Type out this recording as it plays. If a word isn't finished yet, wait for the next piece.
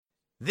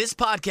This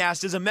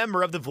podcast is a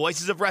member of the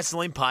Voices of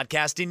Wrestling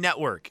Podcasting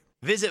Network.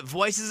 Visit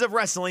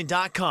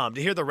voicesofwrestling.com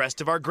to hear the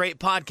rest of our great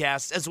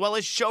podcasts, as well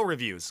as show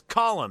reviews,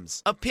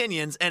 columns,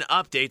 opinions, and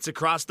updates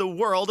across the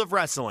world of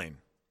wrestling.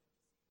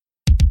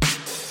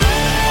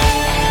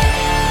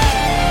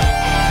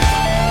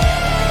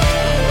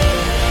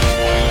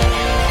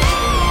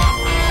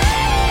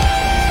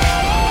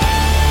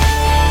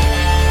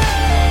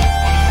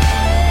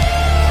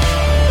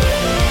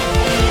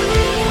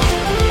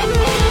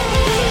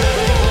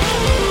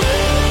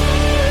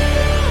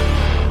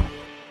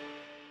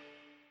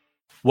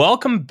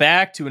 Welcome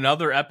back to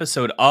another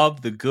episode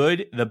of The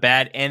Good, the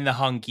Bad, and the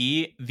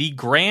Hunky, the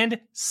Grand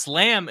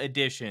Slam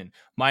edition.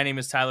 My name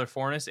is Tyler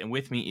Fornes, and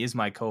with me is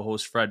my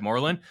co-host, Fred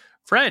Moreland.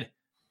 Fred,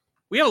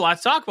 we have a lot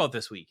to talk about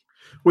this week.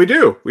 We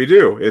do.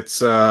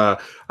 It's, I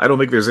don't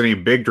think there's any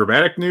big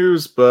dramatic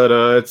news, but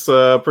it's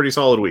a pretty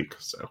solid week.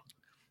 So,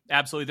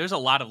 absolutely. There's a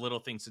lot of little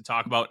things to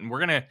talk about, and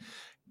we're going to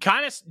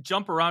kind of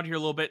jump around here a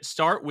little bit.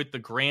 Start with the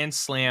Grand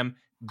Slam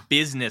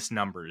business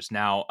numbers.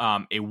 Now,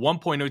 a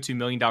 $1.02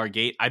 million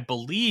gate. I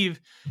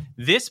believe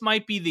this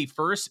might be the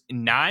first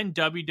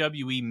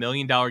non-WWE $1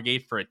 million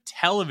gate for a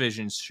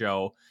television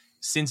show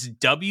since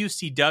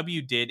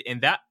WCW did.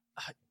 And that,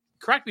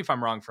 correct me if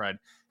I'm wrong, Fred,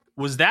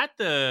 was that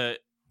the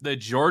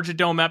Georgia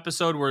Dome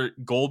episode where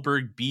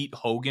Goldberg beat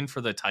Hogan for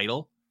the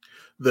title?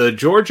 The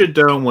Georgia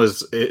Dome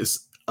is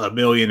 $1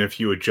 million if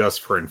you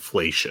adjust for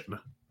inflation.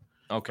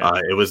 Okay.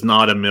 It was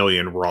not $1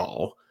 million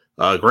raw.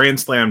 Grand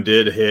Slam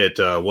did hit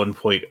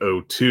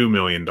 $1.02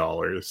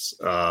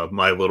 million.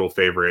 My little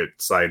favorite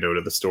side note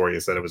of the story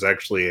is that it was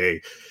actually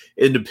a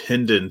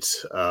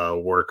independent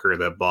worker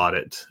that bought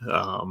it,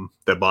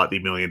 that bought the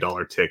 $1 million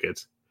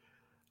ticket.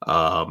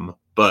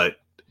 But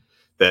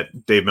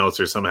that Dave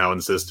Meltzer somehow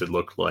insisted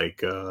looked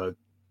like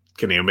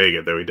Kenny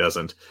Omega, though he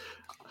doesn't.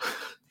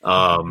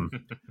 But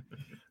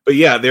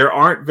yeah, there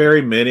aren't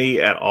very many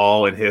at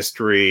all in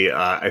history.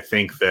 I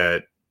think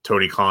that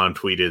Tony Khan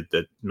tweeted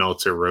that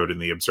Meltzer wrote in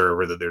the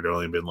Observer that there'd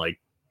only been like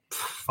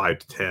 5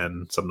 to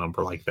 10, some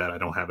number like that. I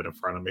don't have it in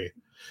front of me,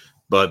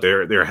 but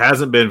there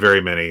hasn't been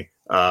very many.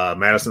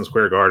 Madison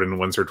Square Garden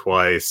once or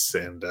twice,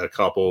 and a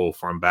couple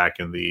from back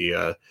in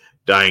the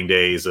dying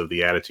days of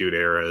the Attitude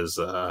Era's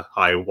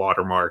high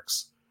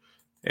watermarks,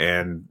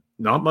 and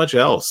not much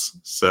else.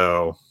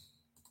 So,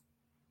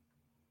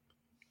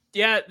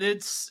 yeah,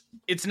 it's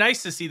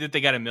nice to see that they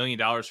got $1 million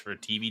for a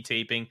TV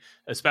taping,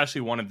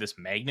 especially one of this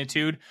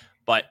magnitude.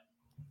 But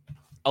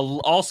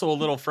also a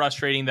little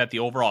frustrating that the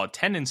overall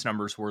attendance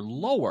numbers were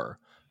lower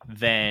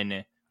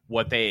than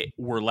what they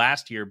were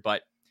last year.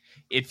 But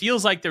it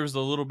feels like there was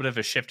a little bit of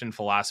a shift in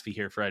philosophy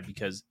here, Fred,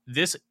 because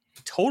this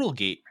total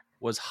gate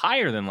was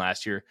higher than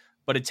last year,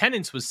 but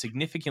attendance was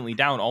significantly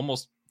down,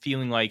 almost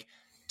feeling like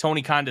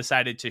Tony Khan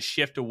decided to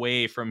shift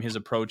away from his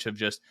approach of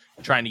just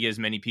trying to get as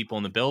many people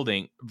in the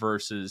building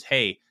versus,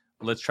 hey,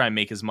 let's try and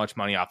make as much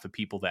money off the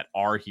people that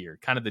are here.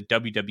 Kind of the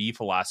WWE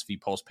philosophy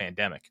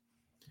post-pandemic.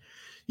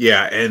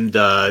 Yeah, and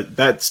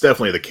that's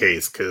definitely the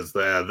case, because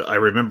I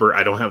remember,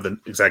 I don't have the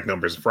exact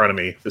numbers in front of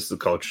me. This is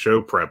called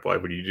show prep. Why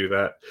would you do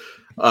that?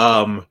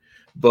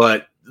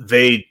 But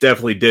they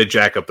definitely did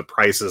jack up the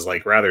prices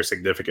like rather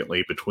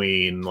significantly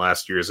between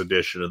last year's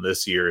edition and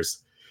this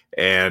year's.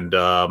 And,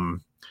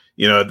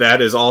 that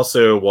is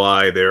also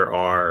why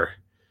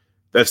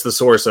that's the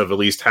source of at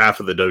least half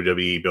of the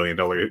WWE $1 billion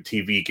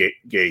TV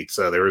gates.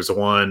 There was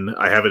one,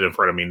 I have it in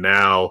front of me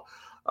now.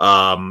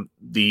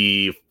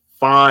 The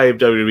 5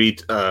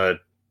 WWE $1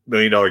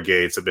 million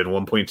gates have been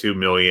 1.2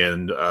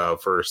 million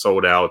for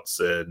sold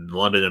outs in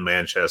London and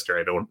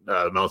Manchester.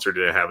 Meltzer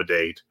didn't have a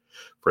date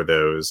for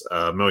those.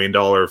 $1 million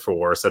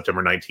for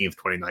September 19th,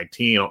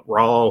 2019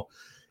 Raw,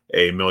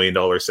 $1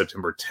 million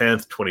September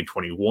 10th,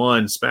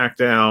 2021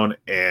 SmackDown,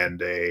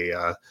 and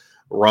a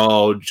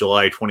Raw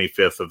July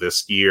 25th of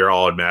this year,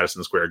 all in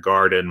Madison Square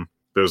Garden.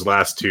 Those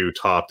last two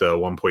topped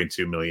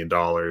 $1.2 million.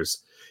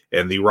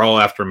 And the Raw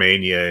after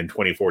Mania in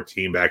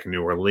 2014 back in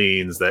New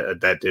Orleans,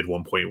 that did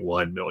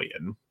 1.1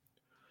 million.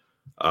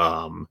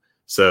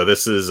 So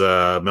this is,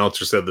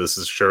 Meltzer said this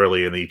is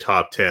surely in the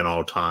top 10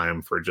 all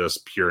time for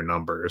just pure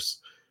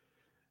numbers.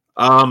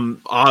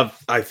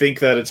 I think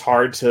that it's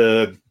hard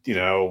to,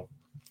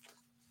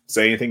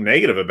 say anything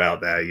negative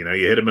about that. You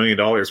hit $1 million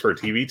for a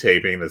TV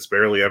taping that's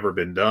barely ever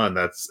been done.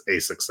 That's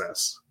a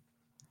success.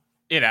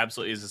 It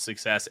absolutely is a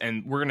success,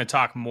 and we're going to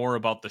talk more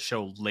about the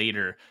show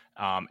later.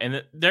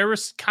 And there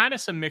was kind of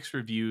some mixed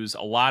reviews,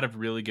 a lot of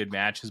really good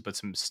matches, but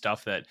some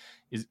stuff that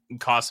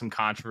caused some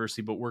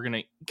controversy. But we're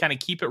going to kind of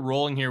keep it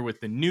rolling here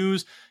with the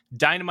news.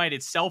 Dynamite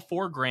itself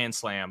for Grand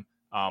Slam,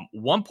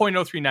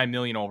 1.039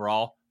 million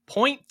overall,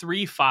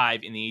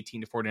 0.35 in the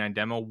 18 to 49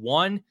 demo,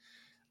 1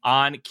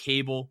 on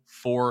cable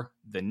for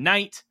the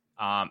night.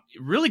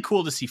 Really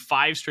cool to see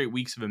 5 straight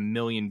weeks of 1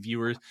 million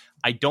viewers.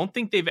 I don't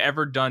think they've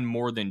ever done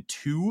more than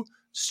 2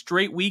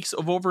 straight weeks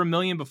of over 1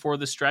 million before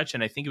the stretch,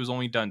 and I think it was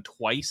only done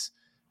twice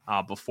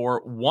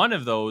before, one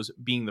of those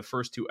being the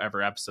first 2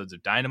 ever episodes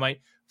of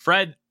Dynamite.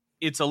 Fred,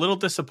 it's a little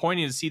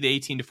disappointing to see the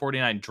 18 to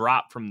 49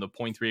 drop from the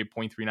 0.38,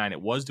 0.39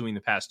 it was doing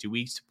the past 2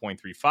 weeks to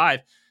 0.35.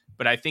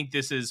 But I think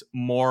this is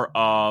more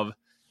of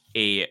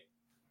the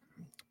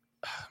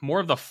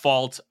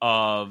fault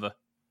of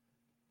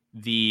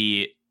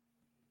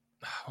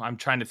I'm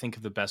trying to think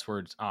of the best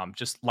words.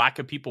 Just lack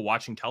of people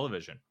watching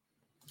television.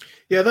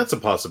 Yeah, that's a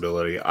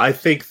possibility. I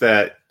think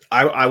that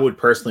I would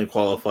personally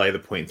qualify the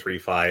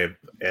 0.35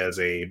 as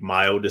a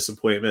mild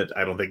disappointment.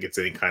 I don't think it's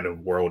any kind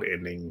of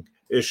world-ending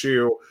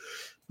issue,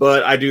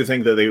 but I do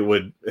think that they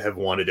would have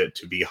wanted it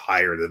to be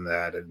higher than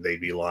that, and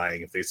they'd be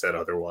lying if they said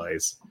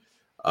otherwise.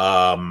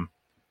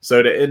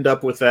 So to end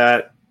up with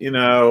that,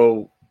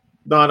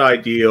 not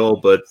ideal,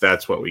 but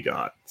that's what we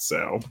got.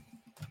 So.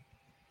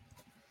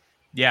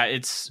 Yeah,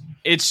 it's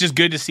just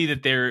good to see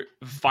that they're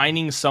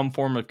finding some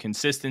form of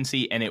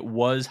consistency, and it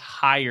was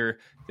higher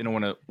than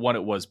what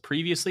it was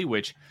previously,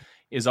 which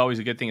is always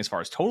a good thing as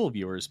far as total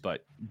viewers,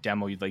 but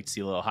demo you'd like to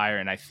see a little higher.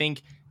 And I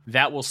think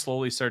that will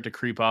slowly start to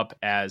creep up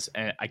as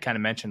I kind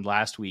of mentioned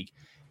last week.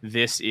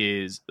 This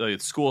is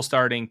school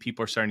starting.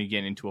 People are starting to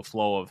get into a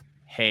flow of,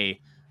 hey,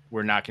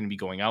 we're not going to be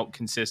going out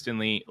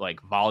consistently. Like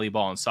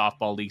volleyball and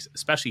softball leagues,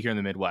 especially here in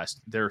the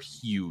Midwest, they're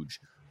huge.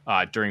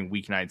 During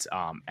weeknights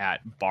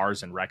at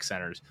bars and rec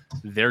centers.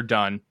 They're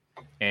done,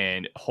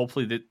 and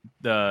hopefully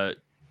the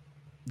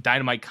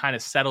Dynamite kind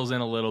of settles in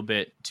a little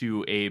bit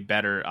to a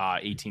better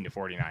 18 to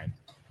 49.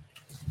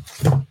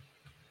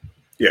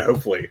 Yeah,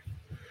 hopefully.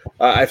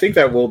 I think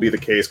that will be the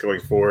case going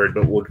forward,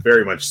 but we'll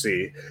very much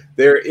see.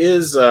 There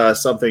is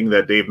something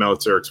that Dave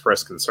Meltzer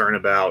expressed concern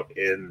about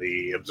in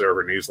the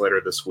Observer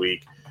newsletter this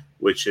week,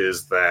 which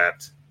is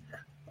that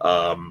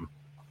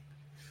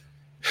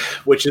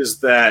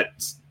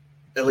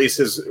at least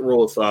his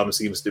rule of thumb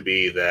seems to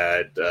be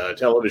that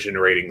television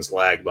ratings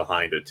lag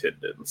behind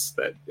attendance.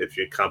 That if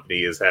your company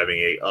is having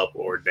a up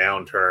or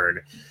downturn,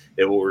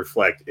 it will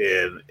reflect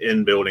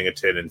in building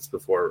attendance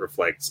before it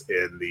reflects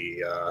in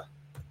the.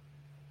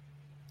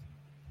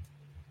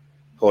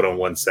 Hold on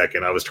 1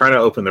 second. I was trying to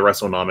open the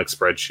WrestleNomics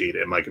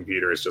spreadsheet, and my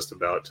computer is just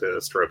about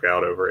to stroke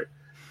out over it.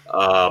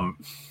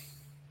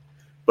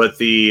 But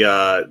the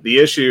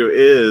issue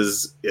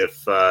is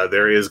if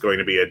there is going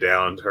to be a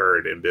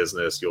downturn in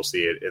business, you'll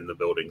see it in the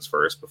buildings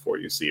first before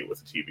you see it with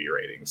the TV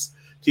ratings.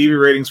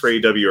 TV ratings for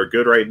AEW are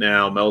good right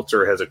now.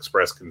 Meltzer has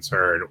expressed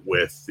concern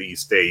with the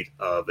state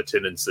of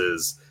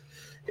attendances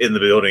in the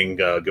building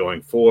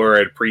going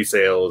forward.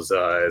 Pre-sales,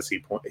 as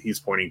he's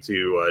pointing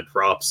to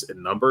drops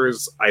in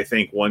numbers. I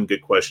think one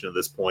good question at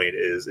this point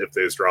is if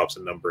those drops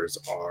in numbers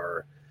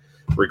are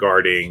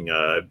regarding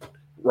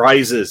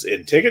rises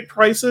in ticket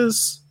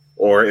prices,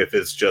 or if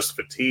it's just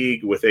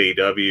fatigue with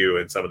AEW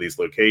and some of these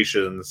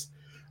locations.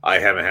 I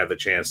haven't had the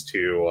chance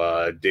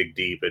to dig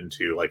deep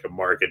into like a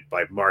market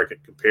by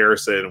market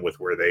comparison with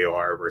where they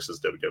are versus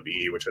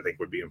WWE, which I think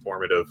would be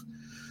informative.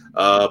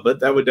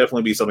 But that would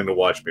definitely be something to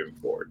watch moving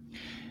forward.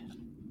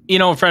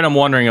 Fred, I'm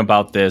wondering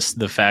about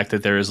the fact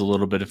that there is a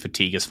little bit of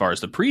fatigue as far as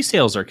the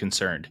pre-sales are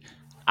concerned.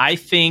 I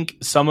think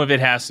some of it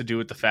has to do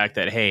with the fact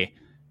that, hey,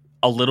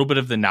 a little bit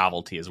of the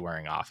novelty is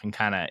wearing off, and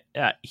kind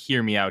of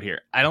hear me out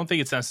here. I don't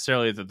think it's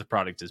necessarily that the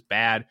product is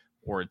bad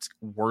or it's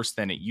worse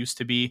than it used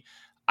to be.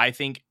 I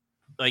think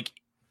like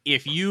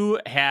if you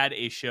had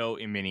a show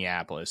in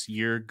Minneapolis,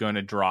 you're going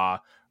to draw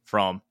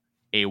from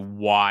a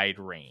wide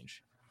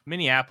range.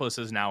 Minneapolis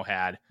has now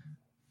had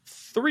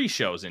 3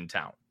 shows in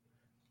town.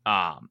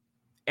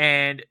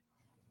 And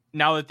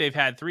now that they've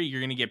had 3,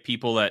 you're going to get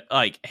people that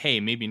like, hey,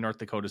 maybe North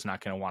Dakota's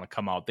not going to want to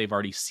come out. They've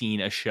already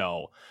seen a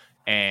show.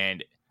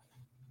 And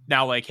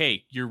now, like,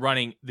 hey, you're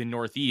running the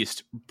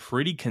Northeast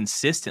pretty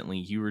consistently.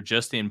 You were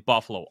just in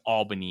Buffalo,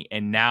 Albany,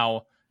 and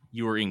now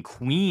you were in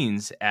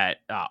Queens at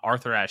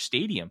Arthur Ashe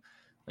Stadium.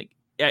 Like,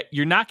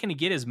 you're not going to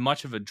get as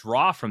much of a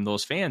draw from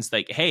those fans.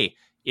 Like, hey,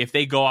 if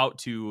they go out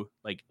to,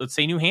 like, let's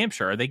say New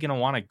Hampshire, are they going to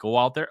want to go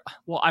out there?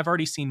 Well, I've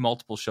already seen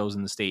multiple shows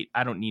in the state.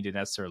 I don't need to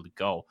necessarily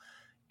go.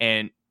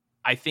 And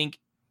I think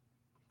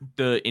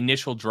the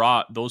initial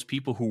draw, those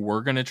people who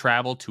were going to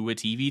travel to a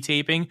TV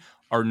taping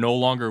are no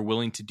longer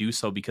willing to do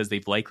so because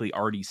they've likely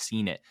already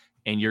seen it.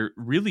 And you're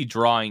really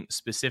drawing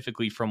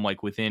specifically from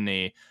like within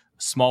a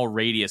small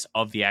radius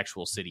of the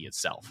actual city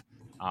itself.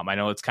 I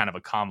know it's kind of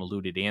a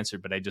convoluted answer,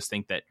 but I just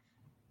think that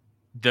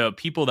the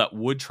people that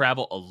would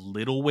travel a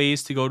little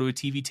ways to go to a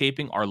TV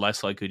taping are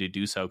less likely to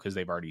do so because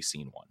they've already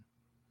seen one.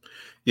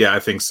 Yeah,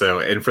 I think so.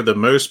 And for the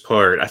most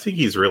part, I think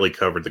he's really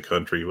covered the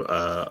country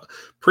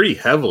pretty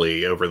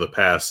heavily over the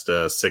past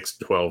 6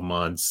 to 12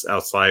 months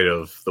outside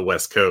of the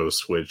West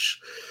Coast, which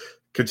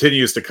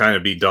continues to kind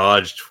of be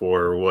dodged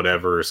for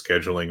whatever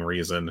scheduling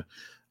reason.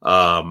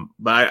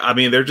 But I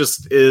mean, there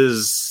just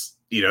is,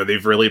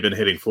 they've really been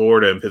hitting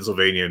Florida and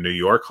Pennsylvania and New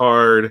York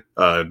hard,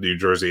 New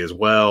Jersey as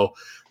well,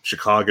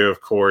 Chicago, of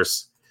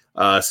course.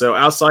 So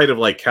outside of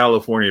like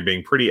California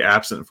being pretty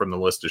absent from the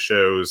list of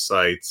shows,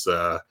 sites,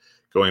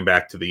 going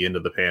back to the end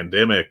of the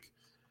pandemic.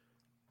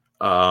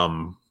 I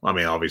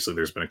mean, obviously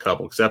there's been a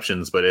couple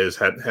exceptions, but it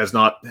has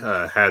not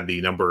had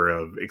the number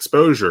of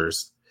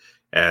exposures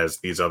as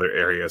these other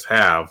areas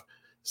have.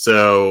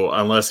 So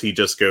unless he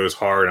just goes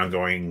hard on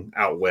going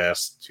out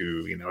west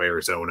to,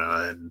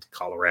 Arizona and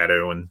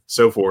Colorado and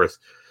so forth,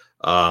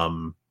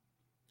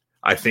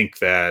 I think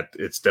that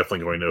it's definitely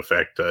going to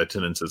affect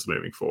attendances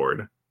moving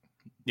forward.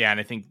 Yeah, and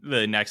I think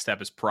the next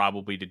step is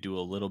probably to do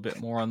a little bit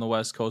more on the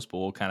West Coast, but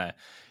we'll kind of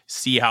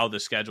see how the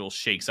schedule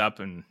shakes up.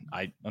 And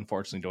I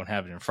unfortunately don't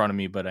have it in front of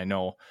me, but I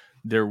know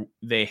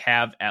they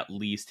have at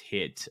least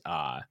hit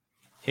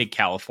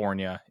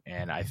California,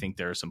 and I think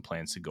there are some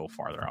plans to go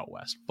farther out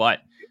west. But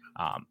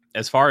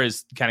as far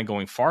as kind of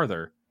going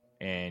farther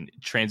and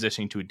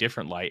transitioning to a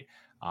different light,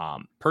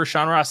 per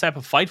Sean Ross Sapp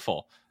of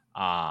Fightful,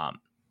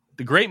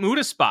 the great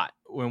Muta spot,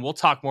 when we'll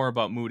talk more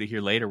about Muta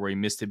here later, where he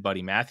missed it,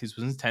 Buddy Matthews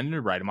was intended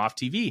to write him off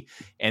TV.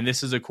 And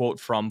this is a quote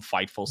from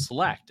Fightful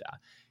Select.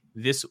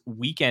 This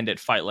weekend at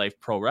Fight Life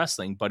Pro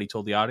Wrestling, Buddy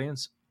told the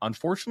audience,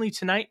 "Unfortunately,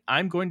 tonight,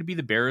 I'm going to be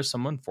the bearer of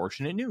some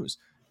unfortunate news.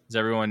 As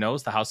everyone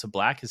knows, the House of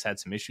Black has had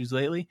some issues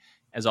lately.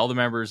 As all the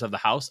members of the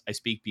House, I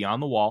speak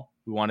beyond the wall.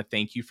 We want to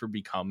thank you for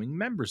becoming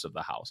members of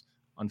the House.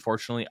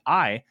 Unfortunately,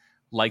 I,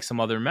 like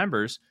some other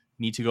members,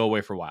 need to go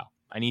away for a while.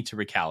 I need to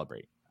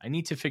recalibrate. I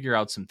need to figure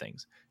out some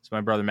things. So my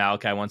brother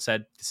Malachi once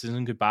said, this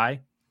isn't goodbye.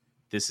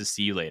 This is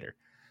see you later."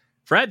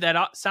 Fred,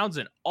 that sounds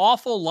an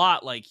awful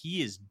lot like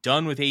he is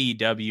done with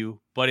AEW,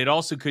 but it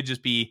also could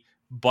just be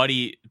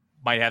Buddy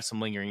might have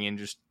some lingering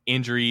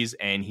injuries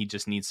and he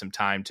just needs some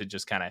time to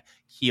just kind of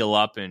heal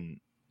up and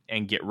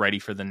get ready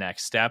for the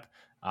next step.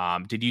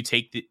 Did you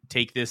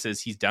take this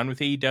as he's done with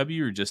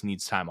AEW or just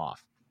needs time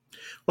off?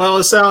 Well,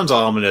 it sounds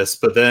ominous,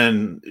 but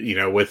then,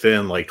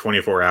 within like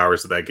 24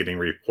 hours of that getting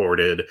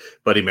reported,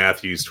 Buddy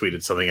Matthews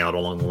tweeted something out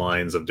along the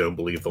lines of "Don't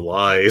believe the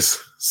lies."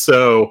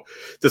 So,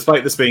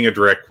 despite this being a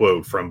direct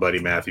quote from Buddy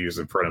Matthews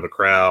in front of a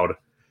crowd,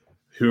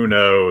 who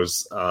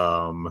knows?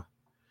 I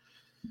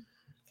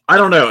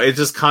don't know. It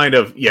just kind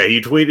of,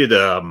 he tweeted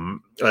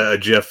a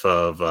gif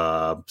of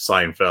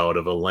Seinfeld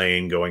of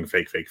Elaine going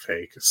fake, fake,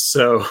 fake.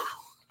 So,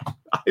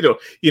 I don't,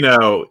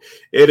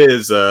 it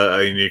is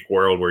a unique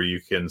world where you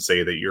can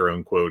say that your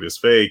own quote is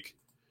fake.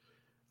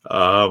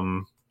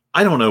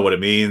 I don't know what it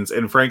means.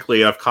 And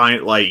frankly, I've kind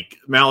of like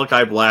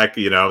Malachi Black,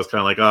 I was kind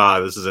of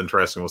like, this is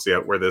interesting. We'll see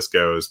where this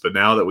goes. But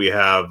now that we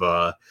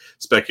have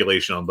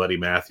speculation on Buddy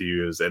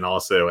Matthews and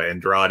also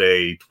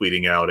Andrade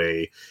tweeting out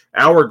a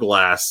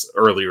hourglass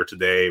earlier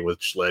today,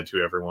 which led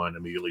to everyone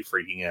immediately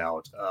freaking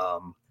out.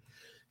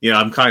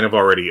 I'm kind of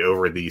already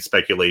over the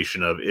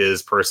speculation of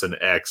is person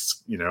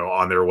X,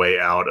 on their way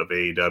out of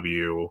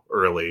AEW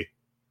early.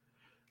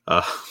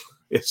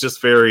 It's just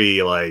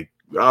very like,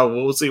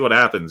 we'll see what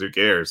happens. Who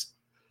cares?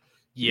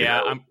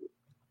 Yeah,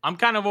 I'm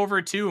kind of over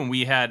it too. And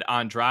we had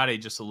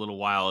Andrade just a little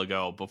while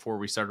ago before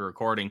we started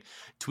recording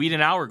tweet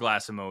an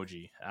hourglass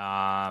emoji.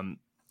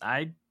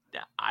 I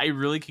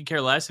really could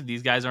care less if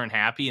these guys aren't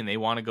happy and they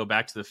want to go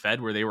back to the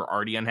Fed where they were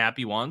already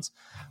unhappy once.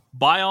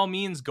 By all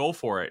means, go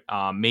for it.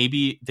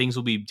 Maybe things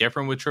will be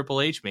different with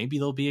Triple H. Maybe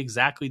they'll be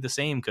exactly the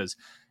same, because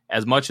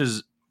as much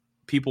as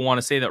people want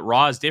to say that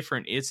Raw is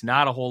different, it's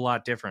not a whole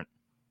lot different.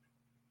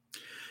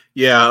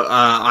 Yeah,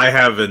 I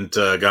haven't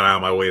gone out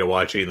of my way to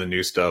watch any of the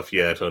new stuff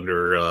yet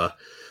under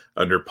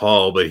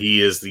Paul, but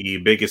he is the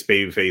biggest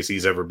babyface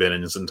he's ever been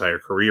in his entire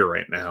career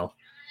right now.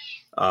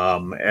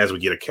 As we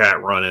get a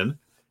cat running.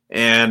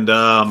 And,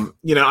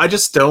 I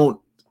just don't,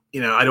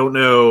 I don't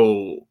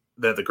know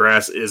that the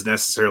grass is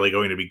necessarily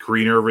going to be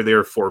greener over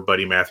there for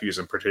Buddy Matthews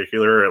in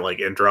particular. Like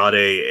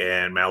Andrade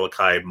and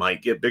Malachi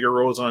might get bigger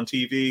roles on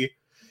TV,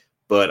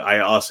 but I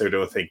also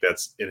don't think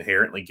that's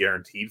inherently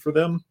guaranteed for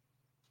them.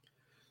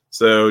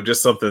 So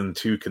just something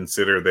to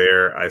consider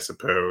there, I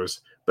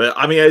suppose. But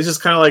I mean, it's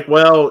just kind of like,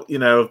 well,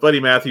 if Buddy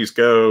Matthews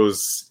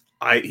goes,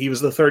 he was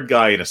the third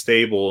guy in a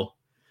stable.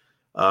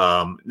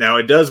 Now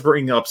it does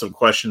bring up some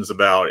questions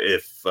about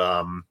if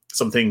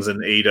some things in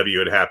AEW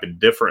had happened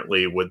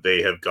differently, would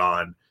they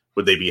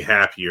be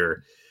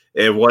happier?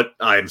 And what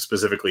I'm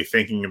specifically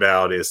thinking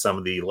about is some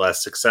of the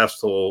less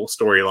successful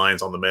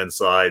storylines on the men's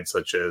side,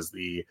 such as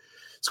the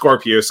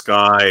Scorpio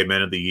Sky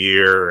Men of the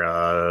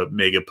Year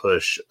mega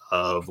push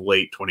of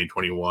late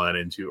 2021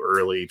 into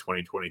early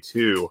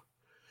 2022.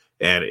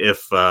 And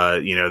if,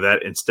 that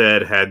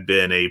instead had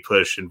been a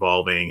push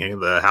involving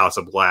the House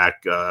of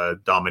Black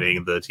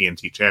dominating the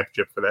TNT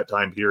Championship for that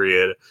time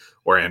period,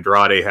 or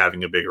Andrade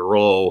having a bigger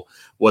role,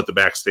 what the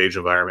backstage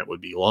environment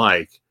would be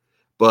like.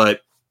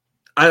 But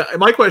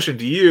my question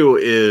to you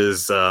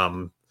is,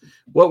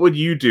 what would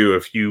you do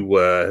if you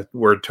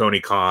were Tony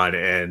Khan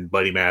and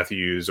Buddy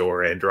Matthews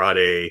or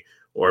Andrade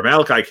or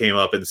Malachi came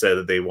up and said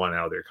that they want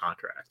out of their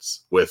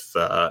contracts with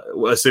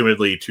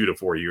assumedly 2 to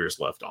 4 years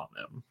left on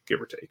them, give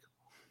or take?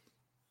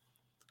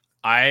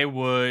 I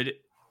would.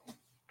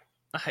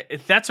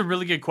 That's a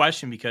really good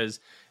question, because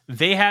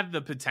they have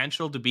the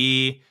potential to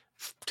be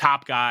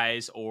top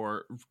guys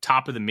or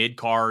top of the mid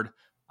card.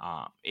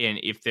 And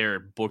if they're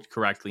booked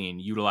correctly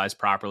and utilized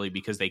properly,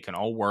 because they can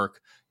all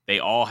work, they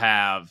all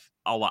have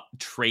a lot of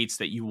traits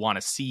that you want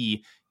to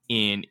see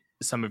in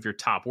some of your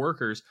top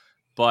workers,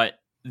 but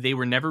they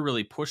were never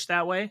really pushed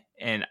that way.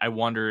 And I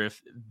wonder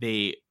if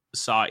they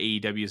saw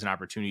AEW as an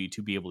opportunity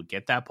to be able to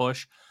get that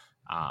push.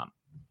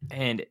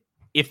 And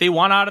if they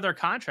want out of their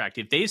contract,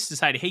 if they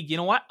decide, hey, you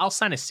know what, I'll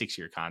sign a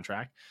 6-year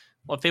contract.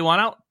 Well, if they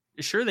want out,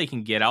 sure, they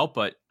can get out,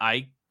 but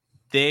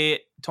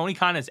Tony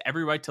Khan has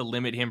every right to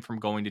limit him from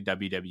going to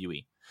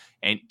WWE.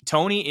 And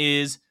Tony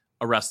is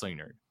a wrestling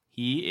nerd.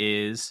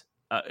 He is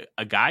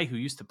a guy who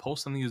used to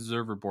post on the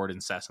Observer board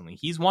incessantly.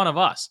 He's one of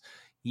us.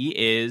 He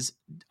is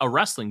a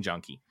wrestling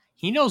junkie.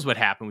 He knows what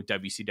happened with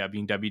WCW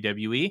and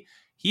WWE.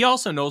 He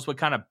also knows what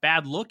kind of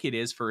bad look it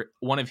is for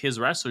one of his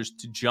wrestlers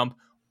to jump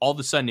all of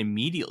a sudden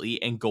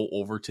immediately and go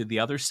over to the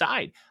other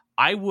side.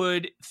 I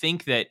would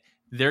think that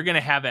they're going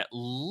to have at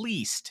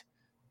least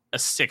a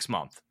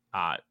 6-month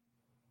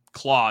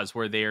clause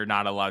where they are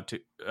not allowed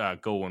to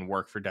go and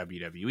work for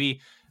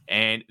WWE,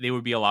 and they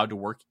would be allowed to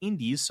work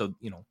indies so,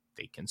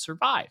 they can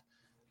survive.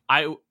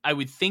 I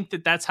would think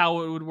that that's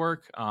how it would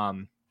work.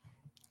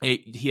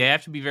 You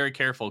have to be very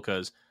careful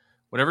because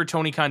whatever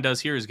Tony Khan does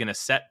here is going to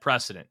set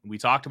precedent. We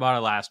talked about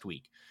it last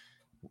week.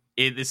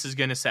 This is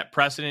going to set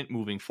precedent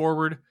moving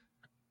forward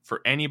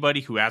for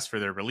anybody who asks for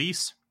their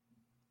release.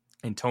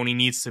 And Tony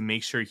needs to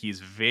make sure he's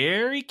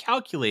very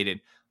calculated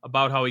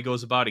about how he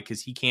goes about it,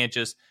 because he can't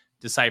just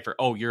decipher,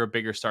 oh, you're a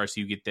bigger star, so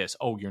you get this.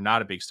 Oh, you're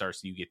not a big star,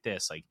 so you get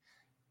this.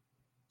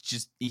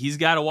 He's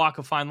got to walk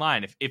a fine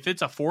line. If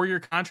it's a 4-year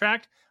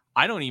contract,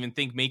 I don't even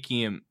think making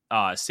him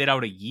sit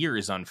out a year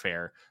is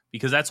unfair,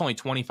 because that's only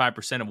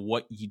 25% of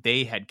what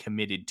they had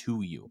committed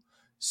to you.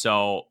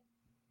 So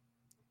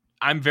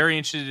I'm very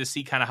interested to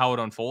see kind of how it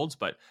unfolds,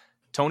 but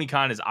Tony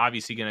Khan is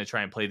obviously going to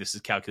try and play this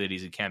as calculated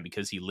as he can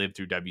because he lived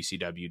through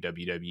WCW,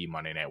 WWE,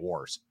 Monday Night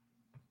Wars.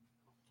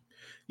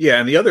 Yeah,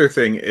 and the other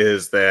thing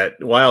is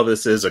that while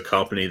this is a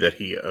company that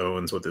he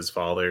owns with his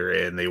father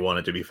and they want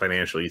it to be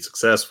financially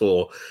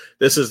successful,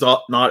 this is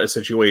not a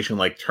situation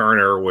like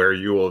Turner where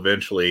you will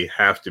eventually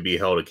have to be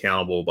held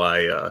accountable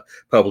by a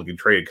publicly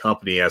traded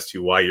company as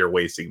to why you're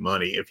wasting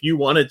money. If you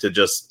wanted to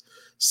just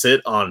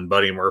sit on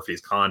Buddy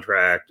Murphy's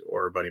contract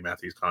or Buddy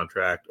Matthews'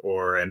 contract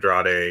or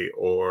Andrade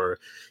or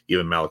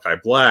even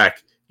Malachi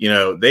Black,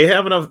 they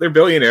have enough. They're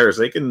billionaires.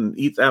 They can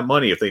eat that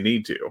money if they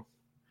need to.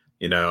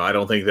 I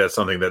don't think that's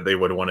something that they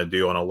would want to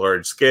do on a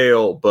large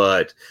scale,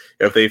 but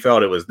if they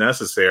felt it was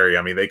necessary,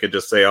 they could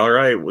just say, all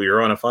right, well,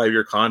 you're on a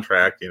 5-year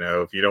contract.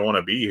 If you don't want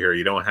to be here,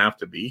 you don't have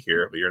to be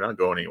here, but you're not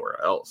going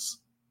anywhere else.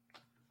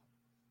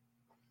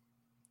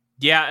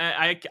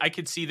 Yeah, I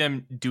could see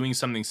them doing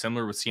something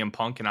similar with CM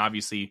Punk, and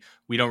obviously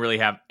we don't really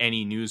have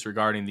any news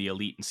regarding the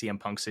Elite and CM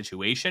Punk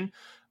situation,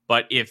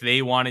 but if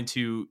they wanted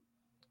to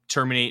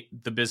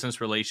terminate the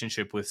business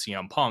relationship with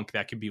CM Punk,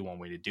 that could be one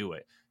way to do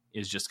it,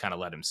 is just kind of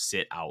let him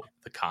sit out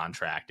the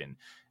contract. And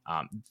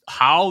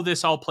how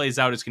this all plays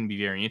out is going to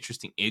be very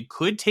interesting. It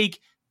could take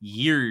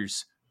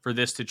years for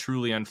this to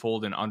truly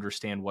unfold and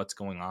understand what's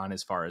going on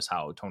as far as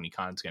how Tony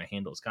Khan is going to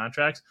handle his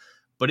contracts.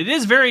 But it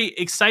is very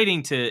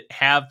exciting to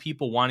have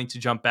people wanting to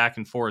jump back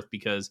and forth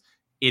because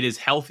it is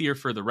healthier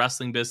for the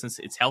wrestling business.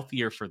 It's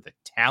healthier for the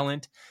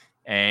talent.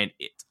 And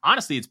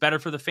honestly, it's better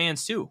for the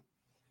fans too.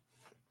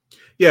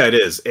 Yeah, it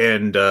is.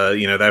 And,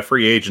 that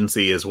free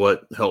agency is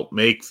what helped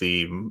make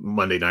the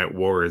Monday Night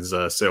Wars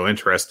so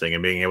interesting.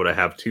 And being able to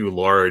have 2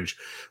 large,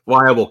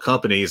 viable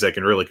companies that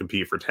can really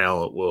compete for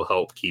talent will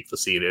help keep the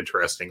scene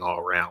interesting all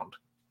around.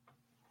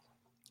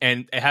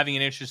 And having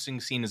an interesting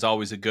scene is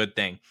always a good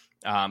thing.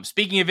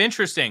 Speaking of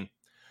interesting,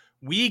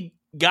 we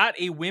got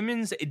a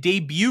women's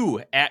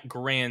debut at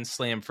Grand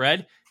Slam,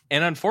 Fred.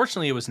 And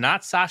unfortunately, it was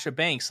not Sasha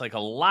Banks like a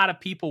lot of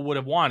people would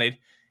have wanted.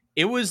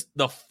 It was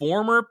the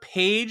former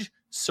Paige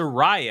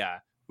Saraya,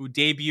 who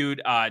debuted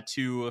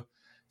to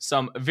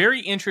some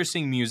very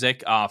interesting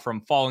music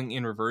from Falling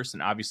in Reverse.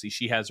 And obviously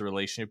she has a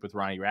relationship with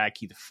Ronnie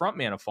Radke, the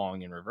frontman of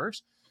Falling in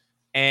Reverse.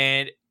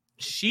 And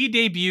she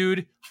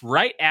debuted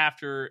right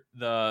after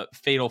the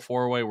Fatal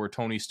 4-Way where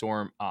Toni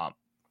Storm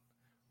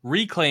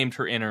reclaimed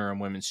her interim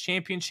women's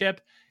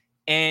championship.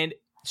 And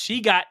she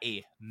got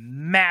a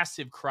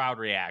massive crowd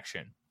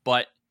reaction.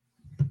 But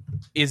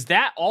is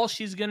that all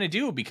she's going to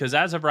do? Because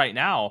as of right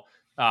now,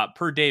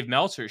 per Dave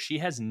Meltzer, she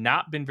has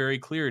not been very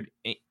cleared,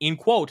 in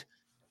quote,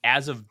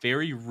 as of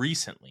very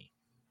recently.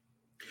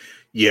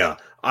 Yeah,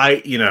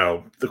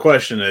 the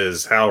question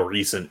is, how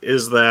recent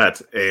is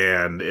that?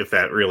 And if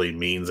that really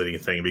means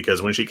anything,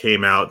 because when she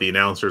came out, the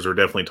announcers were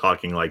definitely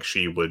talking like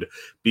she would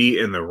be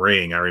in the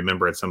ring. I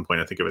remember at some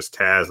point, I think it was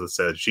Taz that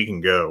said she can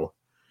go.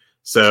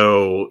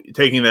 So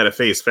taking that at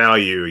face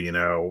value,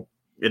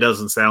 it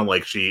doesn't sound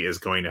like she is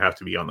going to have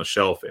to be on the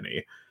shelf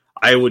any.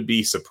 I would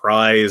be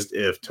surprised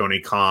if Tony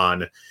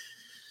Khan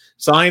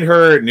signed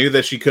her, knew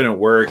that she couldn't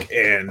work,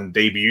 and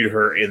debuted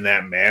her in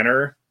that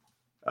manner.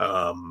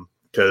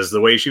 Because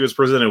the way she was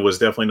presented was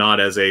definitely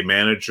not as a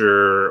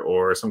manager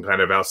or some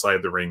kind of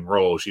outside the ring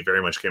role. She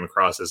very much came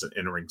across as an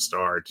in-ring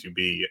star to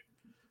be.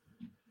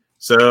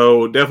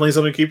 So definitely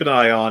something to keep an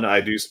eye on, I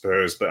do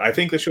suppose. But I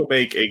think that she'll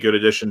make a good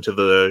addition to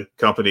the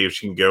company if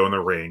she can go in the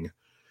ring.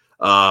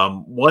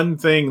 One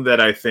thing that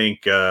I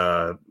think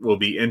will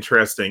be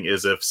interesting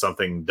is if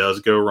something does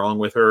go wrong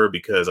with her,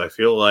 because I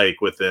feel like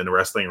within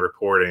wrestling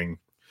reporting,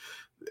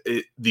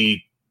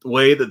 the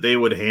way that they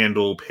would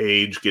handle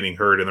Paige getting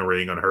hurt in the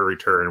ring on her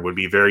return would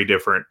be very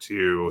different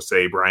to,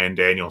 say, Bryan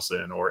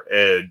Danielson or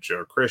Edge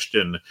or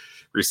Christian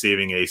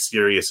receiving a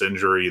serious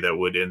injury that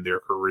would end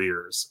their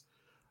careers.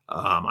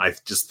 I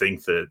just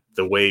think that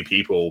the way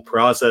people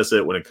process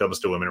it when it comes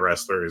to women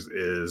wrestlers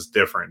is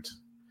different,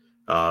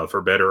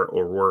 for better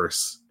or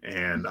worse.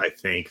 And I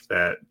think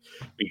that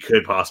we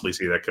could possibly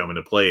see that come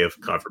into play if,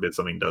 God forbid,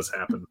 something does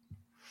happen.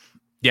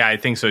 Yeah, I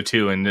think so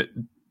too.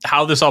 And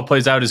how this all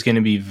plays out is going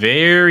to be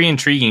very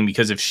intriguing,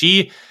 because if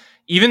she,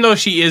 even though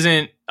she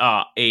isn't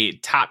a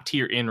top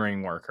tier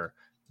in-ring worker,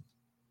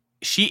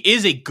 she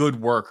is a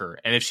good worker.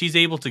 And if she's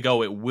able to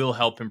go, it will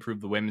help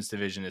improve the women's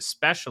division,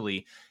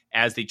 especially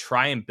as they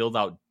try and build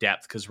out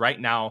depth. Because right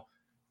now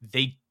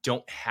they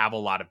don't have a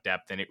lot of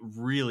depth, and it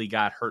really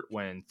got hurt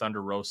when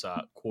Thunder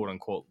Rosa, quote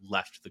unquote,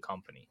 left the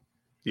company.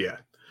 Yeah.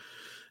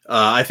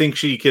 I think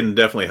she can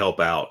definitely help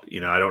out.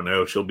 I don't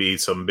know if she'll be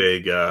some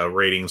big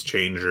ratings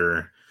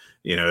changer.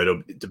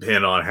 It'll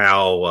depend on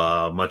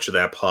how much of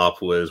that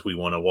pop was we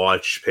want to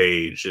watch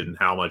Paige and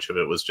how much of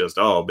it was just,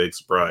 big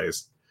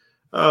surprise.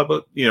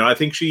 But I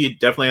think she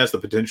definitely has the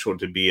potential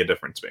to be a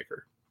difference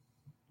maker.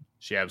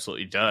 She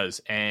absolutely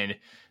does. And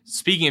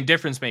speaking of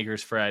difference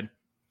makers, Fred,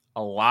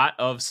 a lot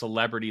of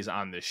celebrities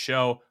on this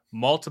show,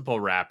 multiple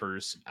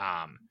rappers.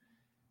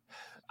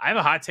 I have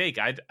a hot take.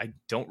 I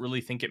don't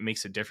really think it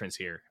makes a difference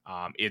here.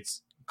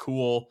 It's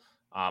cool.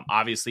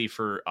 Obviously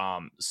for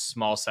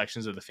small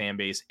sections of the fan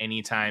base,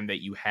 anytime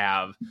that you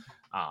have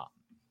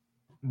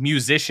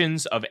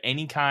musicians of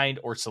any kind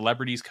or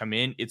celebrities come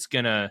in, it's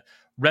going to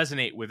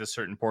resonate with a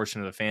certain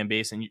portion of the fan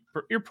base. And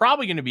you're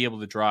probably going to be able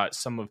to draw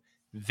some of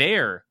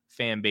their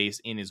fan base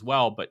in as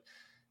well. But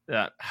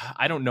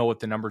I don't know what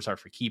the numbers are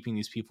for keeping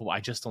these people.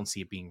 I just don't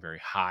see it being very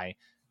high.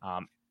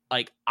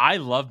 I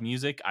love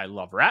music. I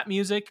love rap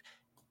music.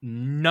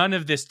 None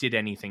of this did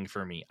anything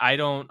for me. I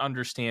don't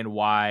understand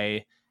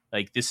why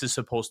this is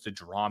supposed to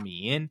draw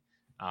me in.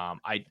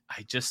 I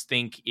just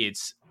think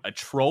it's a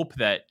trope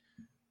that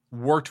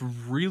worked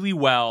really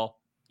well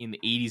in the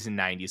 80s and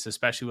 90s,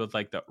 especially with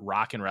the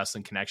Rock and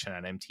Wrestling Connection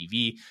on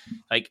MTV.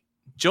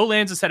 Joe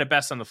Lanza said it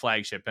best on the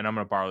Flagship, and I'm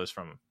going to borrow this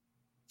from him.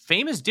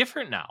 Fame is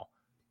different now.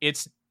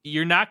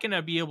 You're not going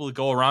to be able to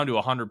go around to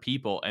 100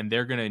 people and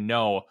they're going to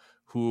know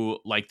who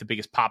the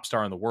biggest pop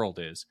star in the world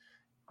is.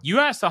 You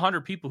asked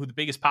 100 people who the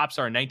biggest pop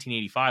star in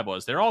 1985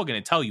 was, they're all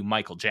going to tell you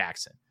Michael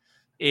Jackson.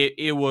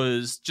 It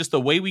was just the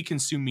way we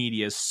consume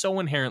media is so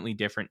inherently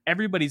different.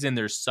 Everybody's in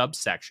their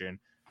subsection,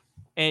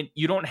 and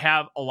you don't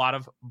have a lot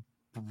of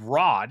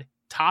broad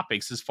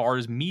topics as far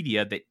as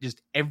media that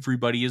just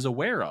everybody is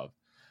aware of.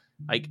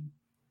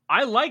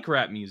 I like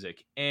rap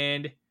music,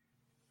 and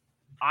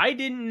I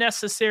didn't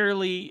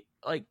necessarily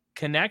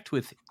connect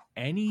with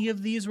any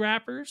of these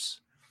rappers.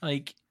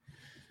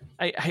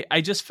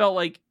 I just felt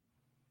like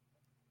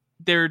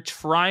they're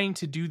trying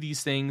to do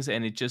these things,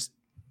 and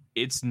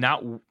it's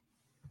not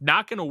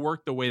going to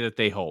work the way that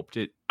they hoped.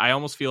 I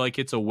almost feel like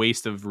it's a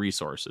waste of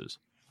resources.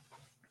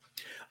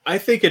 I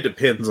think it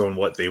depends on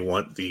what they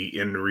want the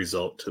end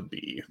result to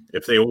be.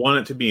 If they want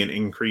it to be an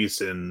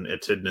increase in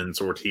attendance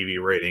or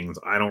TV ratings,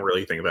 I don't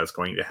really think that's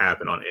going to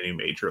happen on any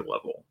major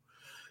level.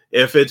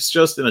 If it's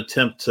just an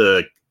attempt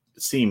to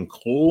seem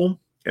cool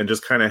and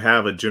just kind of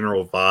have a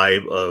general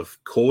vibe of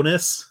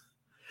coolness,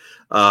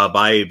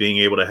 by being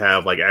able to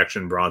have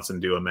Action Bronson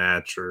do a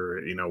match or,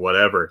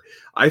 whatever,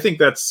 I think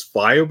that's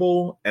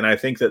viable. And I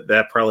think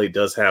that probably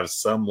does have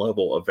some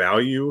level of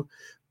value,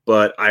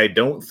 but I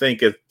don't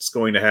think it's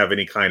going to have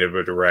any kind of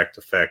a direct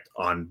effect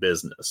on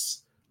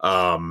business.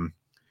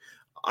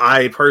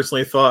 I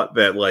personally thought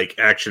that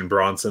Action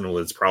Bronson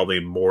was probably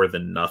more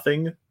than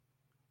nothing.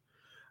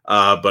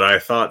 But I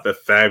thought that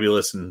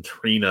Fabulous and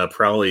Trina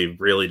probably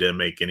really didn't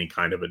make any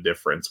kind of a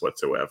difference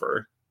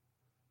whatsoever.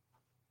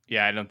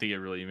 Yeah, I don't think it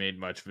really made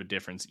much of a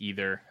difference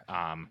either.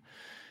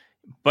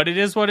 But it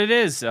is what it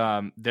is.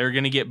 They're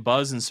going to get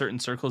buzz in certain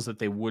circles that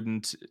they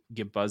wouldn't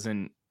get buzz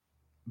in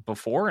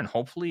before. And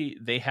hopefully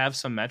they have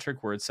some metric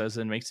where it says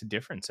it makes a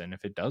difference. And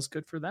if it does,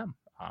 good for them.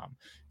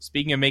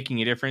 Speaking of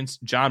making a difference,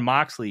 Jon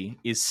Moxley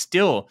is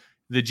still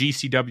the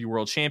GCW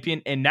World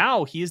Champion. And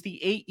now he is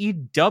the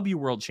AEW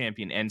World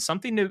Champion. And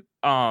something to,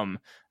 I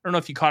don't know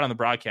if you caught on the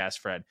broadcast,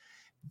 Fred,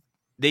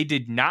 they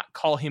did not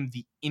call him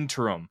the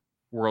interim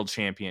World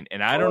Champion.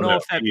 And I don't know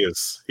if that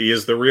he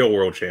is the real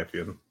World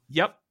Champion.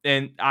 Yep.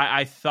 And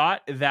I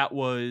thought that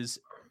was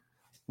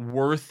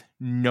worth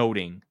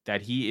noting,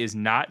 that he is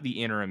not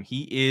the interim.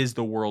 He is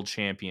the World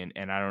Champion.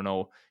 And I don't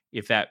know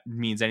if that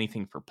means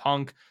anything for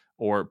Punk,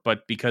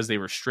 but because they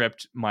were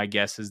stripped, my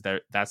guess is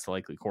that that's the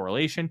likely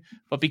correlation.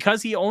 But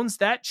because he owns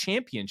that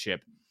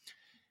championship,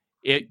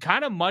 it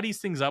kind of muddies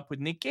things up with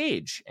Nick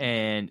Gage.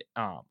 And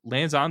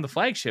Lands on the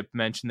Flagship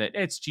mentioned that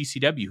it's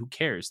GCW. Who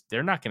cares?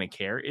 They're not going to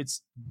care.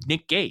 It's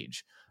Nick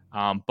Gage.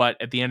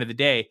 But at the end of the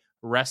day,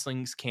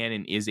 wrestling's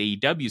canon is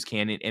AEW's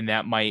canon, and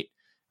that might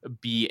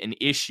be an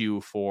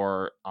issue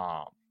for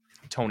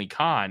Tony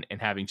Khan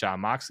and having Jon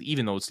Moxley,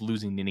 even though it's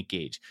losing to Nick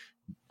Gage.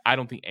 I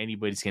don't think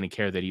anybody's going to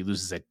care that he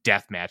loses a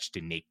death match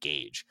to Nick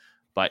Gage.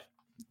 But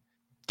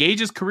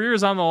Gage's career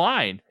is on the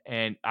line,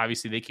 and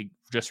obviously they could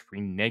just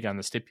renege on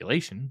the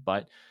stipulation,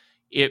 but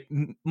it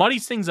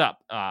muddies things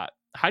up.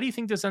 How do you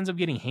think this ends up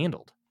getting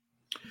handled?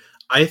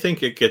 I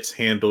think it gets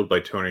handled by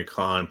Tony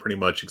Khan pretty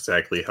much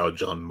exactly how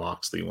Jon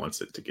Moxley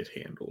wants it to get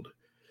handled.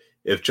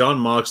 If Jon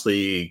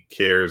Moxley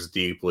cares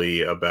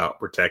deeply about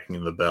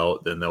protecting the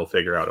belt, then they'll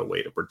figure out a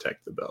way to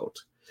protect the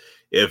belt.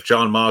 If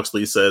Jon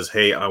Moxley says,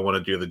 hey, I want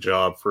to do the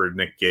job for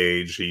Nick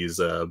Gage, he's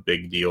a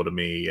big deal to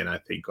me, and I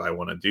think I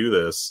want to do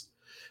this,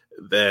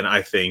 then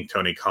I think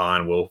Tony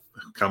Khan will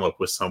come up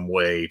with some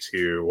way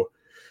to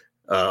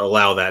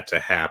allow that to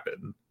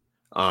happen.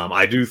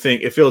 I do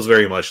think it feels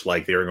very much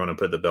like they were going to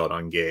put the belt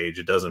on Gage.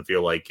 It doesn't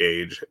feel like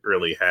Gage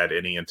really had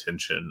any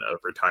intention of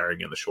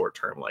retiring in the short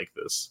term like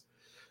this,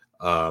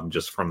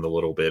 just from the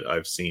little bit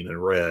I've seen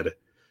and read.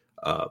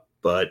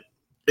 But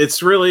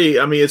it's really,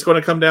 I mean, it's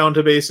going to come down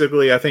to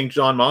basically, I think,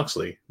 Jon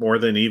Moxley more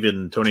than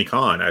even Tony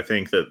Khan. I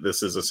think that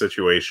this is a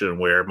situation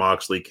where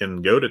Moxley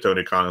can go to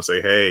Tony Khan and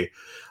say, hey,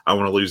 I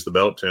want to lose the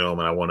belt to him,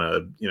 and I want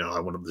to, I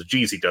want the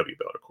GCW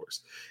belt, of course.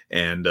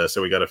 And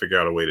so we got to figure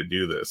out a way to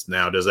do this.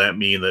 Now, does that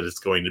mean that it's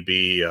going to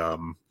be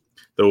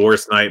the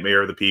worst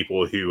nightmare of the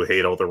people who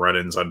hate all the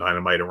run-ins on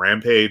Dynamite and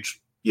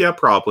Rampage? Yeah,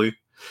 probably.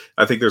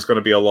 I think there's going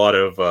to be a lot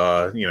of,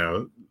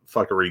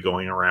 fuckery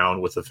going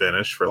around with the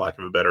finish, for lack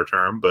of a better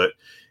term. But,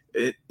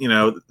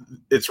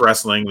 it's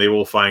wrestling. They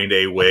will find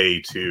a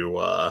way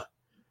to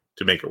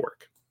make it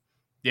work.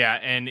 Yeah,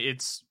 and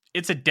it's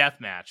a death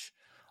match.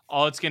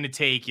 All it's going to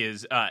take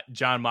is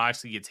Jon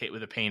Moxley gets hit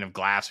with a pane of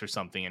glass or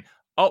something, and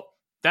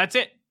that's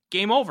it,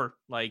 game over.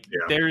 Like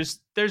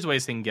there's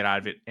ways they can get out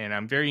of it, and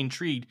I'm very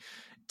intrigued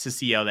to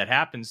see how that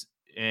happens.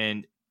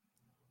 And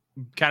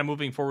kind of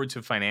moving forward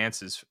to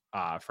finances,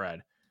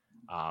 Fred.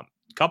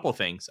 Couple of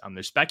things.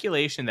 There's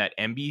speculation that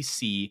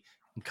NBC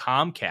and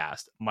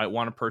Comcast might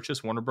want to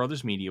purchase Warner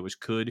Brothers Media, which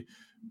could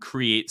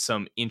create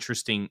some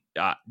interesting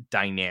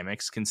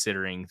dynamics,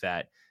 considering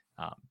that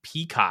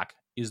Peacock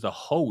is the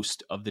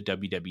host of the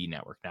WWE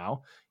network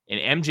now.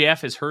 And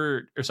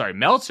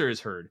Meltzer has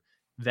heard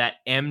that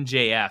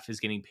MJF is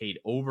getting paid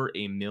over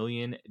 $1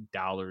 million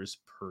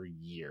per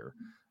year.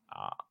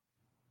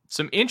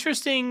 Some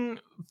interesting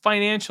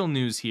financial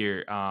news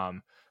here.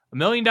 $1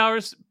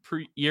 million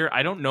per year.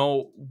 I don't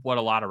know what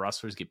a lot of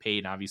wrestlers get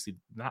paid. Obviously,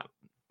 not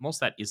most of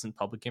that isn't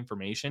public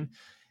information.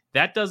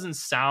 That doesn't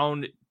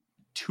sound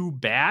too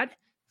bad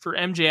for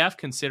MJF,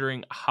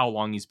 considering how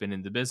long he's been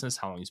in the business,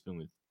 how long he's been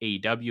with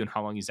AEW, and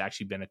how long he's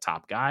actually been a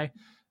top guy.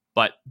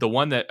 But the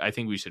one that I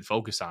think we should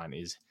focus on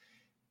is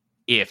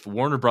if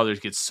Warner Brothers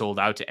gets sold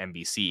out to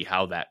NBC,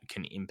 how that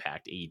can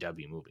impact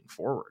AEW moving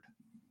forward.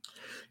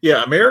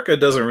 Yeah, America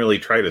doesn't really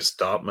try to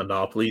stop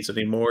monopolies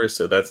anymore,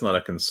 so that's not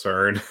a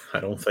concern, I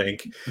don't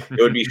think.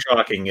 It would be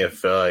shocking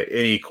if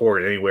any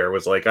court anywhere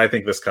was like, I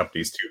think this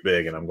company's too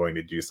big and I'm going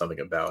to do something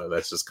about it.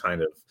 That's just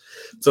kind of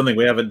something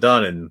we haven't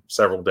done in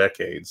several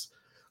decades.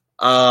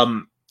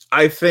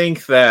 I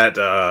think that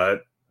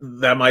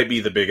that might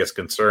be the biggest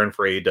concern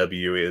for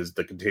AEW is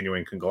the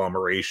continuing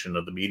conglomeration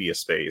of the media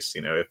space.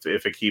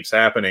 If it keeps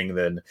happening,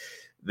 then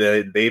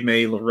they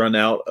may run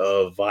out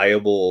of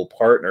viable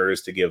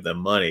partners to give them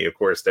money. Of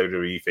course,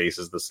 WWE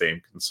faces the same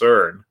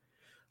concern.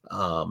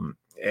 And,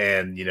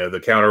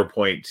 the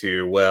counterpoint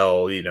to,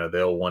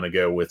 they'll want to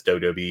go with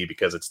WWE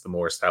because it's the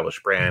more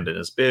established brand and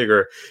is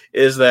bigger,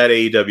 is that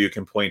AEW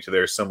can point to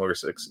their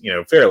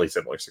fairly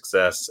similar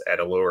success at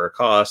a lower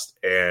cost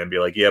and be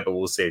like, yeah, but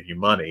we'll save you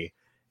money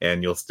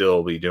and you'll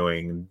still be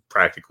doing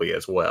practically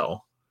as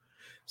well.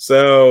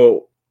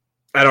 So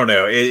I don't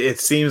know. It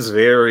seems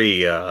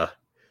very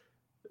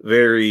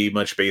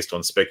much based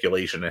on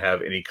speculation to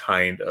have any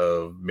kind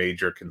of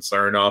major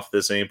concern off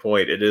this any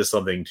point. It is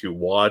something to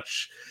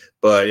watch,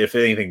 but if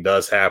anything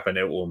does happen,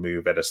 it will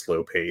move at a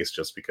slow pace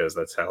just because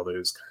that's how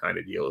those kind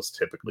of deals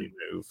typically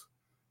move.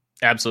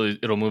 Absolutely.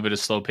 It'll move at a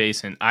slow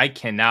pace, and I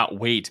cannot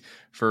wait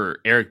for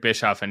Eric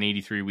Bischoff in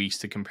 83 weeks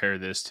to compare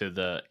this to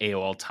the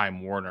AOL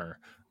Time Warner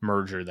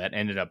merger that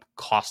ended up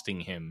costing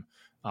him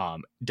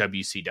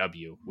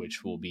WCW,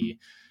 which will be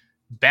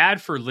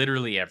bad for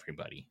literally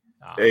everybody.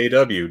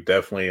 AEW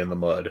definitely in the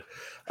mud.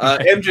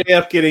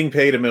 MJF getting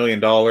paid $1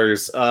 million.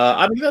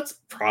 I mean, that's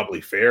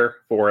probably fair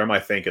for him. I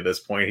think at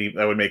this point,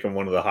 that would make him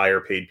one of the higher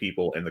paid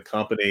people in the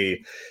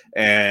company.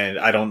 And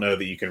I don't know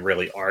that you can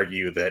really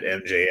argue that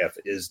MJF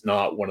is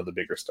not one of the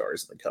bigger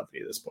stars in the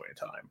company at this point in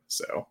time.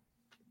 So,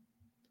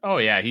 oh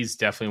yeah, he's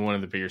definitely one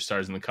of the bigger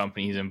stars in the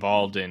company. He's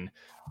involved in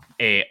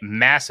a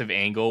massive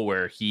angle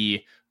where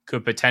he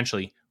could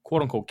potentially,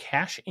 quote unquote,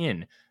 cash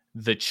in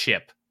the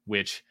chip,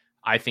 which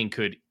I think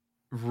could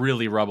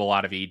really rub a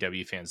lot of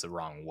AEW fans the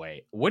wrong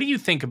way. What do you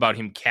think about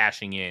him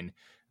cashing in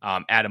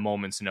at a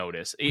moment's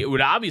notice? It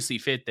would obviously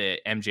fit the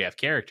MJF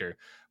character,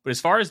 but as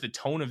far as the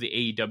tone of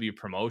the AEW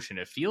promotion,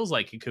 it feels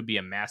like it could be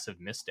a massive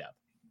misstep.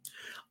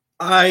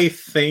 I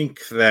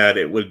think that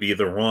it would be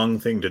the wrong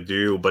thing to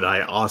do, but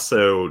I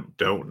also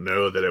don't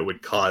know that it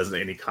would cause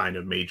any kind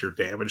of major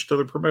damage to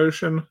the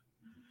promotion.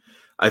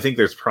 I think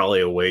there's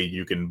probably a way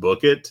you can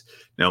book it.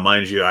 Now,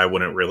 mind you, I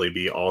wouldn't really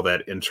be all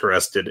that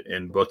interested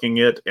in booking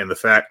it. And the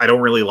fact, I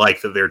don't really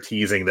like that they're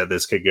teasing that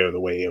this could go the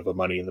way of a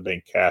Money in the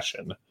Bank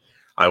cash-in.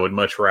 I would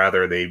much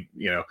rather they,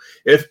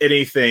 if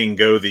anything,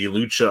 go the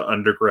Lucha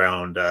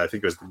Underground, I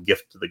think it was the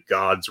Gift to the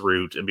Gods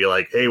route, and be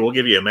like, hey, we'll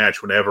give you a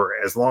match whenever,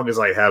 as long as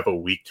I have a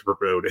week to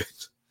promote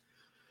it.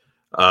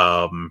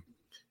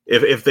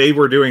 If they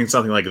were doing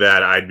something like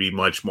that, I'd be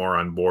much more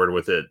on board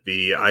with it.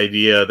 The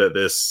idea that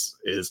this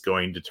is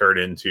going to turn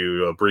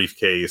into a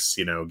briefcase,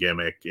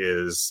 gimmick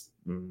is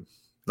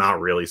not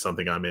really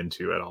something I'm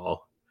into at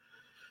all.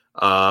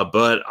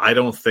 But I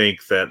don't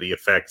think that the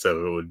effects of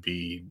it would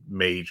be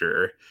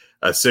major,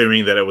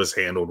 assuming that it was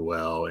handled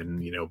well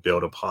and,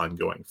 built upon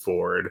going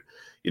forward.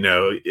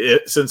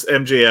 Since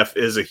MJF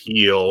is a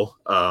heel,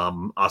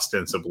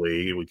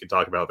 ostensibly, we could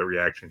talk about the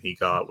reaction he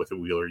got with the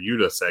Wheeler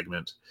Yuta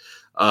segment.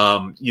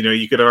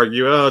 You could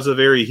argue, it's a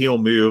very heel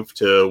move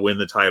to win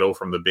the title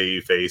from the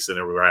babyface in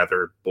a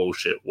rather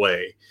bullshit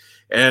way.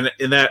 And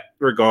in that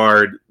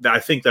regard, I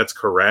think that's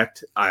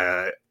correct.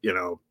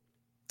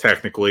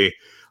 Technically,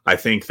 I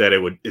think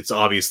that it's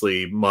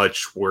obviously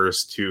much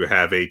worse to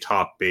have a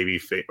top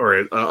babyface or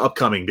an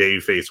upcoming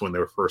babyface win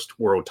their first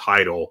world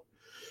title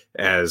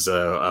as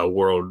a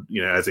world,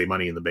 as a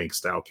Money in the Bank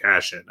style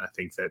cash-in. I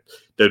think that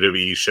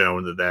WWE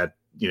shown that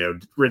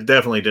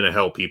definitely didn't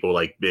help people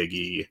like Big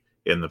E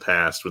in the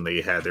past when they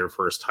had their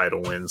first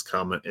title wins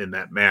come in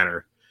that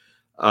manner.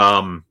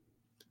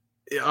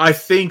 I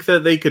think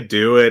that they could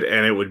do it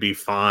and it would be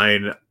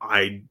fine.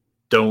 I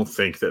don't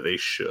think that they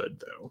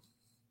should, though.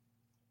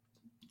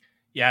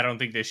 Yeah, I don't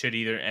think they should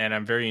either, and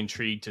I'm very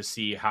intrigued to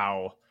see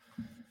how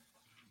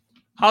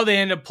they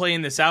end up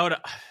playing this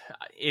out.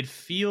 It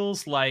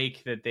feels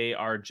like that they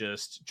are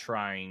just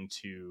trying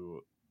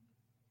to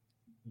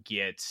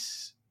get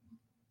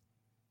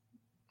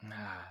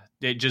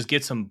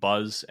some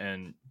buzz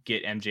and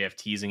get MJF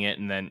teasing it,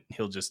 and then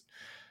he'll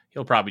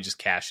probably just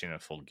cash in a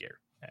Full Gear.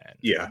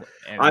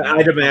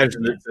 I'd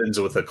imagine it ends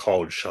with a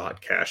called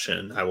shot cash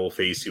in. I will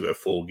face you at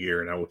Full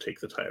Gear, and I will take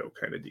the title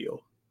kind of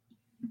deal.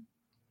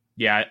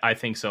 Yeah, I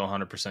think so,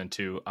 100%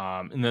 too.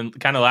 And then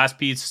kind of last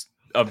piece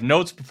of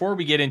notes before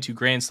we get into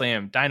Grand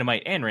Slam,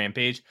 Dynamite, and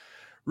Rampage.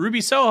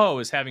 Ruby Soho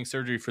is having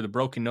surgery for the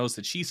broken nose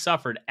that she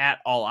suffered at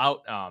All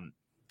Out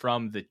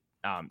from the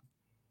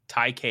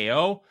Thai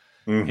KO.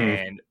 Mm-hmm.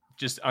 And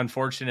just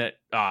unfortunate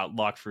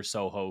luck for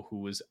Soho, who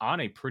was on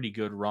a pretty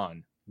good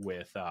run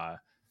with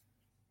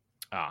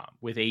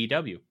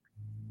AEW.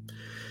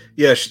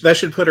 Yeah, that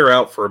should put her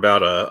out for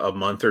about a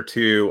month or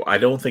two. I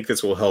don't think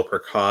this will help her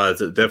cause.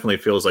 It definitely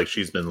feels like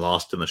she's been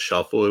lost in the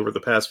shuffle over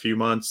the past few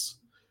months.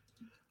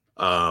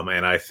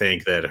 And I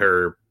think that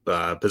her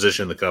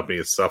position in the company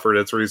has suffered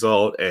as a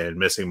result, and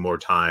missing more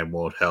time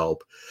won't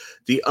help.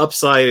 The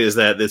upside is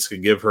that this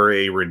could give her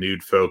a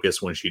renewed focus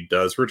when she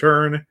does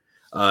return.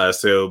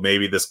 So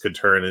maybe this could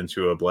turn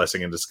into a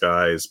blessing in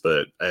disguise,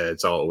 but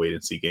it's all a wait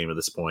and see game at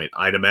this point.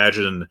 I'd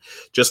imagine,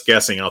 just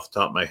guessing off the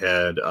top of my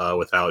head,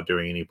 without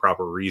doing any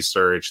proper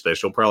research, that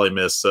she'll probably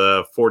miss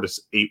 4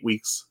 to 8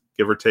 weeks,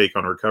 give or take,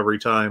 on recovery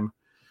time.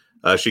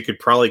 She could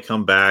probably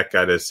come back,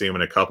 I'd assume,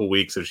 in a couple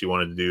weeks if she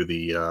wanted to do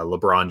the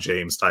LeBron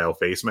James style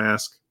face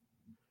mask.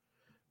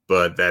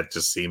 But that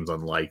just seems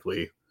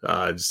unlikely.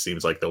 It just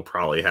seems like they'll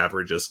probably have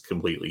her just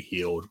completely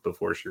healed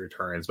before she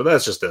returns. But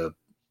that's just a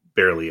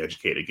barely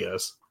educated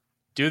guess.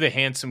 Do the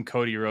handsome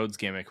Cody Rhodes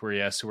gimmick where he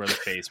has to wear the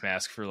face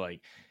mask for 6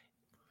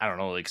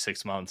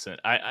 months, and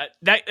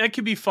that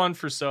could be fun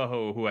for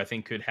Soho, who I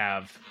think could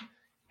have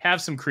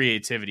some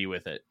creativity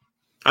with it.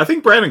 I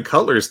think Brandon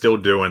Cutler is still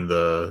doing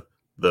the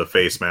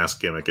face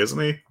mask gimmick, isn't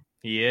he?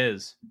 He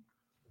is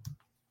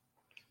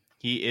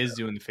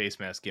doing the face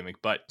mask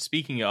gimmick. But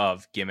speaking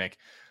of gimmick,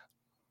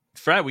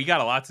 Fred, we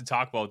got a lot to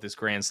talk about with this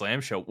Grand Slam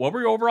show. What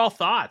were your overall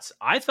thoughts?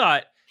 I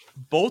thought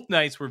both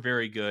nights were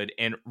very good,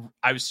 and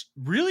I was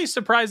really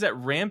surprised that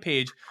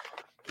Rampage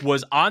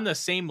was on the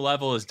same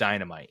level as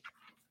Dynamite.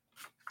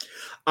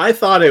 I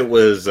thought it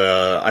was.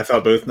 I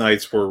thought both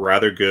nights were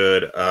rather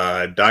good.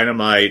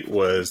 Dynamite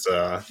was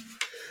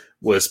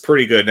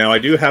pretty good. Now, I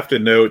do have to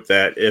note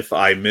that if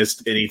I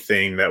missed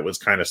anything that was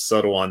kind of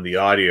subtle on the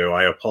audio,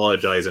 I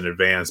apologize in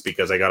advance,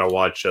 because I got to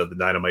watch the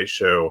Dynamite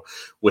show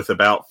with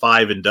about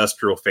 5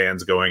 industrial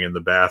fans going in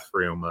the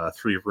bathroom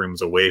 3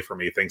 rooms away from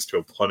me, thanks to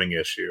a plumbing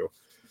issue.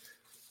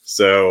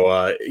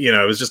 So,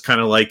 it was just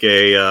kind of like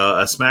a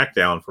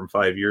SmackDown from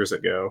 5 years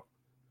ago.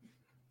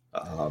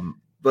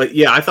 But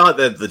yeah, I thought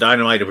that the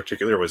Dynamite in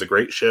particular was a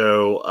great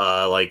show.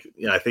 I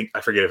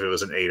forget if it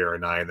was an 8 or a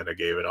 9 that I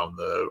gave it on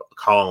the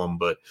column,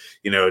 but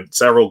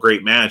several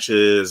great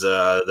matches.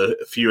 The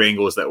few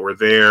angles that were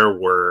there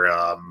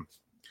were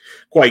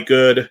quite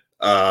good,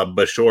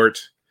 but short.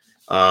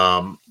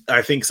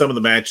 I think some of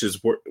the matches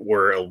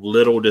were a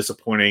little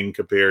disappointing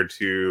compared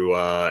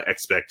to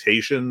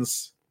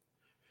expectations.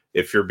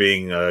 If you're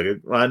being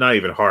not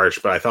even harsh,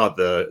 but I thought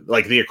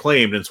the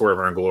Acclaimed and Swerve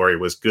and Glory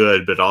was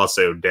good, but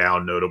also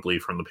down notably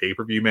from the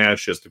pay-per-view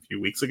match just a few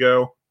weeks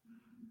ago.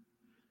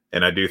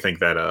 And I do think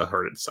that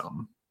hurt it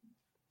some.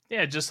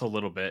 Yeah, just a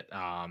little bit.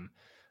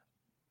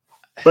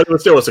 But it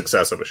was still a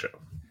success of a show.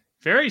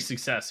 Very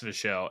successful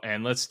show.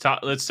 And let's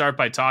start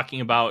by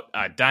talking about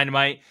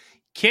Dynamite.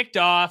 Kicked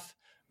off,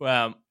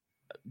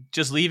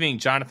 just leaving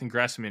Jonathan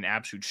Gresham in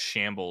absolute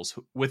shambles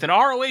with an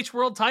ROH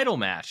World Title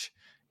match,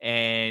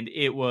 and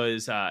it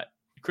was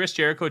Chris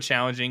Jericho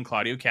challenging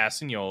Claudio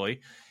Castagnoli,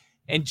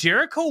 and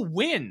Jericho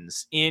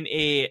wins in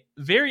a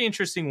very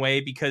interesting way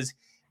because,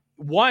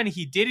 one,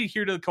 he did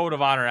adhere to the Code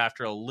of Honor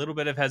after a little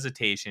bit of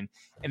hesitation,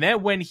 and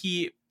then when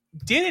he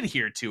did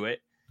adhere to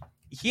it,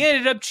 he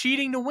ended up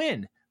cheating to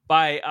win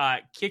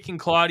by kicking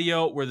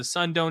Claudio where the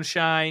sun don't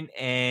shine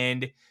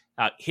and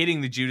hitting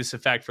the Judas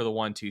effect for the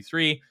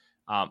 1-2-3.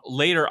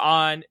 Later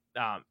on,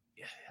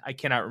 I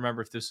cannot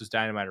remember if this was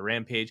Dynamite or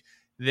Rampage,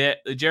 the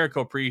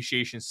Jericho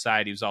Appreciation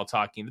Society was all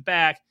talking in the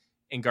back,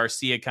 and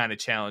Garcia kind of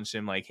challenged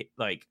him like,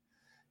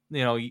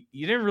 you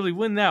didn't really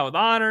win that with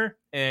honor,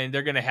 and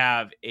they're going to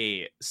have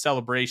a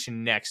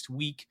celebration next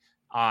week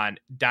on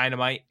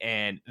Dynamite,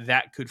 and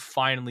that could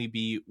finally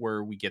be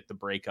where we get the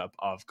breakup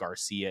of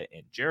Garcia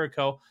and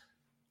Jericho.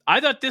 I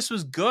thought this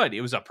was good.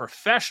 It was a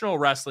professional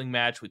wrestling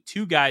match with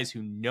two guys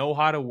who know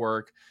how to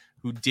work,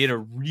 who did a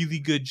really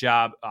good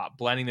job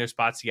blending their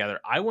spots together.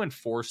 I went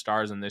 4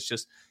 stars on this.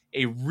 Just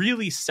a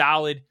really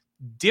solid,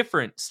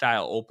 different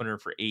style opener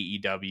for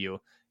AEW.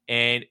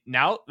 And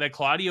now that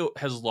Claudio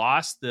has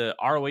lost the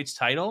ROH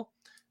title,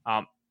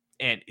 and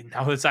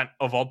now it's on,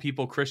 of all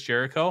people, Chris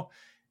Jericho,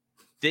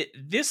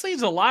 this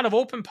leaves a lot of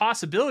open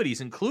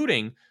possibilities,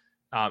 including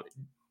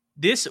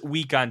this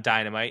week on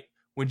Dynamite,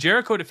 when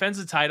Jericho defends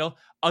the title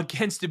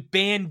against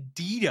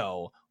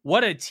Bandito.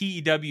 What a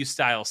TEW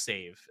style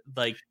save.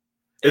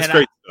 It's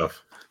great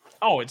stuff.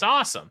 Oh, it's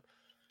awesome.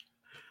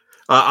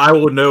 I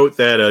will note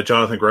that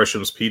Jonathan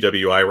Gresham's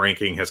PWI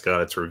ranking has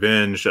got its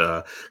revenge.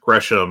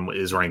 Gresham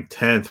is ranked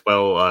 10th,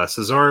 while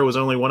Cesaro was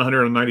only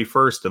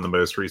 191st in the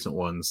most recent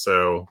one.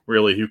 So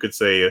really, who could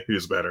say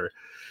who's better?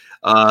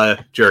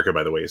 Jericho,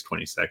 by the way, is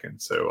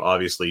 22nd. So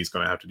obviously he's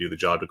going to have to do the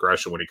job to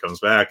Gresham when he comes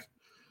back.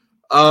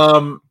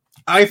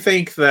 I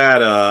think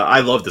that I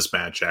love this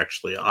match,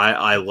 actually.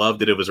 I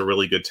loved it. It was a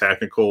really good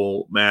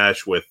technical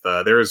match with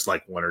there's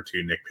like 1 or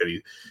 2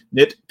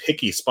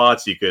 nitpicky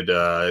spots you could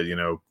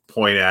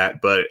point at,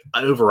 but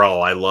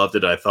overall I loved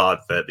it. I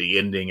thought that the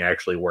ending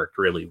actually worked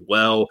really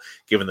well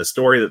given the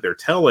story that they're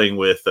telling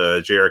with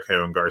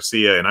Jericho and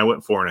Garcia, and I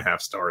went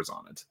 4.5 stars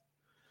on it.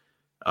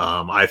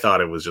 I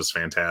thought it was just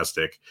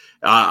fantastic.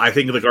 I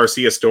think the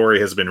Garcia story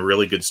has been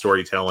really good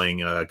storytelling,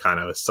 kind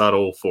of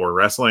subtle for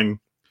wrestling.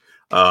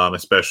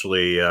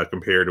 Especially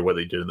compared to what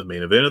they did in the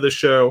main event of the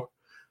show.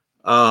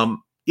 And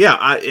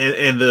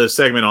the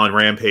segment on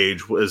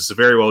Rampage was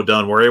very well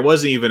done, where it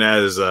wasn't even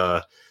as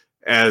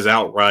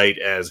outright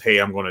as, hey,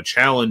 I'm going to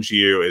challenge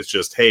you. It's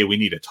just, hey, we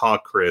need to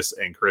talk, Chris.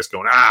 And Chris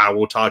going,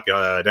 we'll talk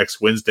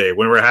next Wednesday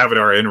when we're having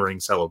our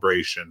in-ring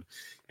celebration.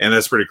 And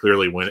that's pretty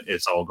clearly when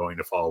it's all going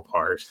to fall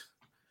apart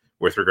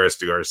with regards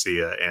to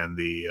Garcia and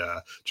the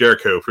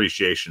Jericho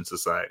Appreciation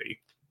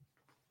Society.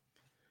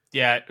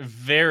 Yeah,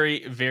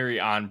 very, very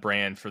on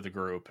brand for the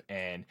group,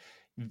 and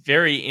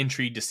very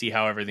intrigued to see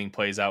how everything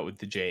plays out with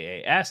the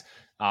JAS.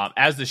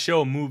 As the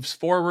show moves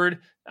forward,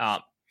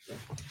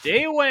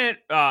 they went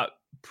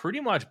pretty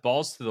much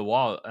balls to the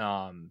wall.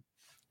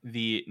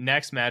 The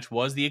next match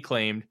was the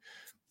Acclaimed,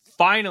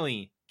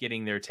 finally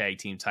getting their tag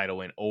team title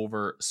win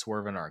over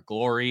Swerve in Our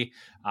Glory.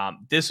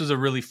 This was a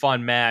really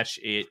fun match.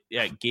 It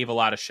gave a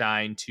lot of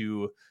shine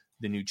to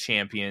the new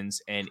champions,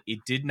 and it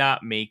did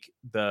not make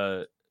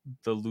the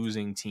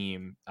losing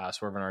team,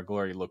 Swerve in Our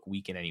Glory, look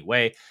weak in any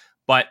way.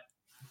 But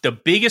the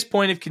biggest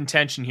point of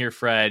contention here,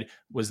 Fred,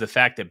 was the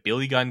fact that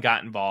Billy Gunn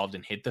got involved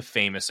and hit the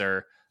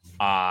Famouser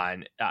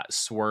on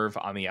Swerve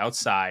on the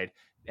outside,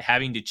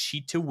 having to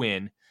cheat to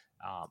win.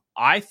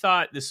 I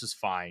thought this was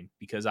fine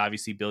because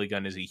obviously Billy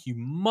Gunn is a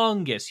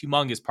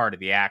humongous part of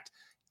the act.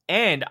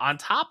 And on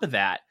top of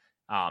that,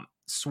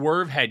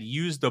 Swerve had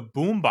used the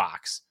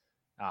boombox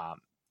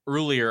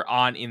earlier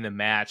on in the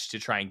match to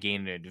try and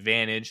gain an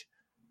advantage.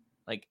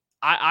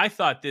 I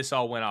thought this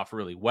all went off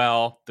really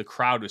well. The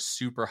crowd was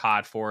super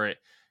hot for it.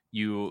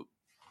 You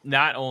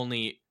not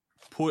only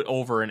put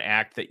over an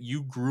act that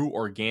you grew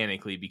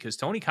organically, because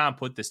Tony Khan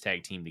put this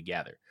tag team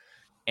together,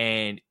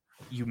 and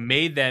you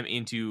made them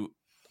into,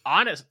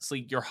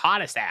 honestly, your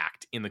hottest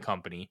act in the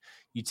company.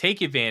 You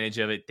take advantage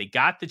of it. They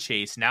got the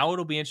chase. Now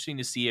it'll be interesting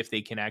to see if they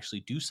can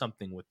actually do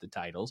something with the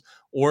titles,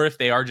 or if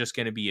they are just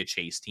going to be a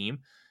chase team.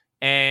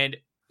 And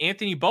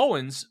Anthony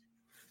Bowens,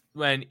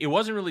 when it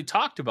wasn't really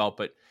talked about,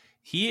 but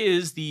he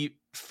is the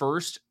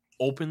first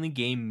openly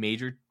gay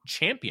major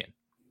champion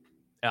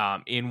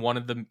in one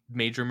of the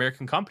major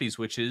American companies,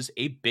 which is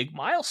a big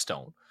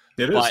milestone.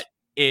 But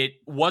it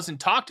wasn't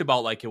talked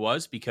about like it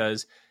was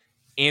because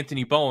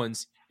Anthony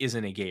Bowens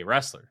isn't a gay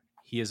wrestler.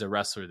 He is a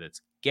wrestler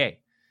that's gay.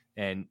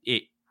 And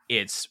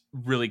it's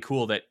really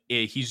cool that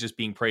he's just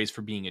being praised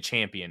for being a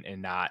champion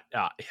and not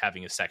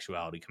having a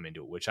sexuality come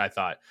into it, which I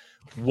thought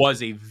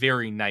was a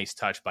very nice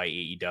touch by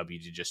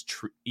AEW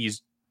to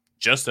he's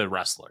just a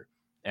wrestler.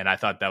 And I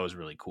thought that was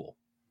really cool.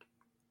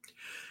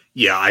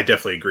 Yeah, I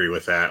definitely agree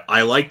with that.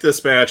 I like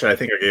this match. I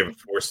think I gave it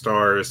 4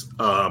 stars.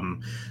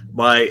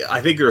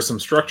 I think there are some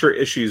structure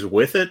issues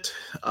with it,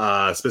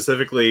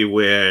 specifically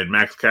when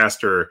Max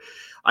Caster.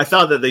 I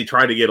thought that they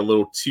tried to get a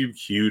little too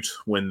cute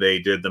when they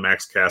did the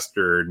Max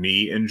Caster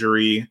knee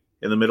injury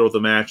in the middle of the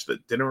match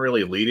that didn't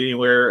really lead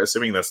anywhere.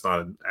 Assuming that's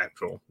not an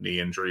actual knee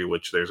injury,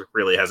 which there's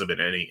really hasn't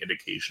been any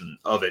indication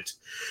of it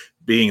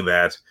being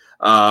that.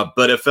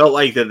 But it felt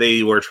like that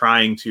they were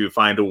trying to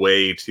find a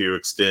way to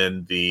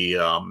extend the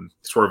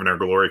Swerve in Our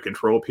Glory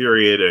control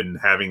period and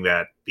having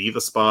that be the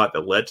spot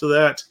that led to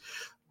that.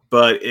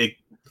 But it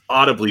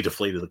audibly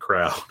deflated the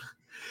crowd.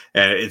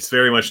 And it's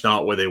very much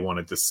not what they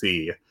wanted to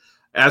see.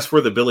 As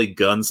for the Billy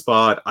Gunn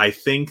spot, I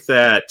think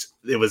that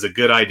it was a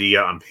good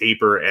idea on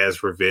paper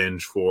as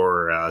revenge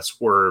for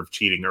Swerve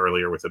cheating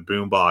earlier with a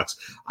boombox.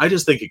 I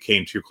just think it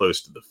came too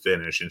close to the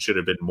finish and should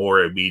have been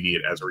more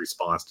immediate as a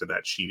response to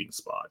that cheating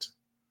spot.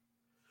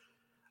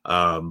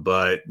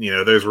 But,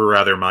 those were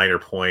rather minor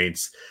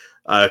points.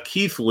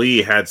 Keith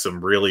Lee had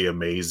some really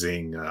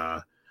amazing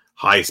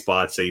high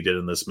spots that he did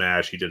in this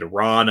match. He did a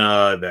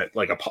Rana, that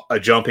like a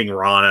jumping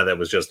Rana that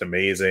was just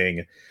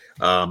amazing.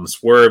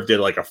 Swerve did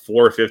like a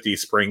 450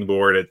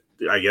 springboard at,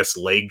 I guess,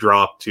 leg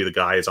drop to the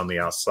guys on the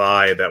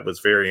outside. That was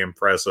very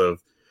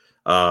impressive.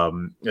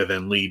 And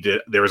then Lee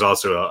did, there was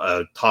also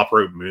a top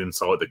rope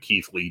moonsault that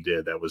Keith Lee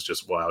did that was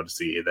just wild to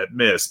see. That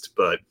missed,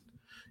 but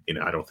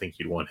I don't think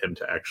you'd want him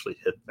to actually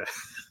hit that.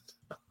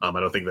 I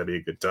don't think that'd be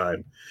a good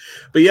time.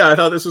 But yeah, I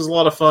thought this was a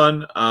lot of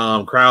fun.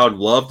 Crowd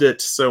loved it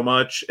so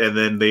much. And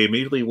then they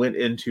immediately went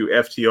into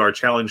FTR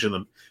challenge in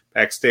the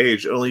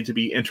backstage, only to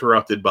be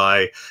interrupted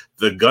by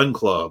the Gun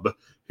Club,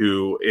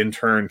 who in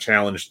turn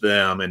challenged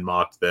them and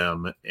mocked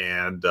them.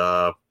 And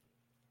that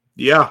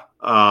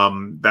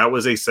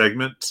was a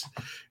segment.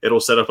 It'll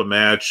set up a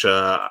match.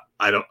 I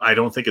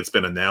don't think it's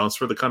been announced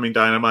for the coming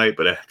Dynamite,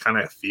 but it kind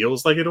of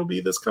feels like it'll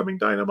be this coming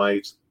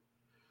Dynamite.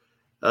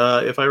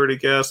 If I were to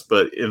guess,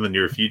 but in the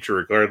near future,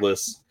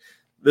 regardless,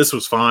 this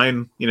was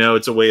fine.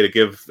 It's a way to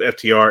give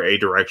FTR a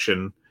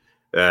direction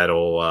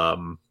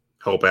that'll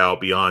help out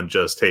beyond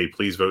just, hey,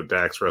 please vote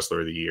Dax Wrestler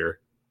of the Year.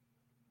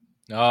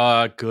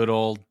 Good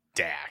old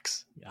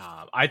Dax.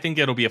 I think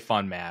it'll be a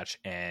fun match,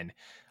 and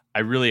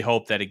I really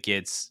hope that it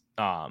gets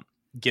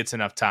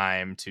enough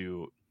time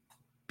to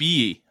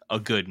be a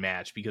good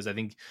match, because I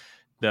think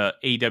the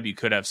AEW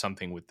could have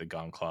something with the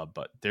Gun Club,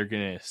 but they're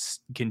going to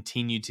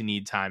continue to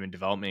need time and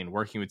development, and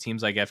working with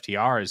teams like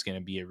FTR is going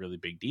to be a really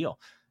big deal.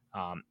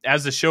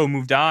 As the show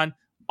moved on,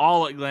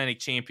 All Atlantic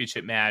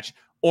Championship match,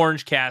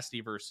 Orange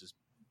Cassidy versus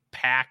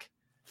Pac.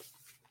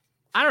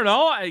 I don't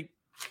know.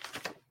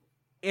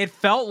 It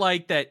felt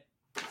like that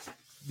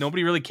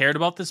nobody really cared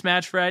about this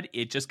match, Fred.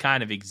 It just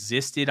kind of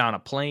existed on a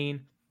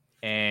plane,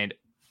 and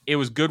it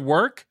was good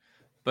work,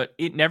 but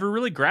it never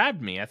really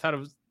grabbed me.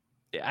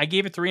 I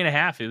gave it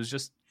 3.5. It was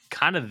just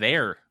kind of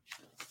there.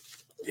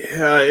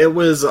 Yeah, it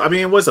was. I mean,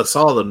 it was a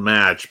solid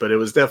match, but it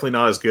was definitely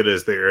not as good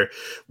as their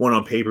one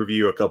on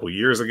pay-per-view a couple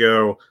years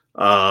ago.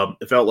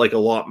 It felt like a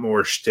lot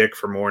more shtick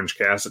from Orange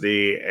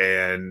Cassidy,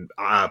 and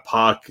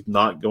Pac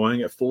not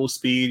going at full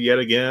speed yet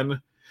again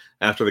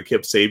after the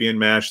Kip Sabian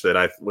match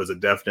that was a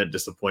definite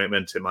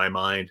disappointment in my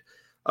mind.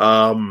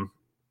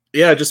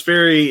 Just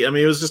very. I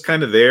mean, it was just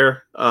kind of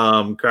there.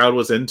 Crowd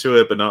was into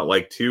it, but not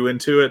like too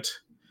into it.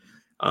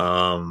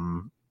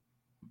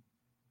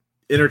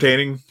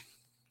 Entertaining.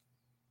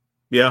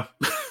 Yeah.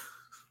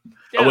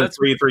 I went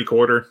 3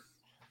 3/4.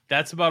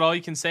 That's about all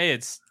you can say.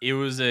 It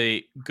was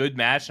a good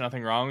match,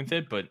 nothing wrong with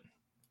it, but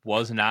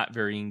was not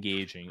very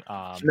engaging.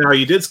 Now,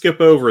 you did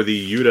skip over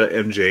the Yuta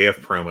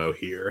MJF promo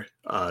here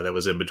that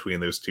was in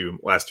between those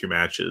last two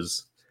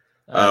matches,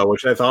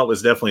 which I thought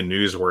was definitely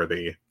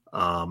newsworthy.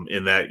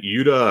 In that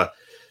Yuta,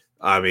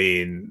 I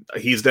mean,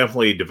 he's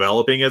definitely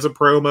developing as a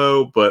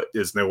promo, but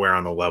is nowhere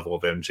on the level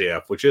of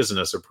MJF, which isn't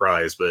a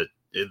surprise. But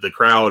the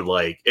crowd,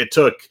 it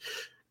took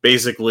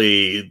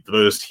basically the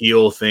most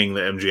heel thing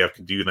that MJF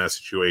could do in that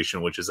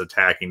situation, which is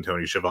attacking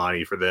Tony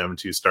Schiavone, for them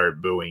to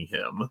start booing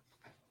him.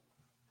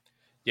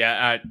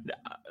 Yeah,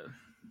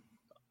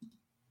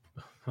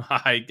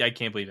 I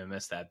can't believe I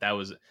missed that. That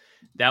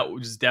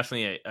was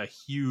definitely a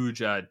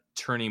huge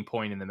turning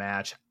point in the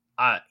match.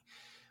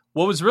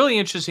 What was really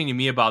interesting to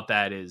me about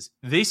that is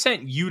they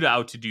sent Yuta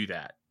out to do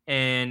that.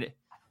 And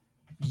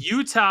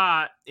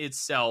Yuta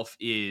itself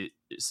is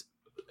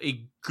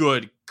a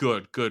good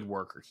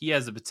worker. He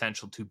has the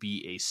potential to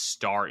be a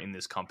star in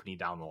this company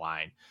down the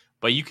line.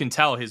 But you can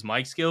tell his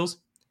mic skills,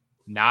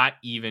 not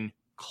even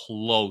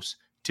close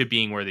to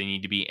being where they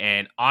need to be.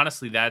 And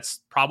honestly,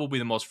 that's probably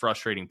the most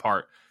frustrating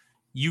part.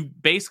 You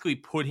basically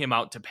put him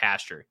out to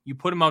pasture. You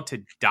put him out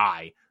to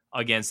die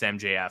against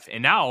MJF.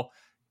 And now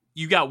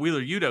you got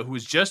Wheeler Yuta, who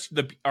is just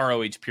the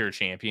ROH Pure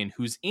Champion,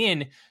 who's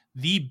in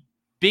the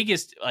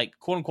biggest,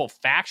 quote unquote,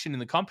 faction in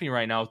the company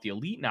right now, with the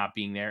Elite not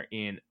being there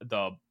in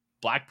the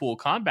Blackpool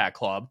Combat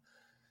Club.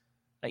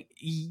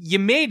 You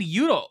made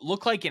Yuta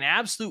look like an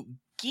absolute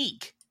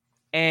geek,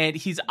 and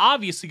he's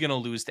obviously going to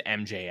lose to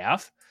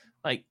MJF.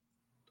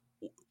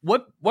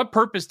 What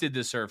purpose did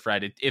this serve,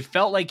 Fred? It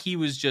felt like he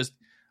was just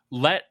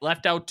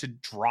left out to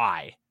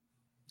dry.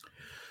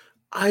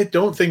 I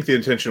don't think the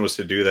intention was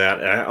to do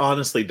that. I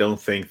honestly don't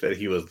think that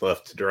he was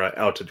left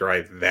out to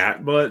dry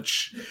that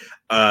much.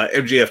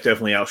 MJF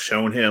definitely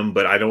outshone him,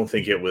 but I don't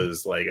think it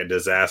was like a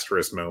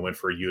disastrous moment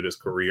for Yuta's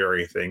career or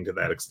anything to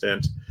that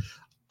extent.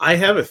 I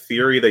have a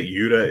theory that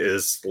Yuta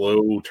is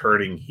slow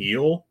turning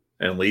heel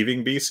and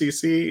leaving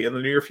BCC in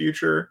the near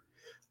future.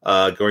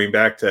 Going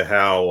back to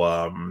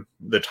how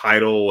the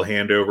title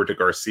handover to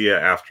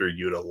Garcia after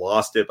Yuta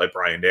lost it by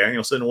Bryan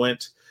Danielson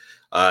went.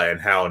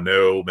 And how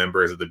no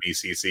members of the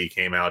BCC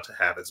came out to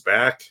have his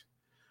back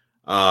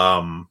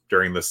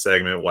during the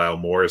segment, while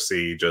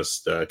Morrissey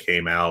just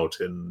came out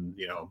and,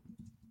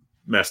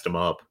 messed him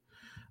up.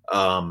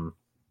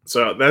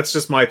 So that's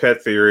just my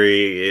pet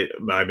theory.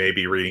 I may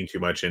be reading too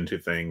much into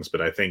things,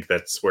 but I think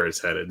that's where it's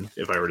headed,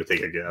 if I were to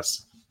take a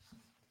guess.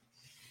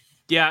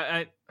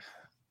 Yeah,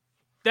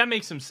 that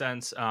makes some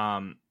sense.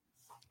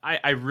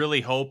 I really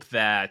hope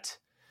that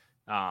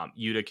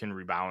Yuta can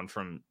rebound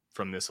from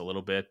this a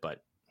little bit,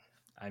 but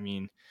I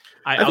mean,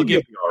 I'll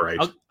give all right.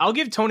 I'll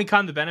give Tony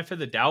Khan the benefit of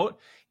the doubt.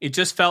 It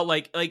just felt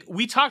like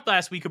we talked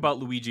last week about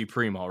Luigi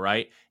Primo,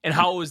 right? And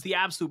how it was the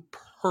absolute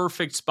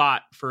perfect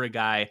spot for a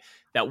guy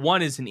that,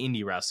 one, is an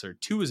indie wrestler,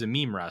 two, is a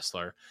meme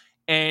wrestler.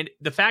 And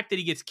the fact that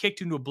he gets kicked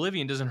into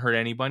oblivion doesn't hurt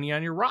anybody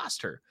on your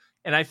roster.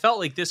 And I felt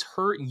like this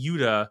hurt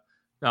Yuta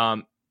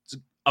a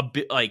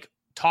bit, like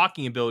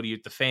talking ability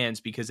with the fans,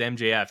 because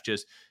MJF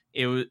just,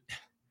 it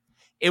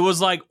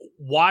was like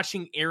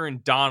watching Aaron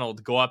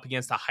Donald go up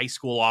against a high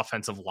school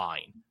offensive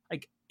line.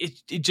 Like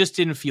it just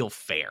didn't feel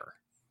fair.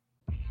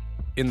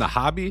 In the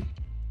hobby,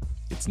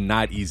 it's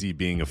not easy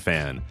being a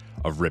fan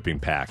of ripping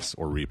packs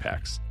or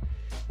repacks.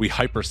 We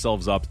hype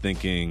ourselves up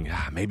thinking,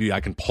 maybe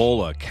I can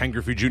pull a Ken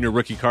Griffey Jr.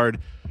 rookie card,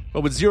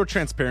 but with zero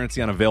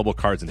transparency on available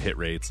cards and hit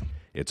rates,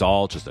 it's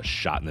all just a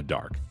shot in the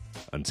dark.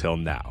 Until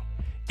now.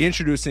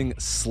 Introducing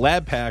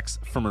slab packs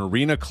from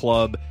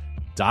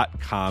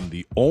arenaclub.com,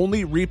 the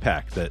only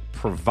repack that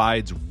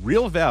provides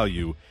real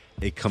value,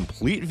 a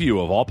complete view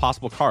of all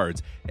possible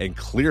cards, and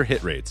clear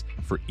hit rates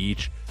for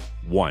each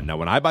one. Now,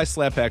 when I buy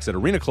slab packs at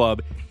Arena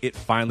Club, it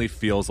finally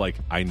feels like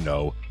I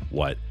know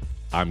what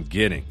I'm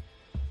getting.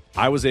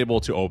 I was able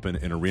to open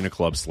an Arena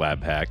Club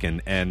slab pack,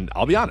 and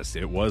I'll be honest,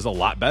 it was a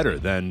lot better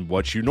than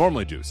what you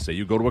normally do. Say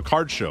you go to a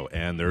card show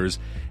and there's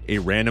a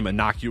random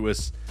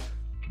innocuous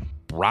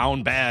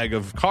brown bag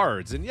of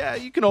cards, and yeah,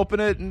 you can open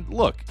it and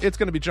look, it's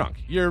going to be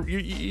junk.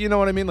 You know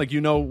what I mean? Like,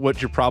 you know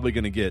what you're probably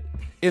going to get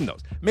in those.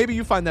 Maybe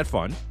you find that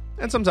fun,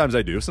 and sometimes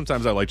I do.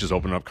 Sometimes I like just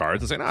opening up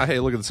cards and saying, hey,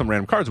 look at some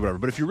random cards or whatever.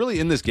 But if you're really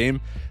in this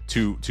game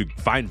to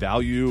find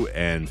value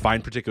and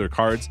find particular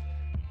cards,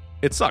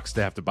 it sucks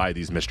to have to buy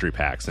these mystery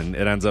packs, and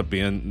it ends up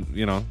being,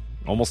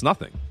 almost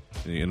nothing.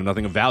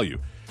 Nothing of value.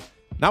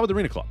 Not with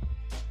Arena Club.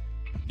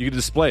 You can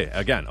display,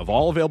 again, of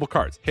all available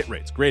cards, hit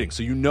rates, grading.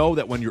 So you know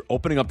that when you're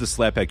opening up this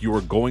slab pack, you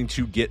are going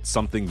to get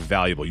something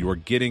valuable. You are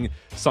getting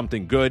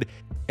something good.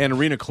 And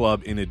Arena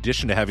Club, in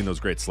addition to having those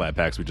great slab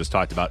packs we just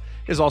talked about,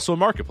 is also a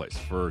marketplace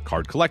for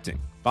card collecting,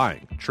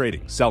 buying,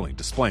 trading, selling,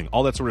 displaying,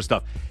 all that sort of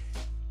stuff.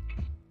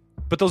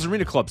 But those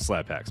Arena Club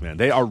slab packs, man,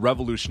 they are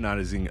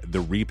revolutionizing the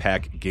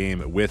repack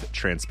game with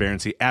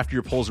transparency. After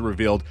your pulls are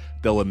revealed,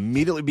 they'll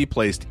immediately be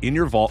placed in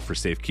your vault for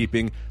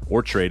safekeeping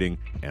or trading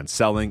and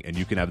selling, and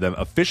you can have them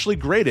officially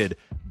graded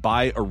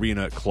by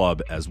Arena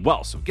Club as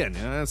well. So again,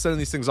 sending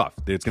these things off,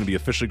 it's going to be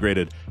officially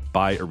graded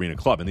by Arena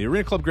Club. And the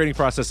Arena Club grading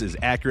process is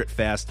accurate,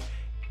 fast,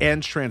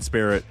 and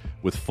transparent,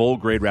 with full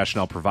grade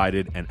rationale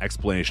provided and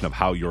explanation of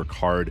how your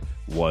card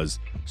was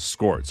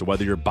scored. So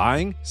whether you're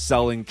buying,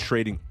 selling,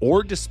 trading,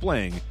 or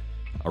displaying,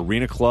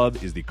 Arena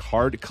Club is the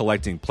card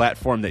collecting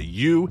platform that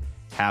you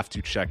have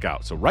to check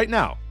out. So right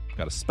now, I've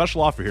got a special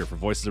offer here for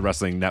Voices of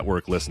Wrestling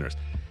Network listeners.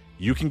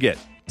 You can get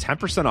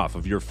 10% off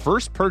of your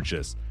first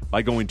purchase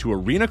by going to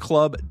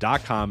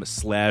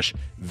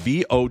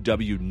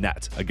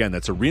arenaclub.com/VOWnet. Again,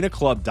 that's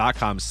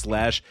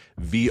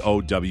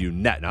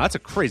arenaclub.com/VOWnet. Now, that's a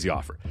crazy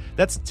offer.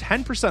 That's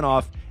 10%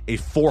 off a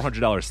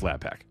 $400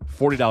 slab pack.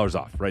 $40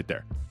 off right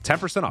there.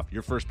 10% off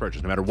your first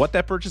purchase. No matter what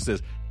that purchase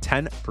is,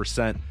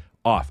 10%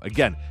 off.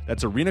 Again,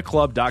 that's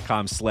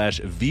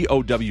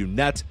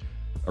arenaclub.com/VOWnet.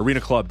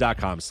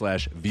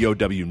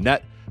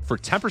 arenaclub.com/VOWnet for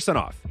 10%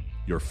 off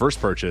your first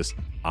purchase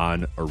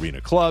on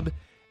Arena Club.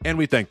 And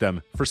we thank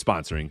them for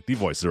sponsoring the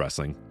Voices of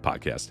Wrestling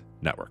Podcast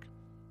Network.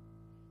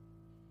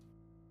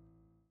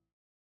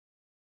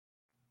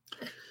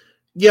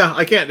 Yeah,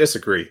 I can't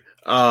disagree.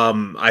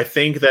 I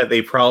think that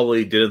they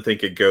probably didn't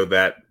think it'd go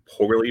that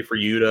poorly for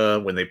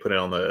Yuta when they put it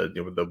on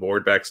the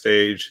board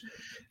backstage.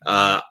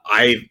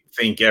 I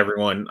think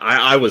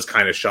I was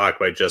kind of shocked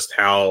by just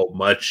how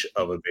much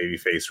of a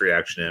babyface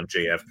reaction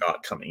MJF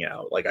got coming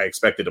out. Like, I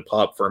expected a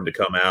pop for him to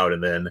come out,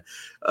 and then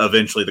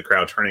eventually the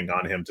crowd turning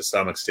on him to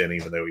some extent,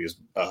 even though he was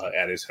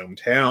at his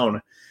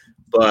hometown.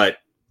 But,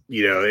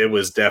 it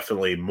was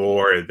definitely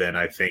more than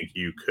I think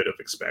you could have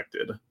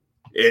expected,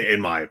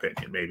 in my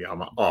opinion. Maybe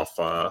I'm off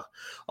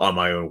on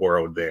my own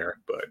world there,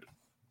 but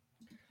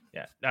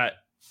yeah,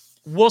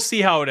 we'll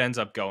see how it ends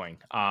up going.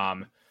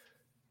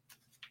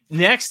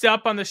 Next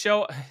up on the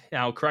show,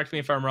 now correct me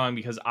if I'm wrong,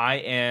 because I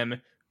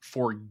am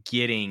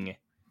forgetting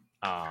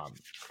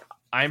the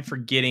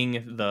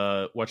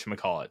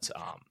whatchamacallit,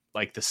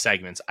 like the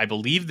segments. I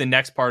believe the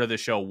next part of the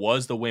show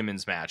was the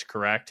women's match,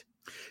 correct?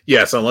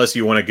 Yes, unless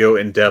you want to go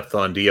in depth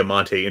on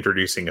Diamante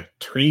introducing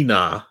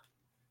Trina.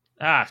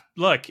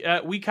 Look,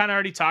 we kind of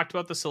already talked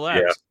about the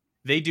celebs. Yeah.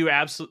 They did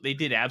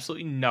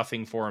absolutely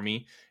nothing for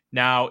me.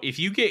 Now, if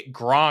you get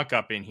Gronk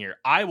up in here,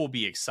 I will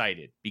be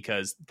excited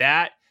because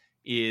that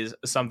is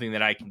something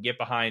that I can get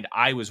behind.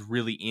 I was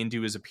really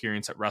into his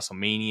appearance at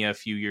WrestleMania a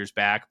few years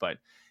back, but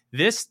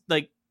this,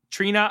 like,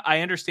 Trina,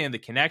 I understand the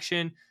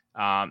connection.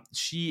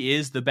 She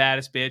is the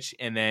baddest bitch,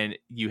 and then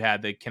you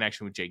had the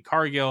connection with Jade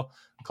Cargill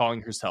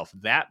calling herself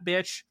that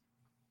bitch.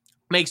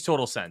 Makes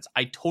total sense.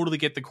 I totally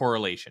get the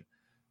correlation.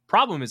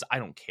 Problem is, I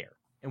don't care.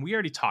 And we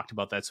already talked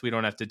about that, so we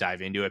don't have to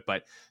dive into it.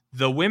 But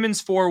the women's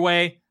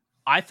four-way,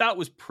 I thought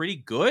was pretty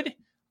good.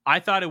 I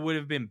thought it would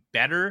have been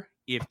better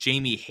if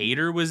Jamie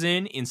Hayter was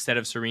in instead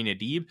of Serena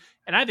Deeb.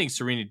 And I think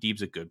Serena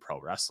Deeb's a good pro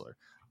wrestler.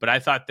 But I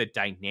thought the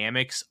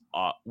dynamics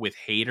with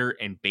Hayter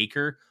and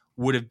Baker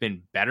would have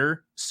been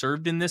better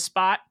served in this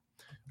spot.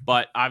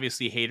 But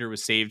obviously Hayter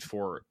was saved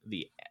for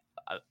the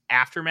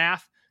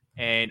aftermath.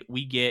 And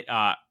we get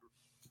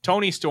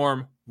Toni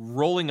Storm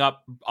rolling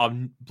up a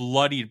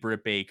bloodied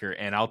Britt Baker.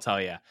 And I'll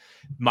tell you,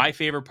 my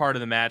favorite part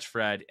of the match,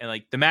 Fred, and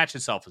like the match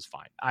itself was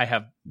fine. I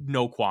have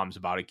no qualms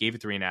about it. Gave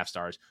it 3.5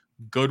 stars.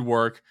 Good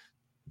work.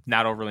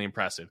 Not overly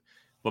impressive.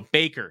 But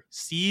Baker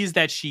sees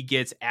that she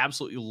gets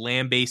absolutely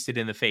lambasted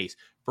in the face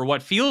for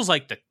what feels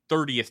like the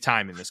 30th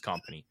time in this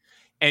company.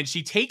 And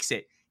she takes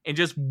it and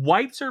just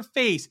wipes her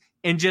face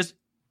and just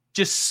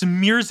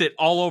smears it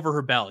all over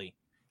her belly.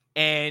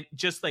 And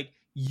just like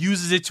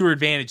uses it to her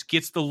advantage,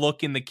 gets the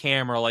look in the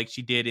camera like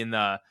she did in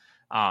the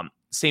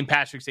St.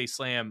 Patrick's Day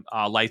Slam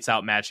lights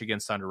out match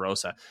against Thunder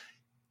Rosa.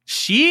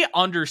 She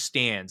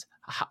understands,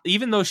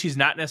 even though she's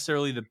not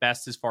necessarily the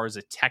best as far as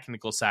the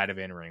technical side of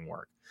in-ring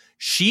work,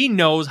 she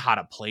knows how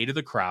to play to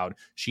the crowd.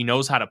 She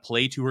knows how to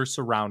play to her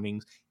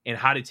surroundings and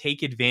how to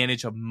take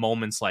advantage of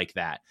moments like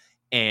that.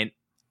 And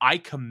I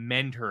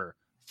commend her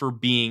for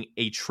being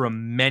a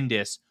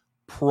tremendous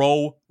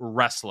pro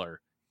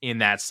wrestler in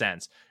that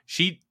sense.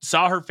 She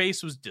saw her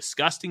face was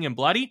disgusting and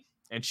bloody,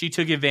 and she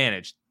took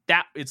advantage.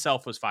 That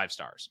itself was 5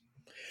 stars.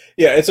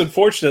 Yeah, it's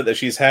unfortunate that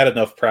she's had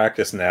enough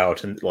practice now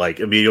to,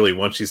 like, immediately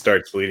once she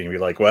starts bleeding, be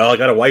like, well, I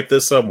got to wipe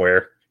this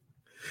somewhere.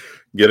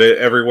 Get it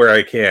everywhere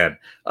I can.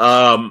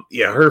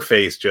 Yeah, her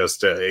face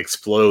just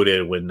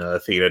exploded when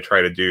Athena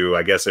tried to do,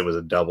 I guess it was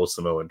a double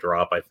Samoan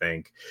drop, I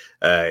think.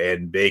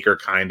 And Baker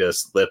kind of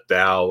slipped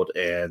out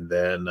and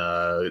then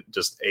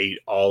just ate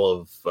all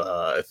of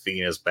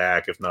Athena's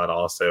back, if not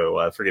also,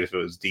 I forget if it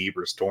was Deeb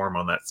or Storm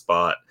on that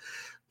spot.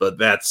 But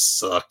that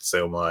sucked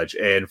so much.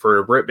 And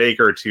for Britt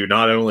Baker to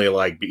not only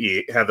like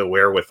have the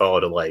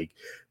wherewithal to like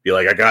be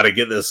like, I got to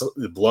get this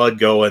blood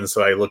going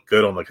so I look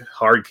good on the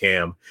hard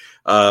cam,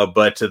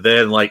 but to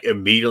then like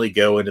immediately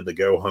go into the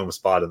go home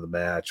spot of the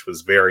match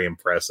was very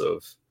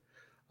impressive.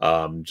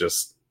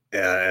 Just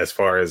as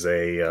far as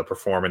a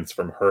performance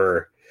from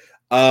her.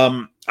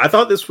 I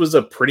thought this was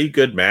a pretty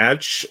good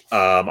match.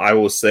 I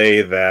will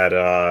say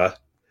that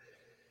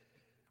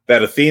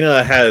that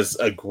Athena has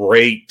a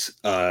great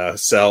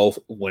sell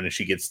when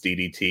she gets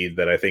DDT'd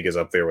that I think is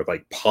up there with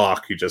like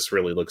Pac, who just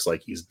really looks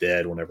like he's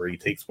dead whenever he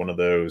takes one of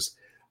those.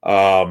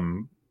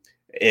 And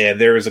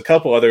there was a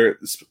couple other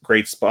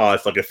great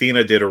spots. Like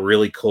Athena did a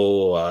really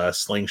cool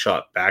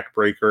slingshot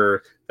backbreaker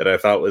that I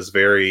thought was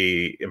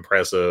very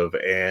impressive.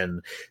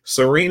 And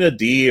Serena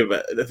Deeb,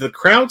 the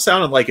crowd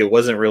sounded like it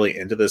wasn't really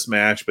into this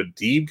match, but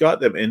Deeb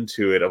got them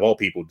into it, of all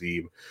people,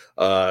 Deeb,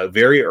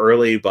 very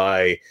early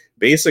by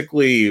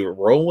basically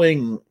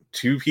rolling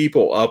 2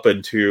 people up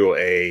into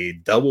a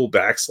double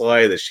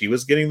backslide that she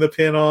was getting the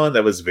pin on.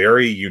 That was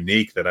very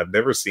unique that I've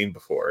never seen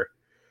before.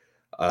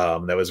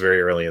 That was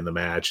very early in the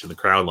match, and the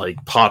crowd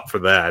like popped for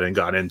that and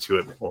got into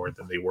it more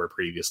than they were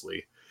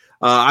previously.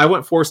 I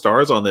went 4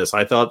 stars on this.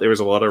 I thought there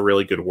was a lot of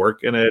really good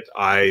work in it.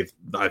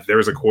 There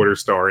was a 1/4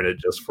 star in it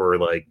just for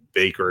like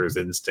Baker's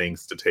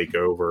instincts to take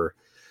over.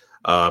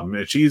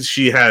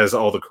 She has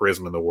all the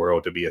charisma in the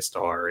world to be a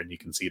star, and you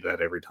can see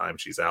that every time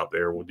she's out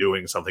there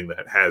doing something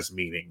that has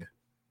meaning.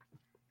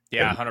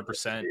 Yeah,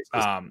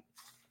 100%.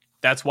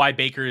 That's why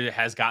Baker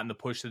has gotten the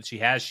push that she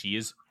has. She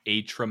is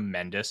a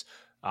tremendous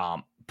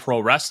pro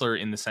wrestler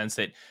in the sense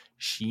that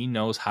she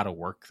knows how to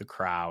work the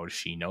crowd.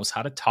 She knows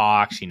how to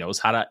talk. She knows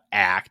how to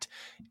act.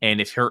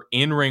 And if her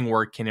in-ring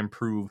work can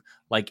improve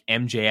like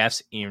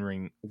MJF's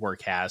in-ring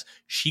work has,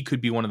 she could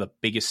be one of the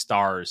biggest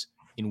stars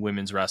in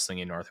women's wrestling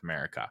in North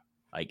America.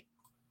 Like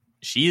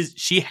she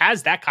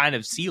has that kind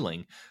of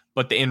ceiling,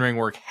 but the in-ring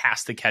work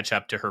has to catch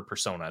up to her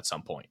persona at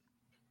some point.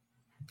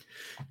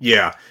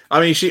 Yeah, I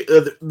mean,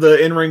 the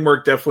in-ring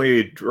work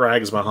definitely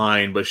drags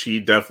behind, but she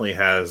definitely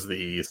has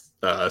the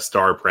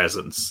star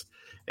presence,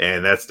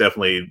 and that's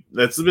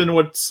been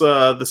what's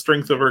the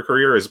strength of her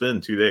career has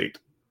been to date.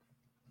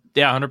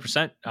 Yeah,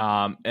 100%.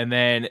 And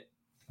then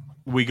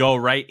we go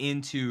right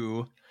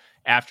into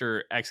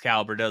after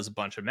Excalibur does a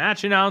bunch of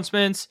match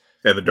announcements.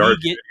 And the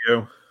Darby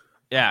video.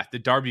 Yeah, the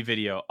Darby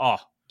video. Oh,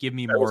 give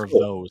me more of cool.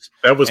 those.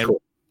 That was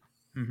cool.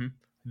 Mm-hmm.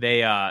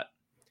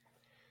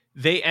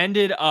 They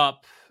ended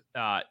up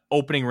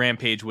opening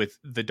Rampage with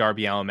the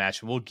Darby Allin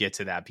match. We'll get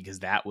to that because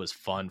that was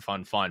fun.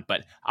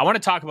 But I want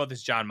to talk about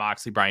this Jon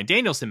Moxley, Bryan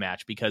Danielson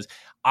match because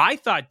I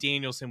thought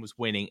Danielson was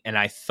winning, and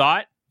I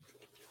thought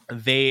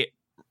they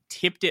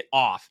tipped it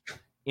off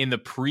in the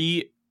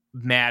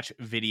pre-match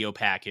video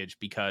package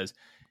because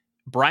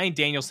Bryan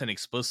Danielson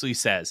explicitly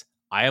says,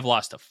 I have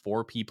lost to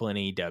 4 people in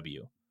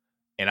AEW,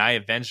 and I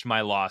avenged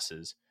my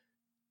losses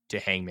to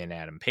Hangman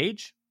Adam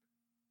Page,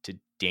 to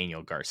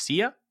Daniel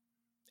Garcia,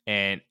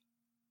 and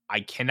I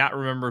cannot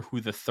remember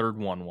who the third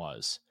one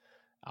was,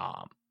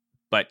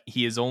 but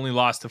he has only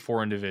lost to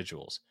 4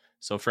 individuals.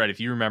 So, Fred, if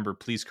you remember,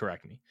 please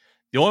correct me.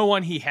 The only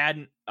one he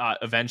hadn't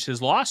avenged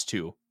his loss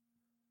to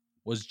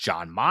was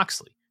Jon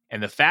Moxley.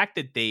 And the fact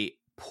that they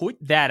put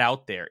that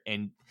out there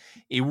and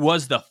it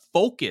was the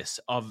focus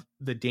of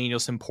the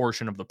Danielson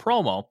portion of the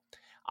promo,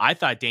 I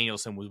thought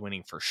Danielson was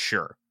winning for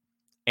sure.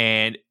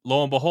 And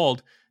lo and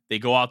behold, they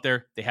go out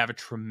there, they have a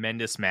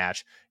tremendous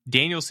match.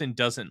 Danielson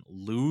doesn't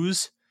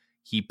lose.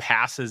 He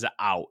passes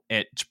out.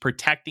 It's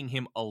protecting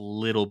him a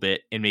little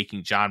bit and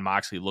making Jon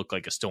Moxley look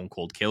like a stone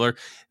cold killer.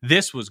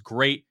 This was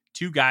great.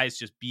 2 guys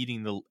just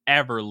beating the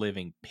ever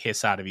living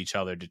piss out of each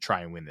other to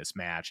try and win this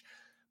match.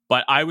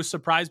 But I was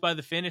surprised by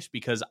the finish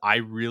because I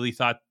really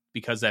thought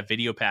because that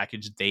video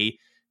package, they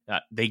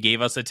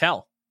gave us a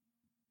tell.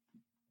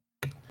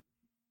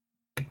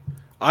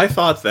 I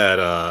thought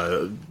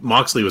that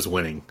Moxley was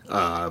winning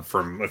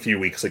from a few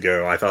weeks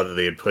ago. I thought that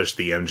they had pushed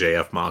the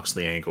MJF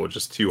Moxley angle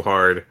just too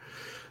hard.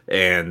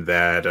 And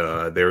that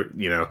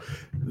they're,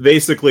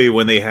 basically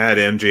when they had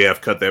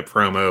MJF cut that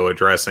promo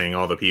addressing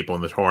all the people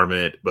in the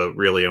tournament, but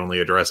really only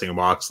addressing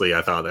Moxley,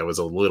 I thought that was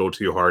a little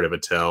too hard of a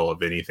tell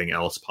of anything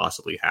else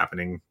possibly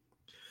happening.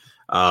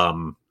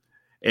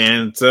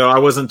 And so I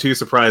wasn't too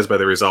surprised by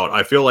the result.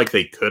 I feel like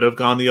they could have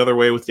gone the other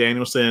way with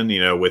Danielson,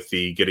 with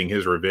the getting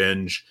his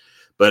revenge,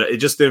 but it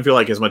just didn't feel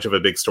like as much of a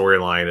big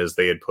storyline as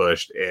they had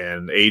pushed.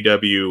 And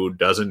AEW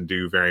doesn't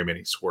do very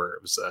many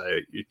swerves,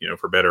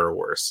 for better or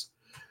worse.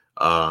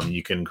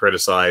 You can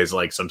criticize,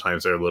 like,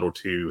 sometimes they're a little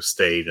too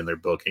staid in their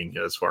booking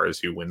as far as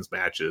who wins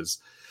matches.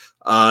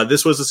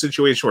 This was a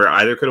situation where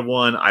either could have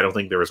won. I don't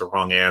think there was a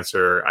wrong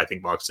answer. I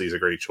think Moxley is a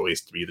great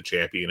choice to be the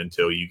champion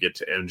until you get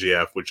to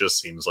MJF, which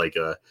just seems like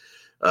a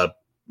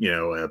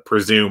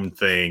presumed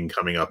thing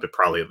coming up at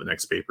probably the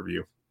next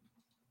pay-per-view.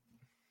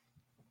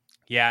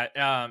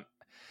 Yeah.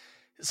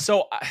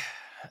 So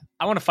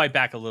I want to fight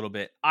back a little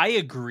bit. I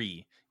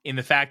agree in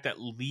the fact that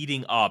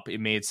leading up, it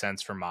made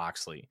sense for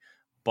Moxley,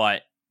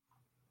 but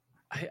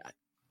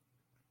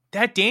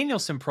that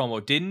Danielson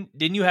promo,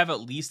 didn't you have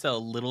at least a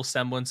little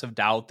semblance of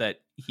doubt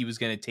that he was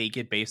going to take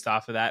it based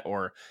off of that?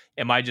 Or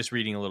am I just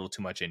reading a little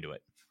too much into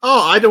it?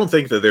 Oh, I don't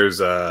think that there's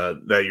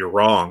that you're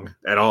wrong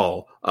at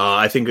all.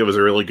 I think it was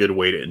a really good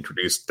way to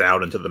introduce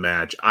doubt into the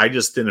match. I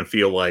just didn't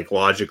feel like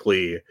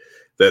logically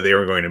that they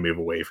were going to move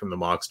away from the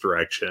Mox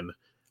direction.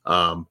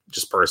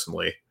 Just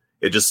personally,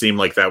 it just seemed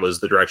like that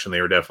was the direction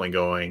they were definitely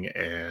going,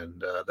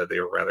 and that they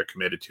were rather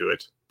committed to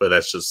it. But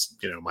that's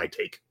just, my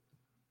take.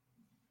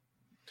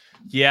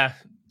 Yeah.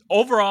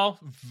 Overall,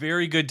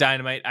 very good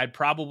Dynamite. I'd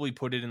probably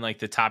put it in like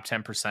the top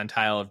 10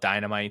 percentile of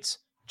Dynamites.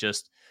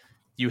 Just,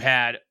 you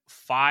had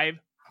 5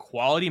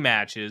 quality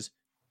matches,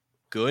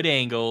 good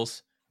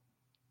angles,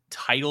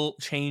 title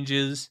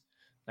changes,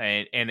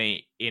 and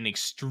an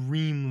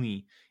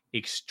extremely,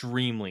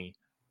 extremely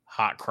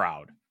hot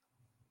crowd.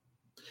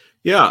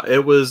 Yeah,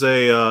 it was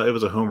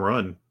a home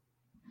run.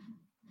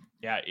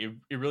 Yeah,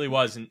 it really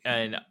was.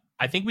 And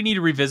I think we need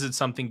to revisit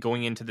something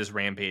going into this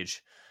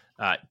Rampage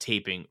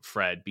taping,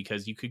 Fred,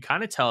 because you could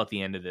kind of tell at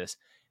the end of this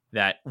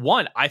that,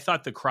 one, I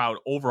thought the crowd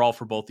overall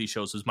for both these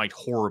shows was mic'd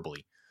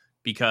horribly,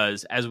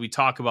 because as we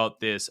talk about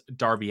this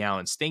Darby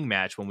Allin Sting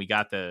match, when we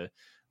got the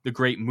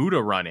Great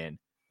Muta run in,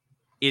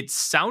 it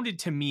sounded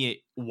to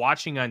me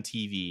watching on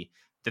TV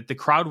that the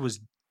crowd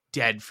was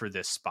dead for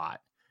this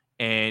spot.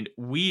 And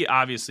we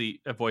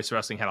obviously at Voice of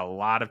Wrestling had a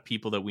lot of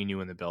people that we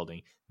knew in the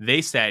building.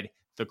 They said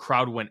the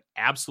crowd went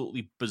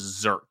absolutely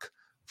berserk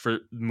for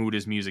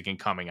Muta's music and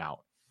coming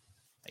out.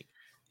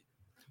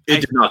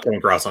 It did not come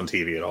across on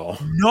TV at all.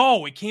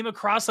 No, it came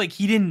across like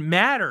he didn't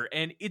matter.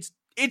 And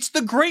it's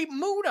the Great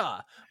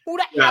Muta.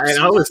 Muta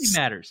absolutely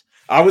matters.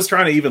 I was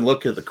trying to even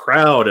look at the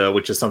crowd,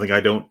 which is something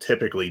I don't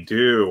typically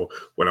do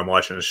when I'm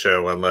watching a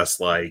show, unless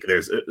like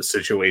there's a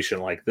situation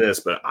like this.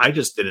 But I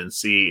just didn't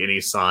see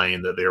any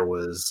sign that there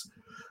was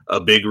a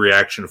big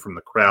reaction from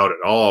the crowd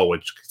at all,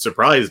 which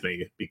surprised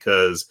me,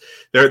 because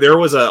there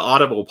was an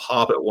audible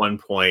pop at one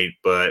point,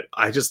 but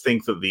I just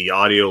think that the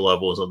audio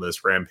levels on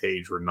this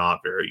Rampage were not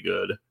very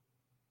good.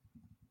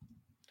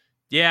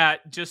 Yeah,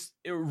 just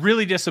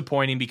really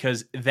disappointing,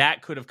 because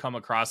that could have come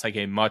across like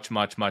a much,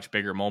 much, much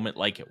bigger moment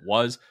like it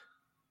was.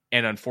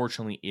 And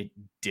unfortunately, it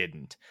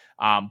didn't.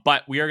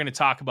 But we are going to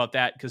talk about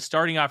that, because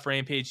starting off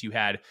Rampage, you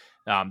had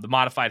the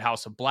modified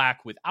House of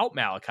Black without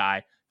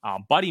Malachi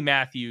Buddy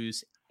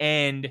Matthews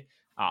and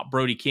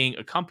Brody King,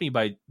 accompanied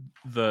by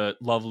the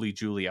lovely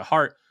Julia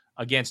Hart,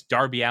 against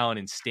Darby Allin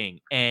and Sting.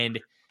 And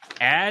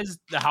as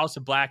the House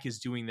of Black is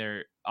doing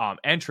their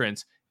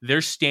entrance,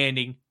 they're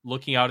standing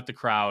looking out at the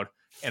crowd,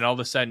 and all of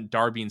a sudden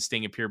Darby and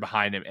Sting appear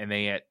behind him, and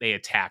they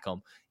attack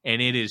him.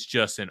 And it is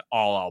just an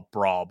all-out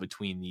brawl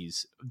between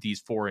these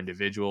four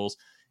individuals.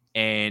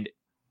 And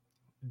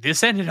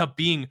this ended up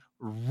being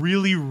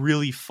really,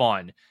 really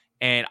fun.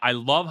 And I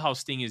love how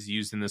Sting is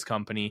used in this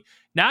company.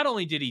 Not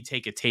only did he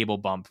take a table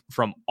bump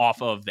from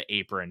off of the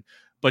apron,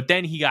 but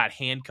then he got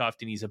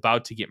handcuffed and he's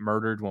about to get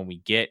murdered when we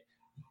get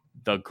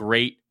the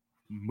great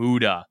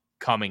Muda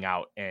coming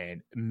out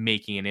and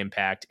making an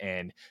impact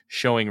and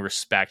showing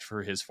respect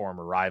for his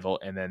former rival.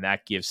 And then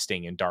that gives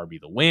Sting and Darby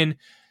the win.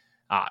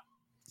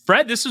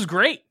 Fred, this was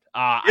great.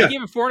 I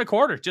gave it 4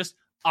 1/4. Just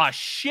a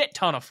shit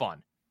ton of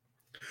fun.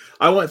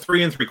 I went 3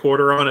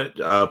 3/4 on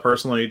it,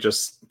 personally,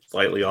 just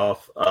slightly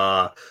off.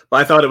 But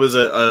I thought it was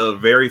a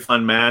very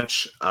fun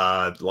match.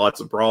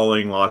 Lots of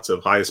brawling, lots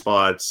of high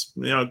spots,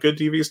 good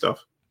TV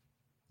stuff.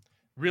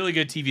 Really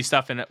good TV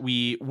stuff. And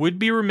we would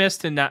be remiss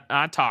to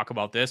not talk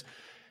about this,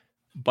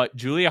 but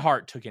Julia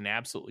Hart took an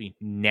absolutely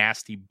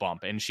nasty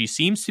bump, and she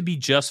seems to be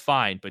just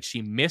fine, but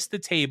she missed the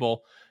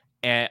table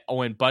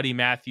when Buddy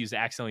Matthews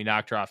accidentally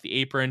knocked her off the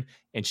apron,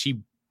 and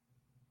she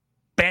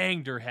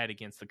banged her head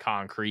against the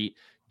concrete.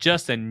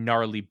 Just a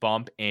gnarly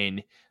bump,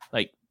 and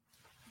like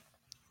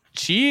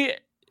she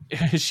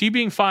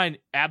being fine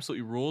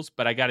absolutely rules.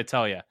 But I got to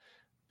tell you,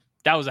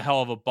 that was a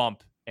hell of a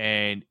bump.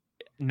 And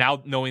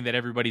now knowing that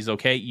everybody's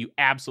okay, you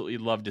absolutely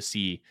love to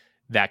see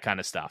that kind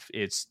of stuff.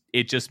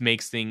 It just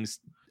makes things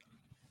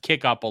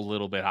kick up a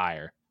little bit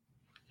higher.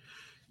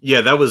 Yeah,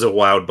 that was a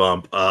wild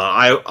bump.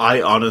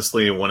 I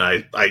honestly, when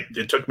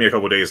it took me a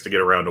couple of days to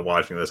get around to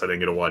watching this. I didn't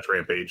get to watch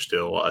Rampage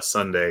till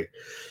Sunday.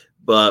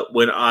 But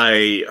when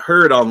I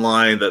heard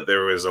online that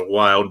there was a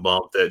wild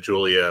bump that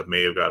Julia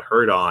may have got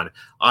hurt on,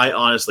 I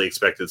honestly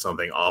expected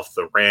something off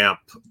the ramp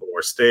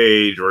or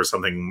stage or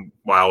something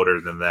wilder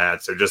than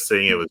that. So just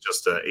saying it was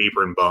just an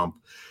apron bump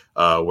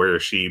where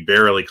she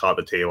barely caught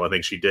the table. I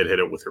think she did hit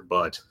it with her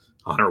butt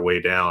on her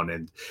way down.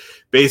 And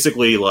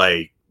basically,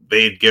 like,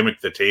 they had gimmicked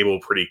the table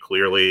pretty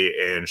clearly,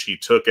 and she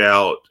took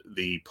out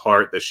the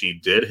part that she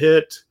did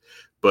hit,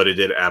 but it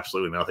did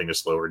absolutely nothing to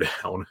slow her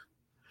down.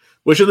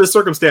 Which in this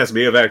circumstance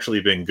may have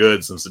actually been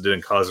good, since it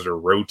didn't cause her to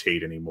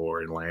rotate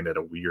anymore and land at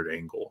a weird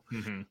angle.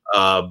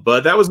 Mm-hmm.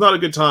 But that was not a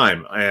good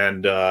time.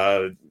 And,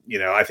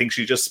 I think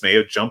she just may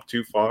have jumped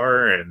too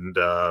far, and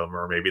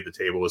or maybe the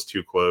table was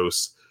too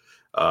close.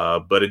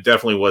 But it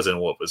definitely wasn't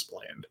what was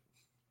planned.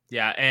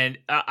 Yeah, and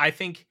I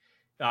think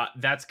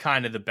that's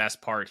kind of the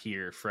best part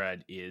here,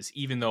 Fred, is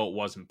even though it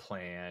wasn't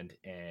planned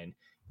and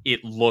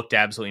it looked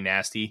absolutely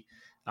nasty,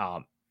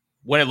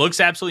 when it looks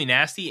absolutely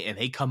nasty and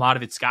they come out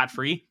of it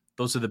scot-free,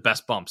 those are the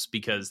best bumps,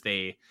 because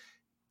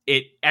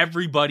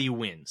everybody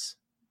wins.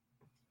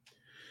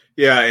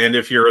 Yeah, and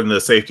if you're in the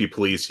safety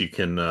police, you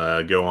can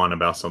go on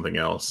about something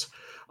else.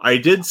 I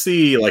did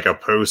see like a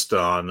post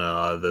on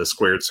the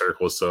Squared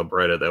Circle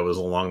subreddit that was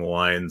along the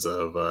lines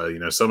of,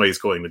 somebody's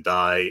going to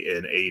die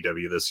in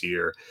AEW this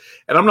year.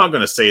 And I'm not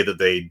going to say that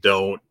they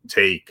don't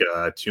take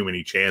too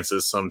many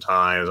chances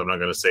sometimes. I'm not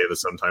going to say that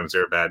sometimes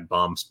they're bad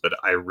bumps, but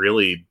I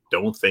really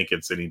don't think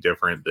it's any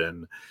different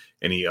than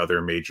any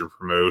other major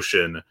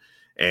promotion.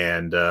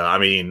 And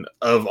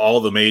of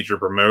all the major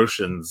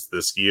promotions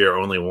this year,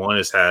 only one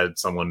has had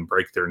someone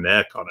break their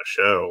neck on a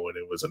show, and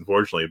it was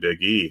unfortunately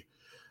Big E.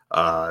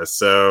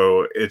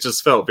 So it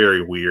just felt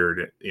very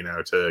weird,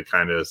 to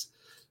kind of,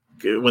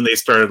 when they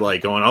started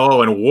like going,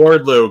 oh, and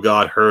Wardlow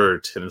got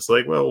hurt. And it's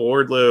like, well,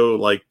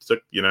 Wardlow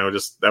took,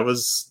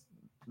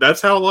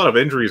 that's how a lot of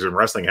injuries in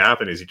wrestling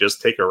happen, is you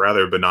just take a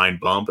rather benign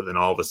bump and then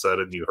all of a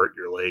sudden you hurt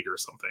your leg or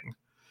something.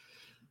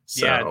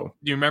 So, yeah. Do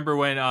you remember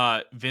when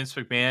Vince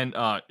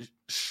McMahon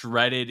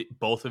shredded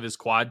both of his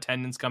quad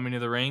tendons coming to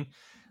the ring?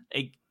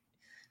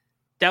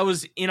 That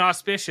was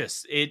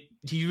inauspicious.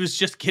 He was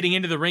just getting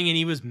into the ring and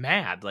he was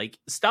mad. Like,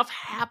 stuff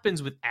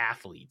happens with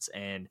athletes,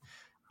 and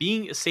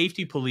being a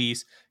safety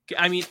police.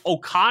 I mean,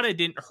 Okada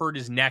didn't hurt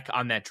his neck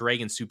on that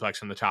dragon suplex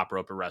from the top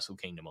rope at Wrestle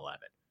Kingdom 11.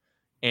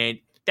 And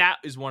that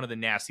is one of the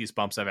nastiest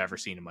bumps I've ever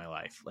seen in my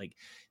life. Like,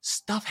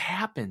 stuff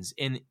happens,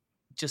 and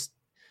just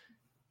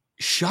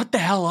shut the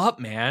hell up,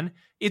 man.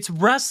 It's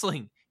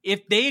wrestling.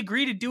 If they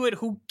agree to do it,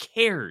 who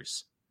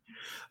cares?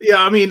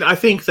 Yeah, I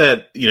think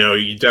that,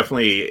 you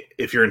definitely,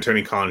 if you're in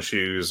Tony Khan's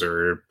shoes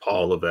or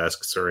Paul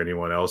Levesque's or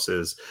anyone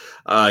else's,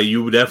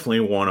 you would definitely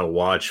want to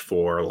watch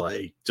for,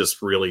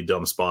 just really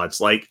dumb spots.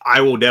 Like,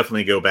 I will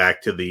definitely go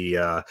back to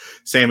the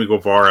Sammy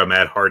Guevara,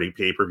 Matt Hardy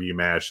pay-per-view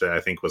match that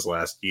I think was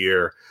last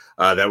year.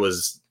 That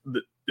was,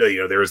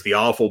 there was the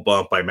awful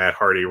bump by Matt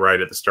Hardy right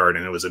at the start,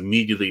 and it was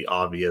immediately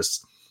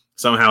obvious,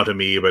 somehow to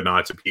me, but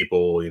not to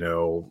people, in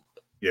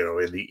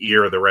the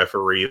ear of the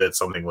referee, that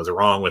something was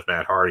wrong with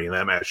Matt Hardy, and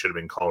that match should have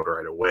been called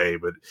right away.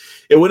 But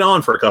it went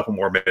on for a couple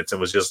more minutes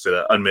and was just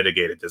an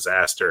unmitigated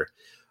disaster.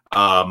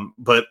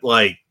 But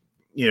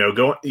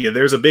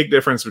there's a big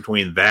difference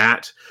between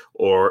that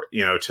or,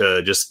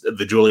 to just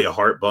the Julia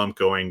Hart bump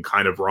going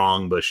kind of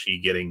wrong, but she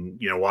getting,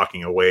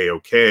 walking away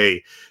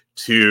okay,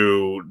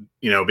 to,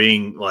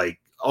 being like,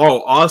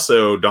 oh,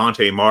 also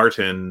Dante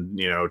Martin,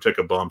 took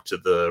a bump to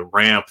the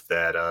ramp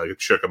that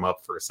shook him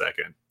up for a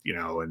second,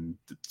 and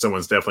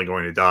someone's definitely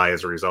going to die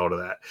as a result of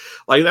that.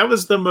 Like, that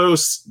was the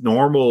most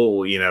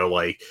normal,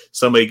 like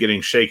somebody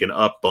getting shaken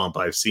up bump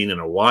I've seen in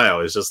a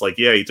while. It's just like,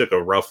 yeah, he took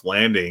a rough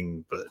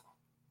landing, but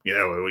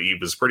he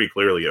was pretty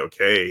clearly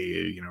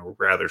okay,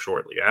 rather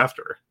shortly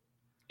after.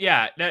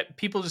 Yeah, that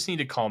people just need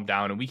to calm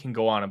down, and we can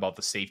go on about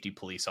the safety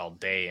police all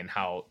day and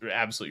how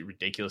absolutely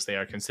ridiculous they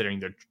are considering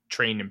they're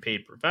trained and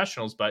paid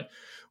professionals. But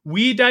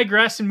we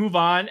digress and move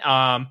on.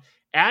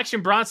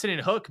 Action Bronson and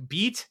Hook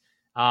beat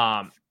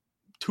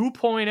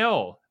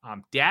 2.0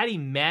 Daddy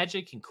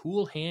Magic and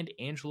Cool Hand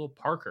Angelo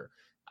Parker.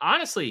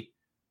 Honestly,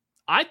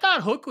 I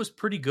thought Hook was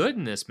pretty good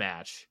in this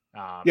match.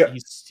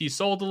 He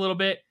sold a little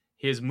bit.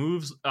 His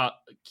moves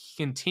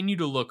continue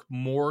to look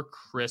more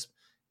crisp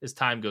as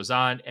time goes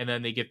on, and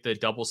then they get the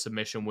double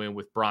submission win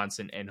with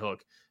Bronson and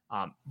Hook,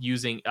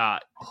 using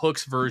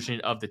Hook's version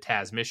of the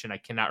Taz mission. I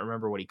cannot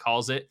remember what he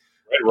calls it.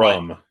 Red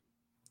Rum.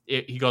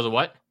 He goes,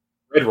 what?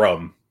 Red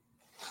Rum.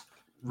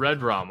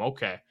 Red Rum.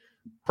 Okay.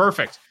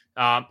 Perfect.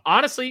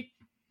 Honestly,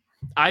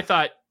 I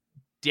thought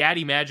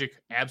Daddy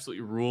Magic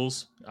absolutely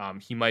rules.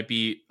 He might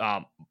be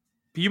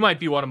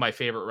one of my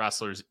favorite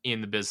wrestlers in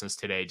the business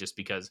today, just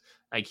because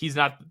like he's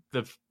not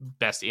the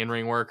best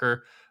in-ring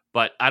worker,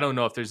 but I don't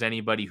know if there's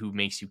anybody who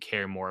makes you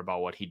care more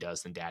about what he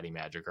does than Daddy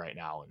Magic right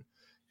now. And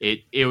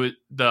it was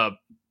the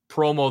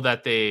promo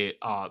that they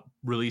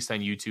released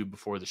on YouTube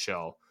before the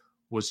show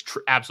was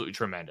absolutely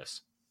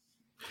tremendous.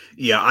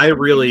 Yeah, I'm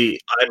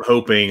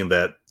hoping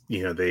that,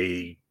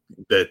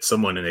 that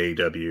someone in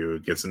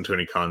AEW gets into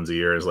Tony Khan's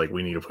ear is like,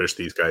 we need to push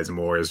these guys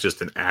more as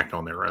just an act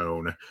on their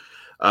own.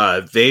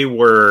 They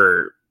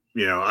were,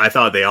 I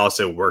thought they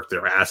also worked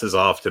their asses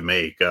off to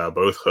make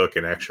both Hook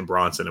and Action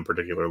Bronson in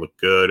particular look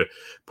good.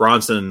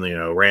 Bronson,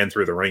 ran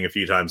through the ring a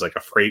few times like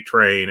a freight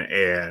train,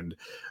 and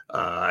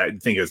I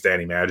think it was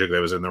Daddy Magic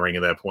that was in the ring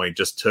at that point,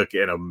 just took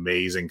an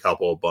amazing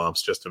couple of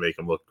bumps just to make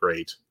him look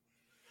great.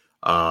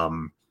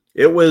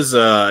 It was,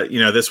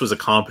 this was a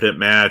competent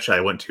match. I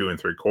went 2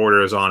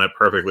 3/4 on it.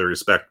 Perfectly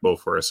respectable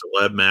for a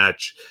celeb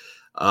match.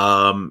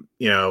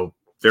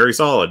 Very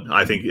solid.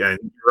 I think, and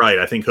you're right.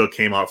 I think Hook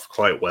came off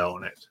quite well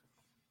in it.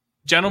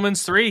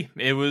 Gentlemen's 3.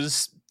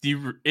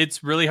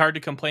 It's really hard to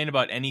complain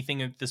about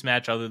anything in this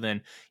match other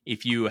than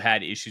if you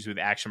had issues with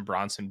Action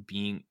Bronson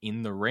being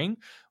in the ring,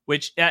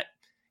 which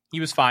he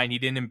was fine. He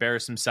didn't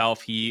embarrass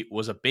himself. He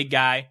was a big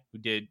guy who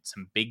did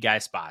some big guy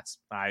spots.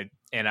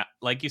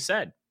 Like you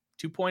said,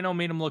 2.0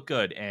 made him look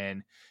good,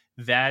 and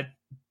that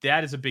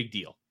is a big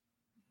deal.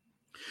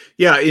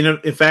 Yeah,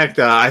 in fact,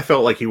 I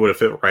felt like he would have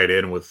fit right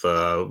in with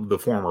the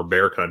former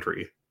Bear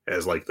Country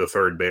as like the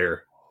third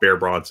Bear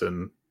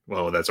Bronson.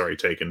 Well, that's already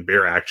taken.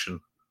 Bear Action.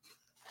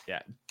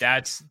 Yeah,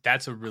 that's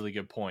a really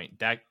good point.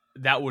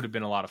 That would have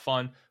been a lot of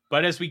fun.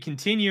 But as we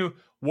continue,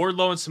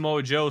 Wardlow and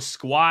Samoa Joe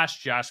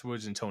squash Josh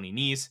Woods and Tony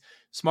Nese.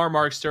 Smart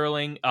Mark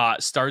Sterling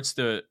starts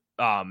the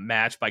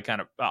match by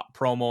kind of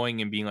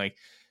promoing and being like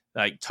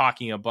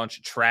talking a bunch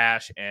of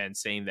trash and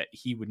saying that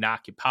he would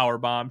not get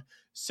powerbombed.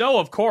 So,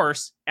 of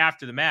course,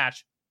 after the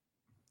match,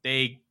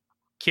 they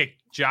kick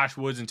Josh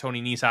Woods and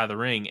Tony Nese out of the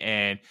ring,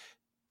 and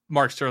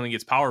Mark Sterling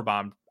gets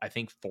powerbombed, I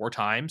think, 4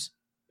 times.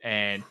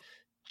 And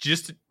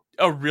just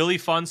a really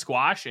fun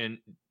squash. And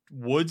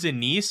Woods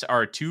and Nese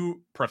are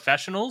 2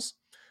 professionals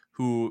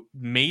who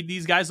made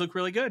these guys look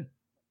really good.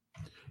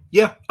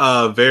 Yeah,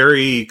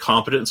 very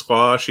competent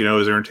squash. It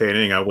was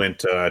entertaining. I went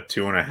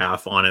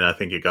 2.5 on it. I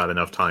think it got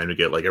enough time to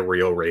get like a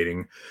real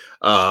rating.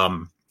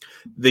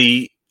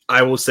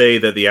 I will say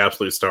that the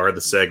absolute star of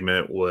the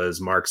segment was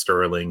Mark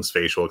Sterling's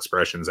facial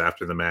expressions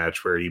after the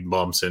match, where he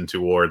bumps into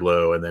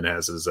Wardlow and then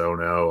has his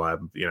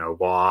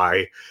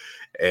why,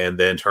 and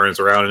then turns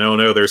around and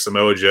no, there's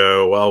Samoa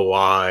Joe. Well,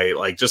 why?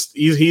 Like, just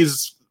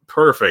he's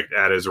perfect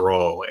at his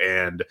role,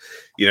 and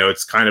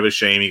it's kind of a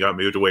shame he got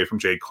moved away from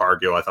Jade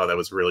Cargill. I thought that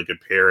was a really good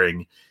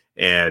pairing,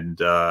 and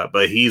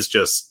but he's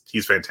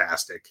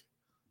fantastic.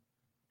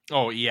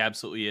 Oh, he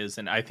absolutely is.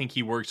 And I think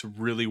he works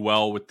really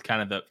well with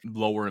kind of the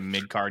lower and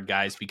mid card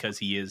guys because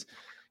he is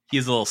a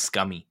little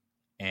scummy.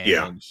 And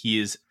yeah,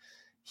 he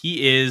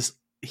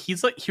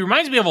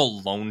reminds me of a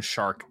loan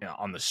shark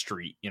on the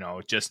street,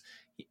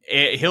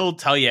 he'll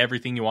tell you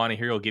everything you want to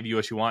hear. He'll give you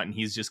what you want. And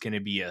he's just going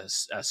to be a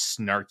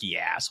snarky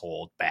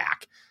asshole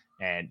back,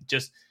 and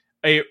just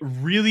a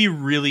really,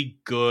 really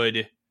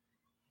good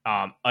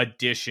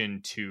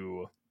addition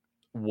to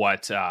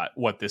what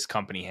this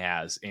company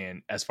has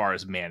in as far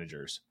as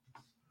managers.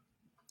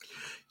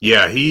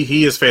 Yeah,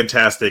 he is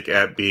fantastic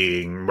at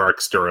being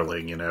Mark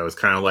Sterling. It's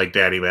kind of like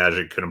Daddy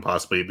Magic couldn't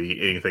possibly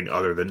be anything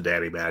other than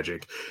Daddy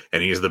Magic,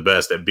 and he's the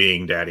best at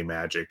being Daddy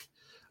Magic.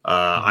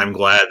 I'm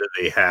glad that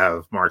they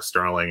have Mark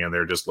Sterling and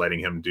they're just letting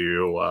him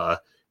do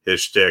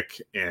his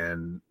shtick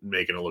and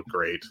making it look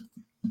great.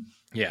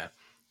 Yeah.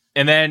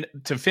 And then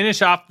to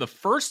finish off the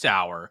first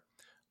hour,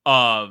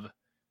 of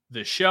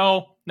the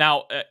show.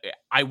 Now,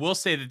 I will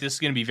say that this is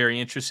going to be very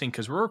interesting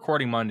because we're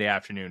recording Monday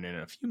afternoon, and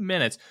in a few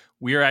minutes,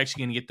 we are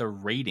actually going to get the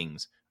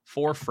ratings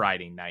for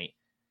Friday night.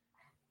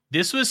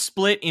 This was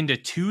split into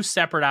 2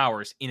 separate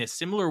hours in a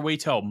similar way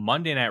to how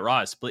Monday Night Raw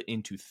is split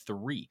into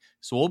 3.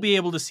 So we'll be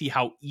able to see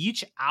how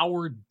each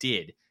hour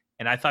did.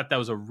 And I thought that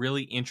was a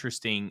really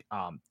interesting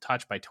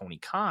touch by Tony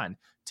Khan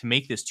to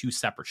make this 2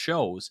 separate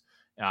shows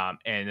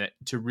and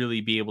to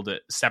really be able to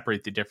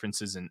separate the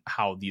differences in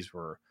how these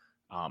were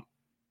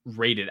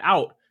rated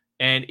out.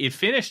 And it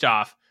finished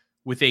off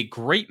with a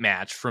great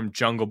match from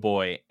Jungle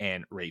Boy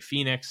and Rey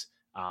Fenix.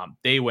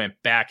 They went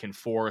back and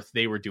forth.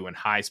 They were doing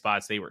high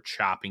spots. They were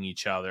chopping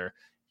each other.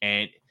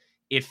 And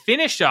it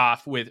finished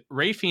off with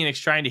Rey Fenix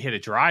trying to hit a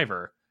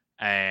driver.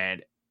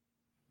 And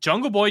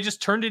Jungle Boy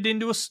just turned it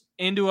into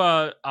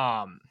a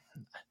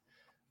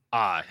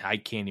I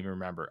can't even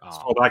remember.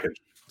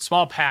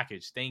 Small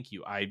package. Thank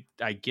you. I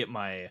get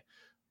my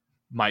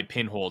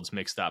pinholds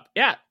mixed up.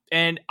 Yeah.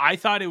 And I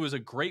thought it was a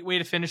great way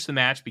to finish the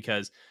match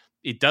because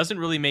it doesn't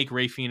really make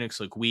Rey Fenix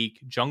look weak.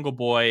 Jungle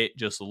Boy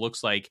just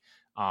looks like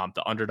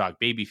the underdog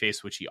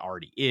babyface, which he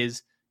already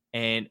is.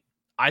 And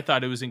I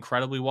thought it was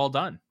incredibly well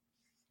done.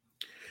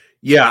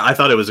 Yeah, I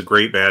thought it was a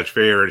great match.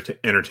 Very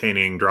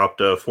entertaining.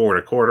 Dropped a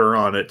 4 1/4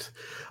 on it.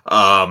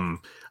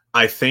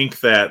 I think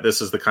that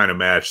this is the kind of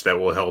match that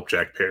will help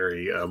Jack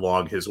Perry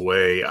along his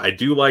way. I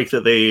do like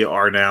that they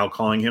are now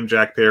calling him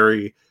Jack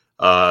Perry.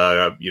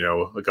 A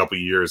couple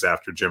of years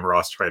after Jim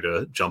Ross tried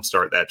to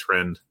jumpstart that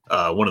trend.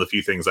 One of the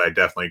few things I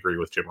definitely agree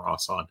with Jim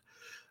Ross on.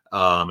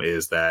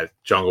 Is that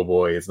Jungle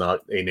Boy is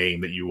not a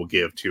name that you will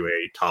give to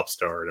a top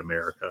star in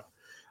America.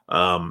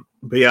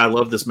 But yeah, I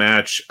love this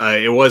match.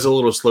 It was a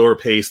little slower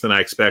pace than I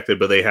expected,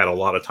 but they had a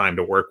lot of time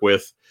to work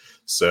with.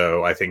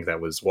 So I think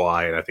that was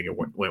why, and I think it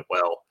went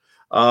well.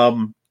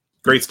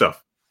 Great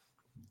stuff.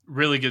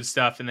 Really good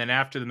stuff. And then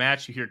after the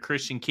match, you hear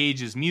Christian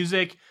Cage's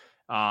music.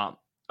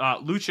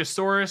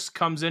 Luchasaurus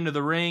comes into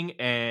the ring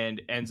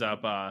and ends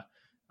up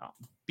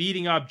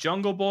beating up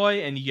Jungle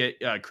Boy, and you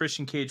get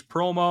Christian Cage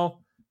promo.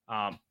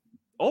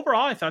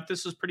 Overall, I thought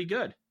this was pretty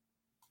good.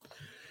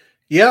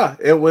 Yeah,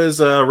 it was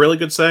a really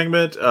good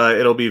segment.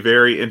 It'll be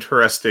very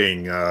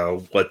interesting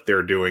what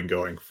they're doing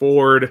going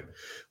forward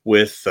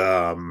with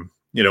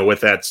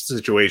that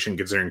situation,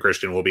 considering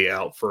Christian will be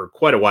out for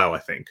quite a while, I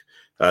think.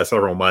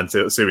 Several months,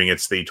 assuming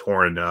it's the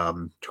torn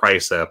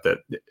tricep that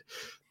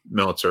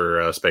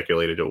Meltzer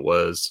speculated it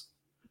was.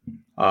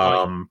 He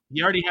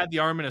already had the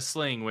arm in a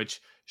sling,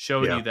 which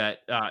showed you that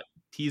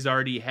he's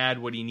already had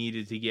what he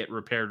needed to get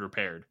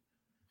repaired.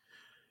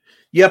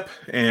 Yep,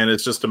 and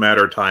it's just a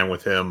matter of time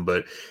with him,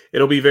 but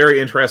it'll be very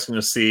interesting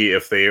to see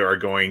if they are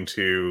going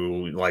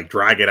to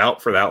drag it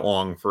out for that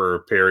long for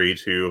Perry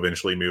to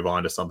eventually move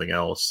on to something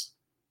else.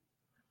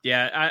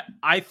 Yeah,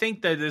 I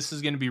think that this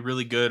is going to be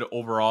really good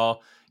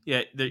overall.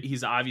 Yeah,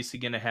 he's obviously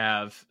going to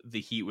have the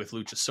heat with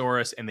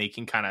Luchasaurus, and they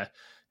can kind of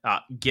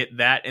get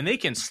that, and they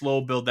can slow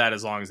build that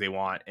as long as they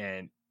want.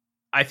 And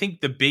I think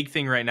the big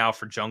thing right now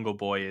for Jungle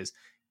Boy is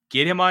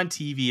get him on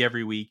TV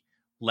every week,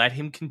 let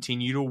him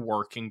continue to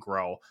work and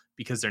grow,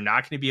 because they're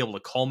not going to be able to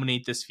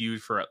culminate this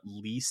feud for at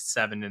least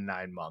 7 to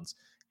 9 months.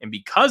 And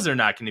because they're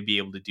not going to be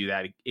able to do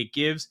that, it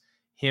gives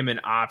him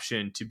an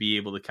option to be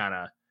able to kind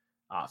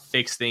of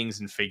fix things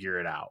and figure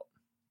it out.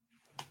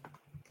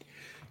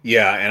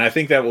 Yeah, and I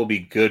think that will be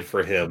good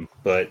for him,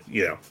 but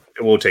it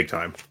will take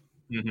time.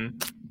 Mm-hmm.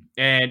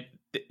 And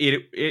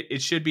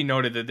it should be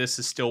noted that this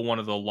is still one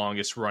of the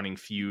longest running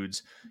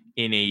feuds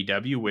in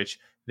AEW, which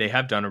they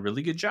have done a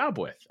really good job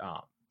with.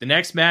 The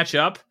next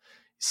matchup,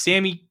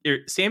 Sammy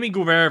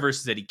Guevara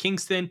versus Eddie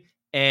Kingston,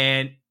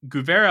 and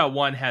Guevara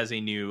has a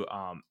new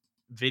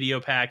video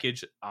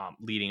package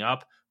leading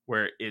up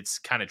where it's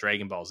kind of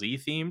Dragon Ball Z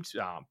themed.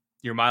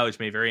 Your mileage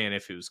may vary on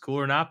if it was cool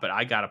or not, but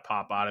I got a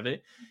pop out of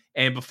it.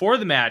 And before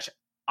the match,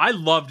 I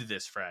loved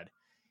this, Fred.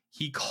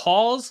 He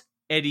calls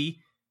Eddie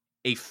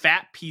a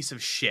fat piece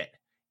of shit,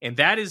 and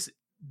that is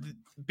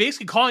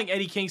basically calling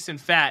Eddie Kingston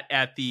fat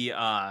at the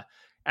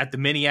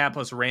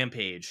Minneapolis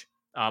Rampage.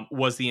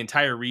 Was the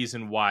entire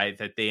reason why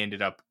that they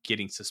ended up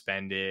getting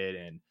suspended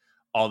and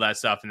all that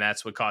stuff. And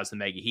that's what caused the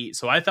mega heat.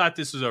 So I thought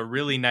this was a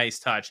really nice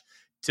touch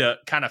to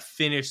kind of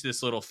finish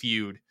this little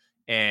feud.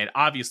 And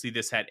obviously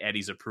this had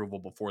Eddie's approval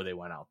before they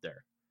went out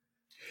there.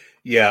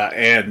 Yeah.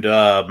 And,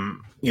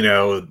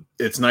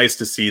 it's nice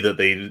to see that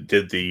they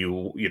did the,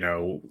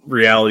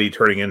 reality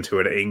turning into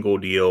an angle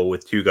deal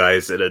with 2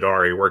 guys that had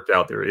already worked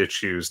out their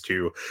issues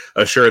to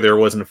assure there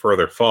wasn't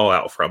further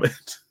fallout from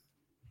it.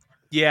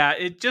 Yeah,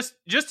 it just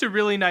a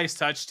really nice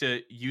touch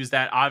to use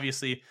that.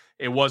 Obviously,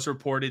 it was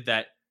reported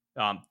that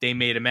they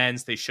made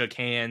amends, they shook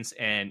hands,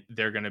 and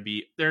they're not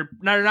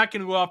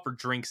going to go out for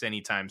drinks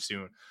anytime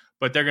soon,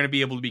 but they're going to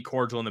be able to be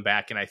cordial in the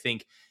back, and I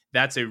think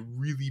that's a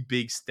really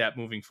big step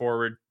moving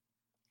forward.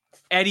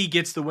 Eddie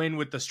gets the win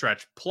with the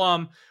stretch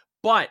plum,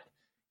 but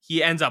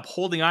he ends up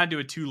holding on to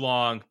it too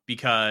long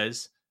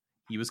because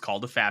he was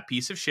called a fat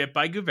piece of shit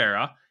by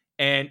Guevara,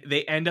 and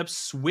they end up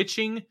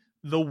switching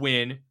the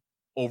win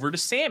over to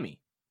Sammy.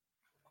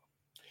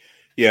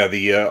 Yeah,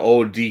 the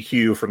old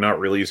DQ for not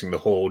releasing the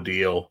whole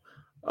deal.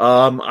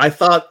 I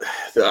thought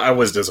I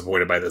was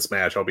disappointed by this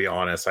match. I'll be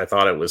honest. I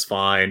thought it was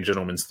fine,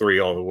 gentleman's three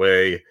all the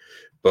way.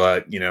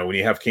 But when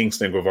you have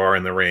Kingston Guevara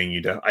in the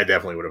ring, I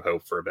definitely would have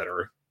hoped for a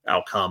better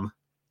outcome.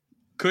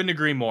 Couldn't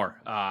agree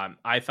more.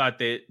 I thought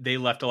they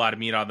left a lot of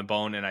meat on the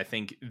bone, and I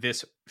think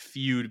this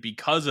feud,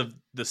 because of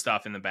the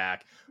stuff in the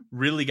back,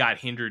 really got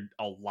hindered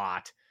a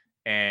lot,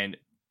 and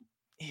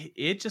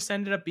it just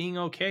ended up being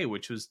okay,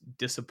 which was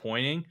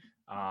disappointing.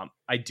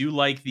 I do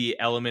like the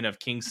element of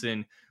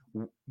Kingston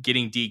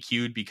getting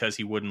DQ'd because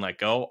he wouldn't let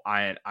go.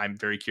 I'm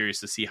very curious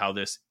to see how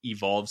this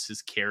evolves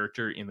his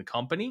character in the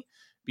company,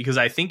 because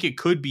I think it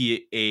could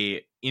be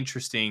a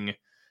interesting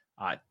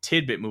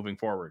tidbit moving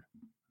forward.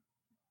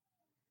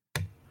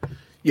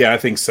 Yeah, I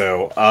think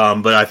so.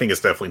 But I think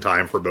it's definitely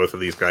time for both of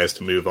these guys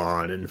to move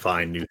on and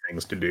find new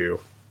things to do.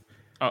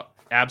 Oh,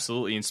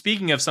 absolutely. And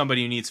speaking of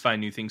somebody who needs to find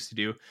new things to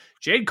do,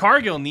 Jade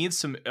Cargill needs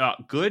some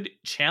good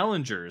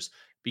challengers,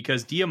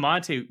 because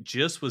Diamante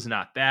just was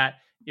not that.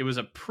 It was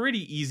a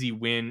pretty easy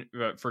win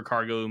for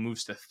Cargill, who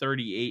moves to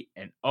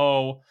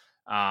 38-0.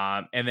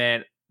 And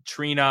then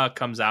Trina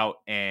comes out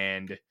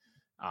and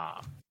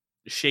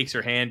shakes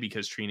her hand,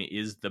 because Trina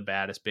is the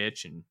baddest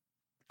bitch and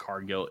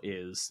Cargill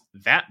is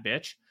that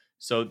bitch.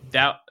 So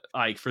that,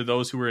 like, for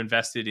those who were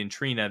invested in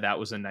Trina, that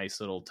was a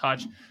nice little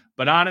touch.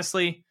 But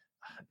honestly,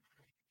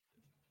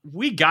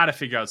 we got to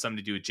figure out something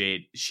to do with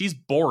Jade. She's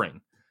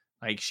boring.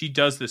 Like, she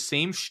does the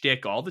same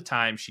shtick all the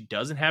time. She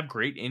doesn't have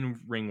great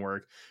in-ring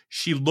work.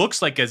 She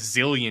looks like $1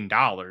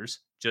 zillion.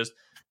 Just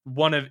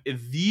one of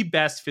the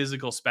best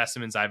physical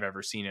specimens I've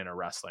ever seen in a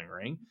wrestling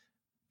ring.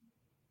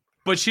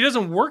 But she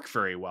doesn't work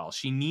very well.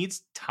 She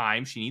needs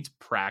time. She needs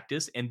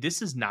practice. And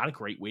this is not a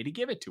great way to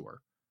give it to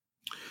her.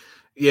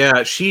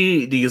 Yeah,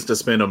 she needs to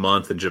spend a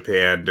month in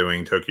Japan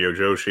doing Tokyo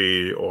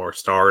Joshi or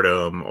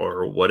Stardom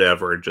or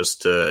whatever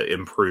just to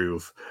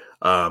improve.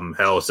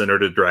 Hell, send her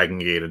to Dragon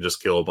Gate and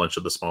just kill a bunch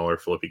of the smaller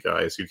flippy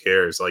guys. Who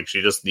cares? Like,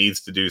 she just needs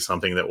to do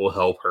something that will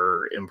help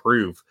her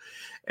improve.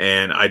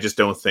 And I just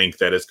don't think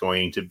that it's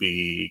going to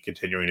be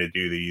continuing to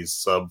do these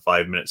sub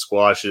 5-minute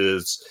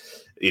squashes.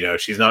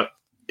 She's not.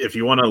 If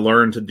you want to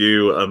learn to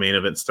do a main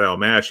event style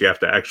match, you have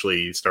to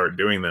actually start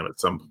doing them at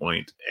some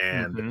point.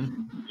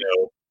 And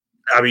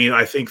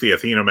I think the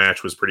Athena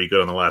match was pretty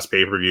good on the last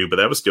pay-per-view, but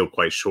that was still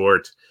quite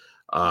short.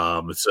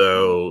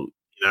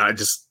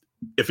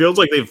 It feels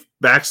like they've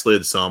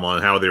backslid some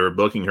on how they were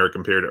booking her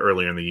compared to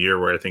earlier in the year,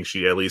 where I think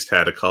she at least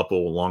had a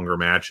couple longer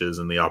matches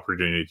and the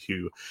opportunity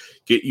to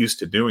get used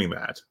to doing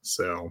that.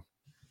 So,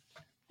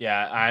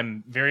 yeah,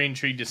 I'm very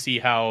intrigued to see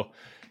how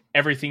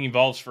everything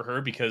evolves for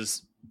her,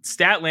 because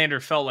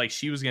Statlander felt like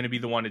she was going to be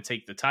the one to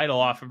take the title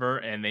off of her,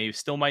 and they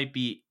still might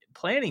be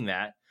planning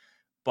that.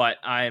 But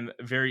I'm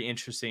very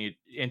interested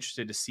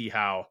to see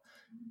how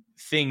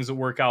things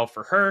work out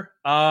for her.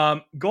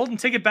 Golden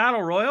Ticket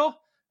Battle Royal.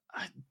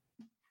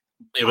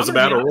 It was a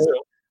battle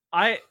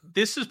royal.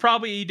 This is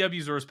probably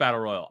AEW's worst battle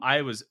royal.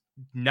 I was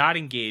not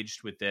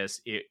engaged with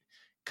this. It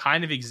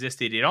kind of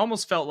existed. It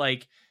almost felt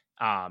like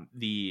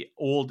the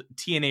old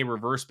TNA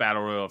reverse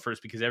battle royal at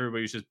first, because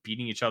everybody was just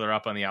beating each other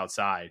up on the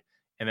outside,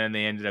 and then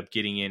they ended up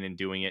getting in and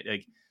doing it.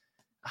 Like,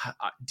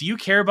 do you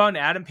care about an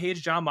Adam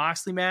Page Jon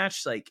Moxley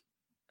match? Like,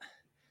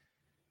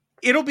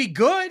 it'll be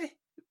good,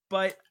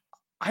 but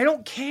I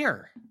don't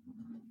care.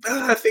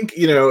 I think,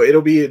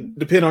 it'll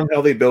depend on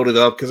how they build it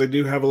up, because I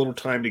do have a little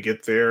time to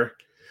get there.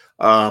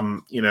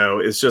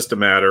 It's just a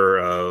matter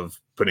of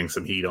putting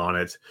some heat on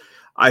it.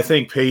 I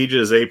think Paige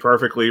is a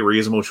perfectly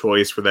reasonable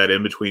choice for that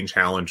in-between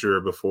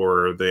challenger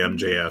before the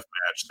MJF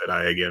match that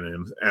I,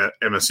 again,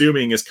 am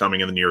assuming is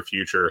coming in the near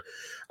future.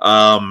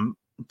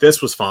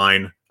 This was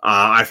fine.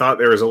 I thought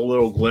there was a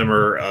little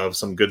glimmer of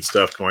some good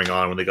stuff going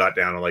on when they got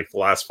down to like the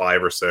last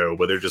 5 or so,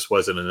 but there just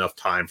wasn't enough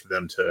time for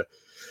them to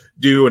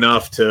do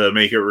enough to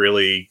make it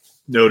really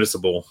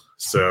noticeable.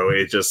 So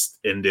it just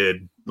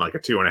ended like a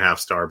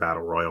 2.5-star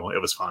battle royal. It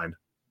was fine.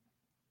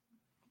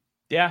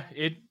 Yeah,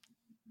 it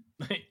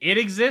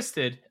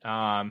existed.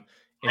 I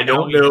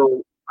don't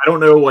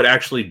know what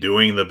actually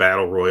doing the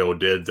battle royal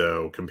did,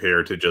 though,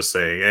 compared to just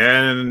saying,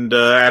 and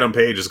Adam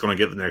Page is going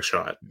to get the next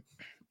shot.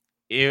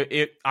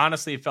 It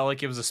honestly felt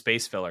like it was a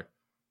space filler.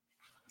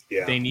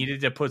 Yeah. They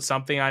needed to put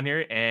something on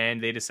here,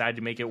 and they decided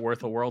to make it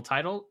worth a world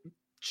title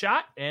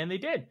shot, and they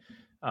did.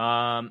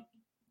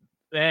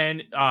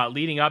 Then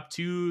leading up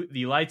to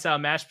the lights out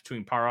match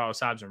between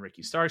Powerhouse Hobbs and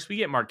Ricky Starks, we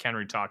get Mark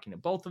Henry talking to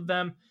both of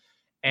them,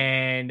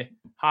 and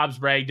Hobbs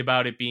bragged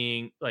about it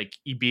being like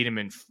he beat him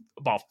in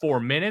about 4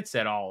 minutes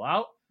at All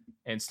Out,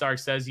 and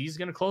Starks says he's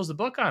going to close the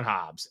book on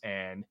Hobbs,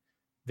 and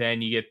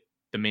then you get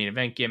the main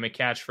event gimmick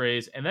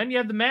catchphrase, and then you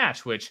have the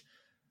match, which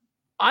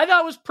I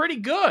thought was pretty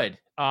good.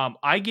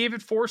 I gave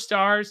it 4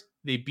 stars.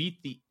 They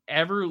beat the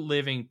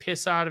ever-living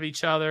piss out of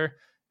each other,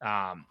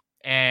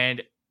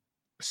 and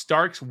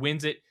Starks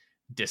wins it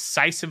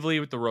decisively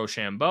with the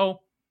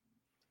Rochambeau.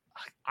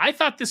 I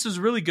thought this was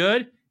really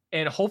good,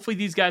 and hopefully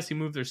these guys can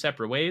move their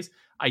separate ways.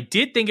 I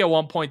did think at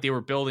one point they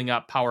were building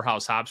up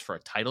Powerhouse Hobbs for a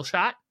title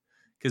shot,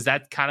 because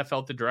that kind of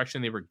felt the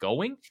direction they were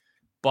going.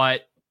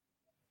 but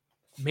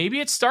maybe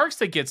it's Starks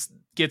that gets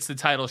the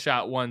title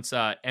shot once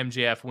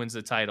MJF wins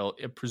the title,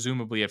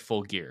 presumably at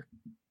Full Gear.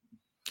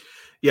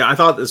 Yeah, I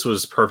thought this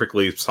was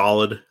perfectly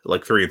solid,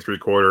 like 3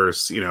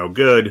 3/4.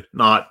 Good,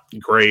 not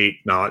great,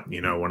 not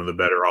one of the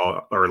better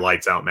or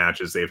lights out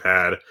matches they've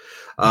had.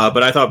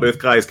 But I thought both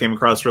guys came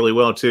across really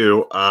well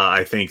too.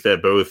 I think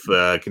that both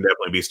can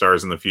definitely be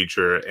stars in the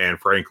future, and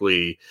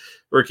frankly,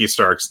 Ricky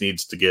Starks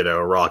needs to get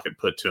a rocket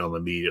put to him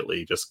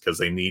immediately, just because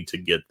they need to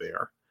get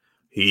there.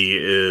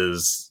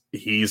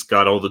 He's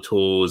got all the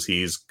tools.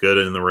 He's good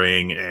in the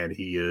ring, and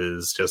he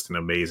is just an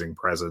amazing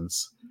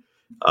presence.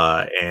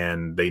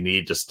 And they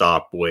need to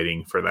stop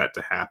waiting for that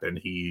to happen.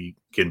 He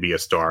can be a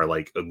star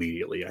like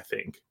immediately, I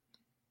think.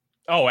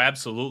 Oh,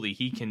 absolutely.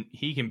 He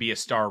can be a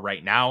star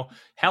right now.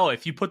 Hell,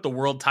 if you put the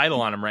world title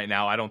on him right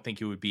now, I don't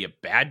think it would be a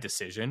bad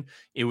decision.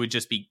 It would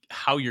just be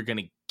how you're going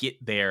to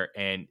get there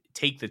and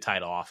take the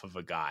title off of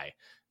a guy.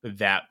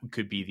 That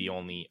could be the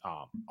only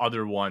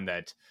other one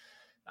that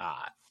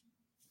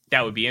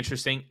would be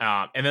interesting.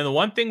 And then the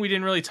one thing we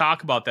didn't really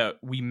talk about that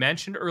we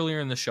mentioned earlier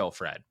in the show,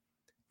 Fred,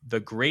 the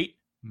great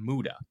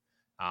Muta.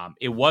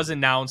 It was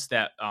announced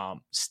that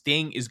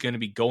Sting is going to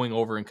be going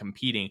over and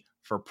competing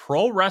for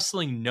Pro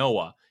Wrestling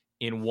Noah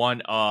in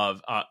one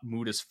of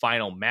Muta's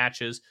final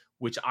matches,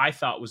 which I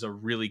thought was a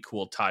really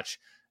cool touch.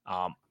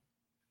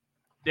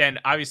 Then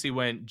obviously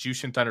when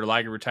Jushin Thunder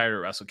Liger retired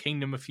at Wrestle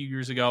Kingdom a few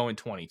years ago in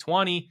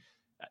 2020,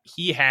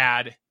 he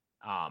had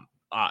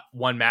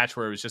one match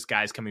where it was just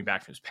guys coming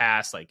back from his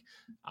past, like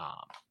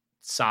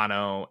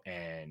Sano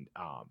and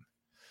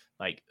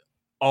like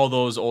all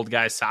those old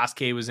guys.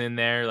 Sasuke was in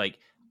there. Like,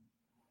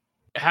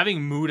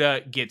 having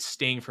Muta get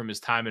Sting from his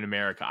time in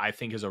America, I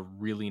think is a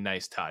really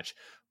nice touch.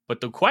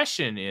 But the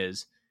question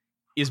is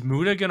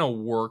Muta going to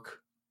work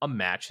a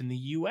match in the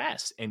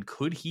US? And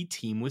could he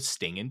team with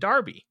Sting and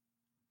Darby?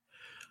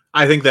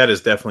 I think that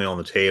is definitely on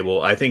the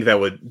table. I think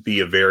that would be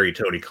a very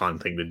Tony Khan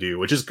thing to do,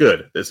 which is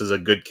good. This is a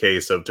good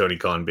case of Tony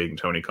Khan being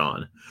Tony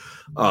Khan.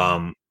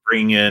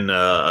 Bring in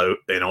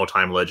an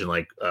all-time legend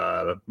like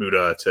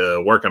Muta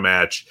to work a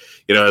match,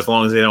 as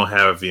long as they don't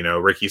have,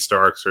 Ricky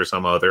Starks or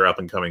some other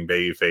up-and-coming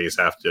babyface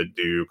have to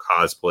do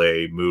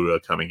cosplay Muta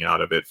coming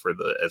out of it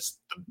as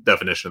the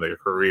definition of their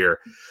career.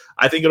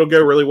 I think it'll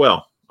go really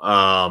well.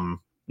 I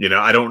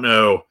don't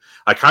know.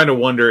 I kind of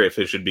wonder if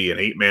it should be an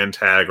 8-man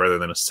tag rather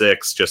than a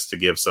 6, just to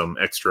give some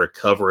extra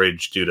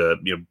coverage due to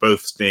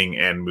both Sting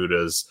and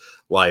Muta's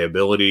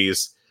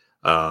liabilities.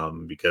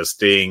 Because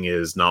Sting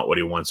is not what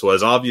he once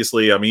was.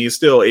 Obviously, he's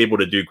still able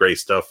to do great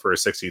stuff for a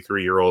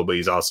 63-year-old, but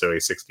he's also a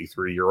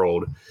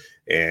 63-year-old,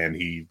 and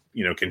he,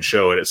 can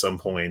show it at some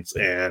points.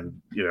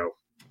 And,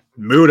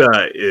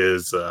 Muta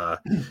is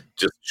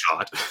just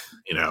shot,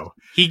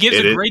 He gives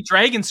a great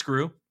dragon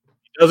screw.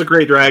 He does a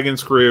great dragon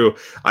screw.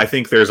 I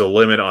think there's a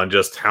limit on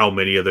just how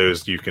many of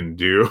those you can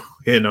do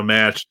in a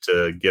match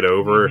to get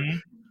over. Mm-hmm.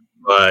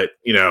 But,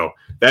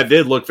 that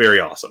did look very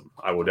awesome.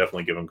 I will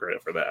definitely give him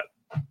credit for that.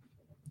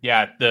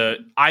 Yeah,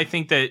 I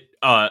think that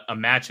a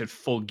match at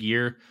Full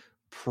Gear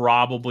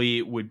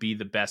probably would be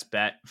the best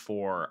bet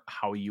for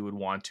how you would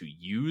want to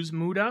use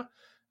Muta,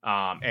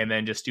 and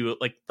then just do it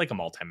like a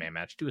multi-man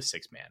match. Do a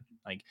 6-man,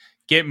 like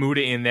get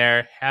Muta in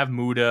there, have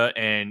Muta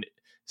and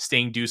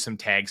Sting do some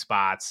tag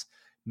spots.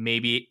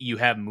 Maybe you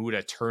have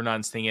Muta turn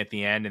on Sting at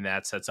the end, and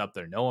that sets up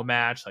their Noah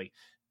match. Like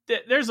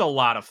there's a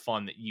lot of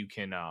fun that you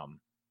can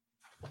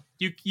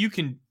you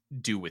can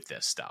do with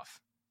this stuff.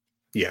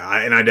 Yeah,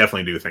 and I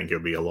definitely do think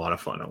it'll be a lot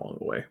of fun along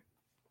the way.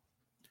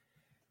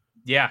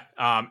 Yeah,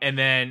 and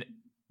then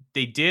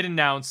they did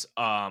announce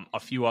a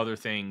few other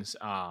things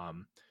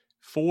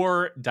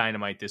for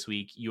Dynamite this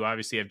week. You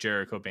obviously have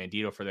Jericho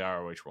Bandito for the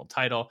ROH World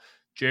Title,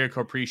 Jericho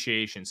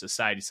Appreciation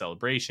Society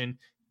Celebration.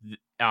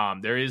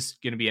 There is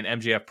going to be an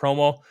MJF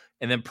promo,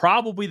 and then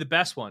probably the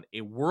best one,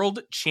 a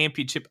World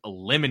Championship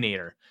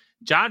Eliminator.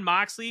 Jon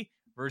Moxley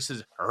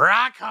versus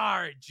Rock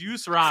Hard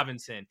Juice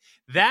Robinson.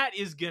 That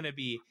is going to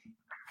be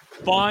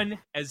fun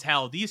as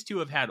hell. These two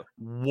have had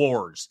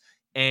wars,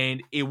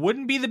 and it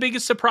wouldn't be the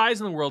biggest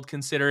surprise in the world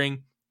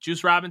considering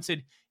Juice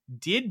Robinson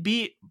did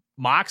beat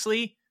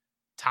Moxley,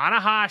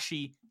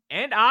 Tanahashi,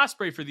 and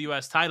Ospreay for the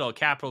U.S. title at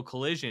Capital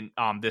Collision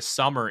this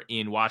summer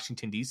in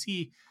Washington,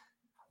 D.C.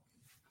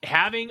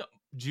 Having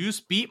Juice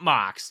beat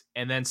Mox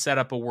and then set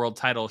up a world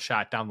title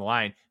shot down the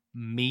line,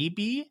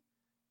 maybe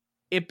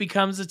it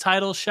becomes a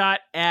title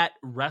shot at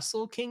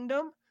Wrestle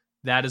Kingdom.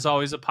 That is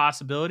always a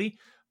possibility.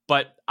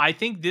 But I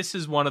think this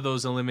is one of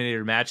those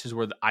eliminator matches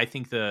where I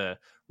think the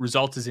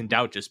result is in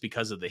doubt just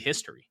because of the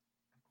history.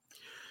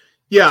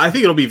 Yeah, I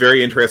think it'll be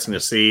very interesting to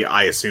see.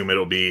 I assume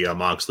it'll be a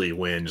Moxley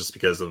win just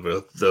because of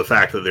the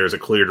fact that there's a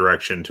clear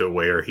direction to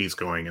where he's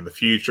going in the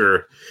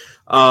future.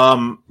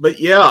 But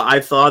yeah,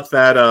 I thought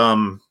that,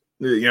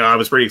 I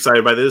was pretty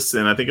excited by this,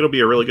 and I think it'll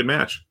be a really good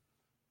match.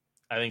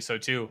 I think so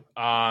too.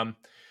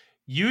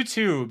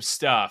 YouTube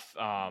stuff.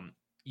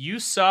 You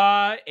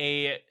saw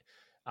a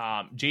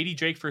JD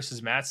Drake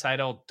versus Matt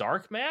Sydal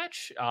dark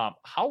match.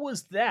 How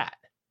was that?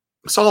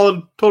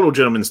 solid total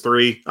gentleman's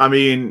 3. I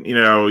mean,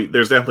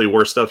 there's definitely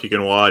worse stuff you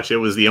can watch. It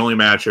was the only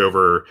match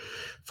over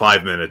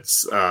 5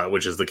 minutes,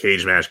 which is the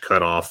cage match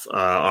cutoff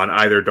on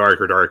either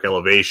Dark or Dark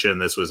Elevation.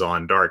 This was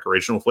on Dark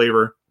Original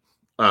Flavor.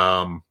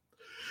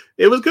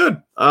 It was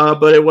good,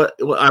 but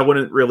I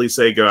wouldn't really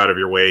say go out of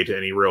your way to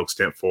any real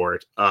extent for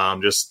it.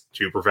 Just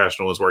two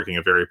professionals working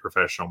a very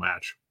professional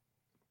match.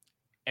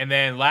 And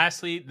then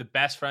lastly, the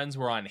best friends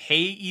were on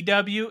Hey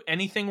EW.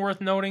 Anything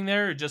worth noting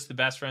there, or just the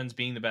best friends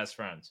being the best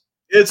friends?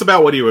 It's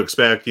about what you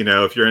expect.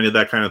 If you're into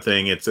that kind of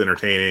thing, it's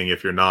entertaining.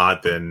 If you're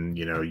not, then,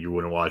 you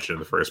wouldn't watch it in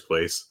the first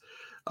place.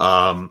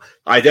 I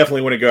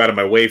definitely wouldn't go out of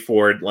my way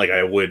for it like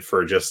I would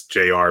for just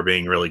JR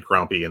being really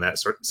grumpy in that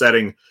sort of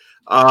setting.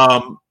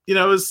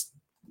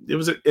 It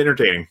was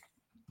entertaining.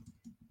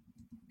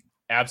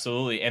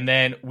 Absolutely. And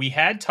then we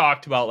had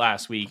talked about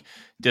last week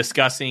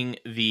discussing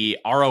the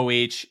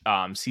ROH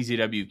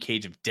CZW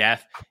Cage of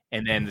Death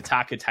and then the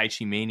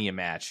Takataichi Mania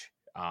match.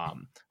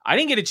 I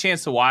didn't get a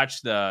chance to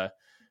watch the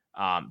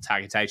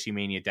Takataichi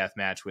Mania Death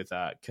match with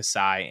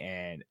Kasai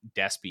and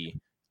Despy.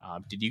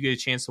 Did you get a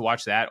chance to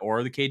watch that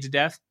or the Cage of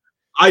Death?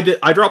 I did.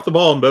 I dropped the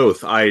ball on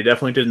both. I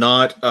definitely did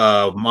not.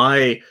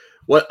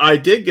 What I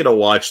did get to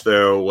watch,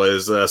 though,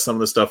 was some of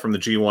the stuff from the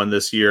G1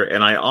 this year,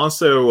 and I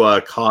also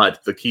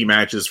caught the key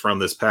matches from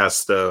this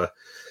past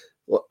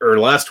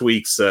last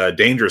week's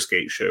Dangerous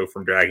Gate show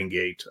from Dragon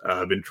Gate.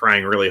 I've been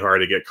trying really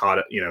hard to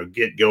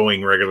get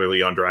going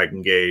regularly on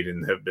Dragon Gate,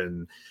 and have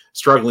been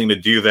struggling to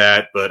do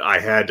that. But I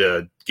had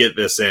to get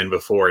this in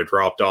before it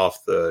dropped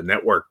off the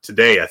network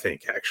today, I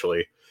think,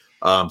 actually.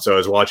 So I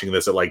was watching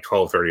this at like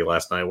 12:30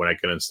 last night when I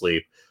couldn't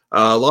sleep.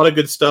 A lot of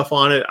good stuff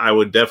on it. I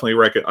would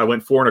definitely I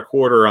went 4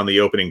 1/4 on the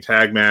opening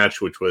tag match,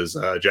 which was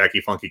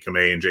Jackie Funky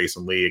Kamei and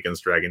Jason Lee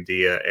against Dragon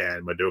Dia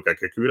and Madoka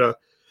Kakuta.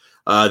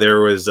 There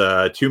was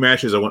 2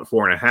 matches I went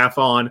 4.5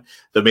 on.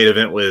 The main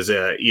event was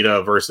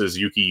Ida versus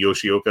Yuki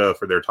Yoshioka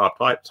for their top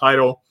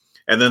title.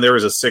 And then there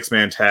was a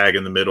 6-man tag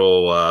in the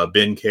middle.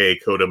 Benkei,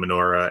 Kota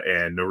Minoura,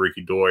 and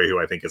Naruki Doi, who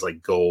I think is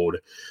like gold,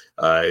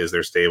 is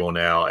their stable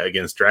now,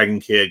 against Dragon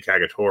Kid,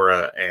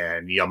 Kagetora,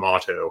 and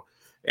Yamato.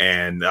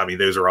 And I mean,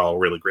 those are all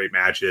really great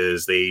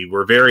matches. They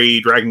were very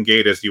Dragon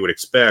Gate, as you would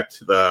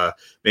expect.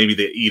 Maybe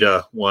the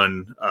Ida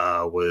one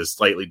was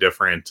slightly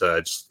different,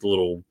 just a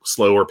little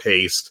slower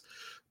paced.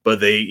 But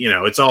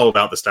it's all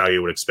about the style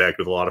you would expect,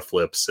 with a lot of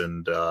flips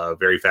and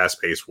very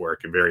fast paced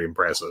work and very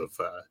impressive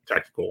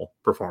tactical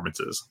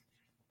performances.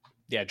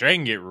 Yeah,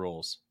 Dragon Gate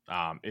rules.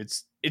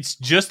 It's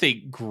just a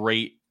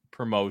great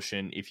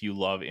promotion if you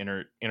love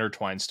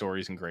intertwined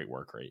stories and great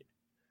work rate.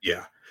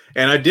 Yeah.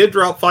 And I did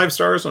drop 5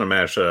 stars on a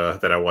match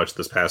that I watched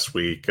this past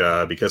week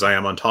because I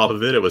am on top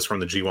of it. It was from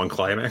the G1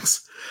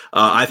 Climax.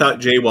 I thought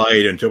Jay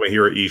White and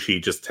Tomohiro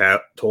Ishii just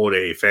told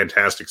a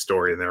fantastic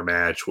story in their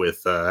match,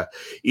 with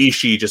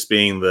Ishii just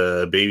being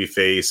the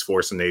babyface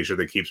force of nature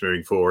that keeps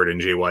moving forward, and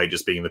Jay White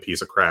just being the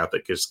piece of crap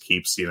that just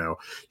keeps,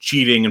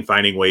 cheating and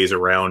finding ways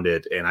around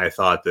it. And I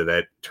thought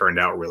that turned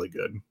out really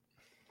good.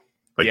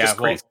 Just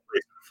crazy.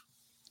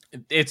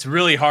 It's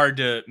really hard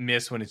to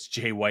miss when it's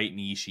Jay White and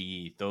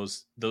Ishii.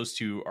 Those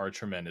two are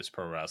tremendous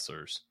pro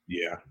wrestlers.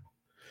 Yeah.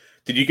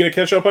 Did you get to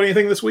catch up on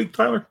anything this week,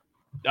 Tyler?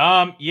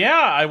 Yeah,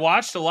 I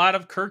watched a lot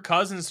of Kirk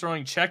Cousins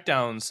throwing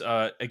checkdowns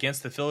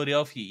against the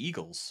Philadelphia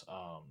Eagles.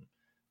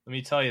 Let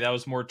me tell you, that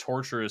was more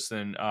torturous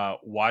than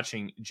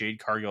watching Jade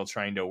Cargill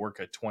trying to work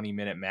a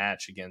 20-minute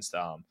match against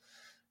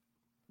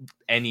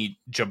any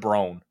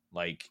jabron.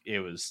 Like, it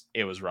was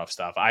rough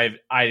stuff. I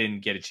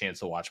didn't get a chance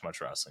to watch much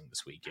wrestling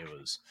this week. It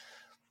was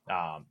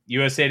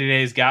USA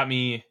Today's got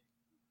me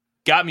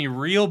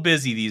real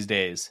busy these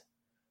days.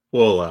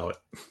 We'll allow it.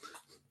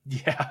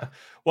 Yeah.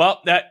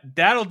 Well,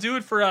 that'll do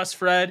it for us,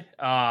 Fred.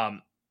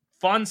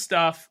 Fun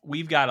stuff.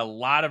 We've got a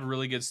lot of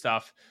really good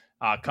stuff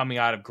coming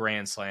out of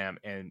Grand Slam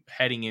and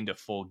heading into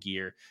Full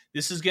Gear.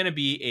 This is going to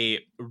be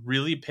a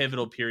really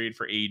pivotal period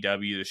for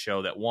AEW to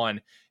show that,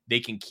 one, they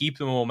can keep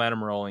the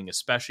momentum rolling,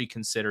 especially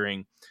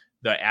considering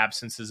the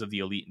absences of the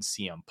Elite and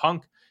CM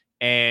Punk,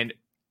 and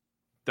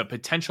the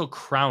potential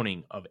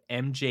crowning of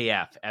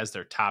MJF as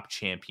their top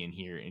champion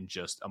here in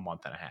just a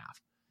month and a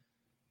half.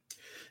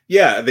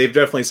 Yeah, they've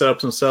definitely set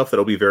up some stuff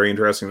that'll be very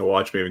interesting to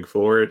watch moving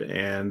forward.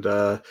 And,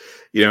 no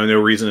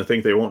reason to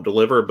think they won't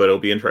deliver, but it'll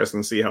be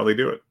interesting to see how they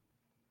do it.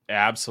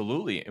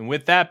 Absolutely. And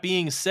with that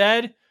being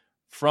said,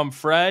 from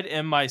Fred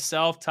and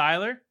myself,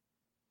 Tyler,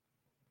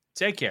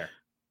 take care.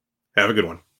 Have a good one.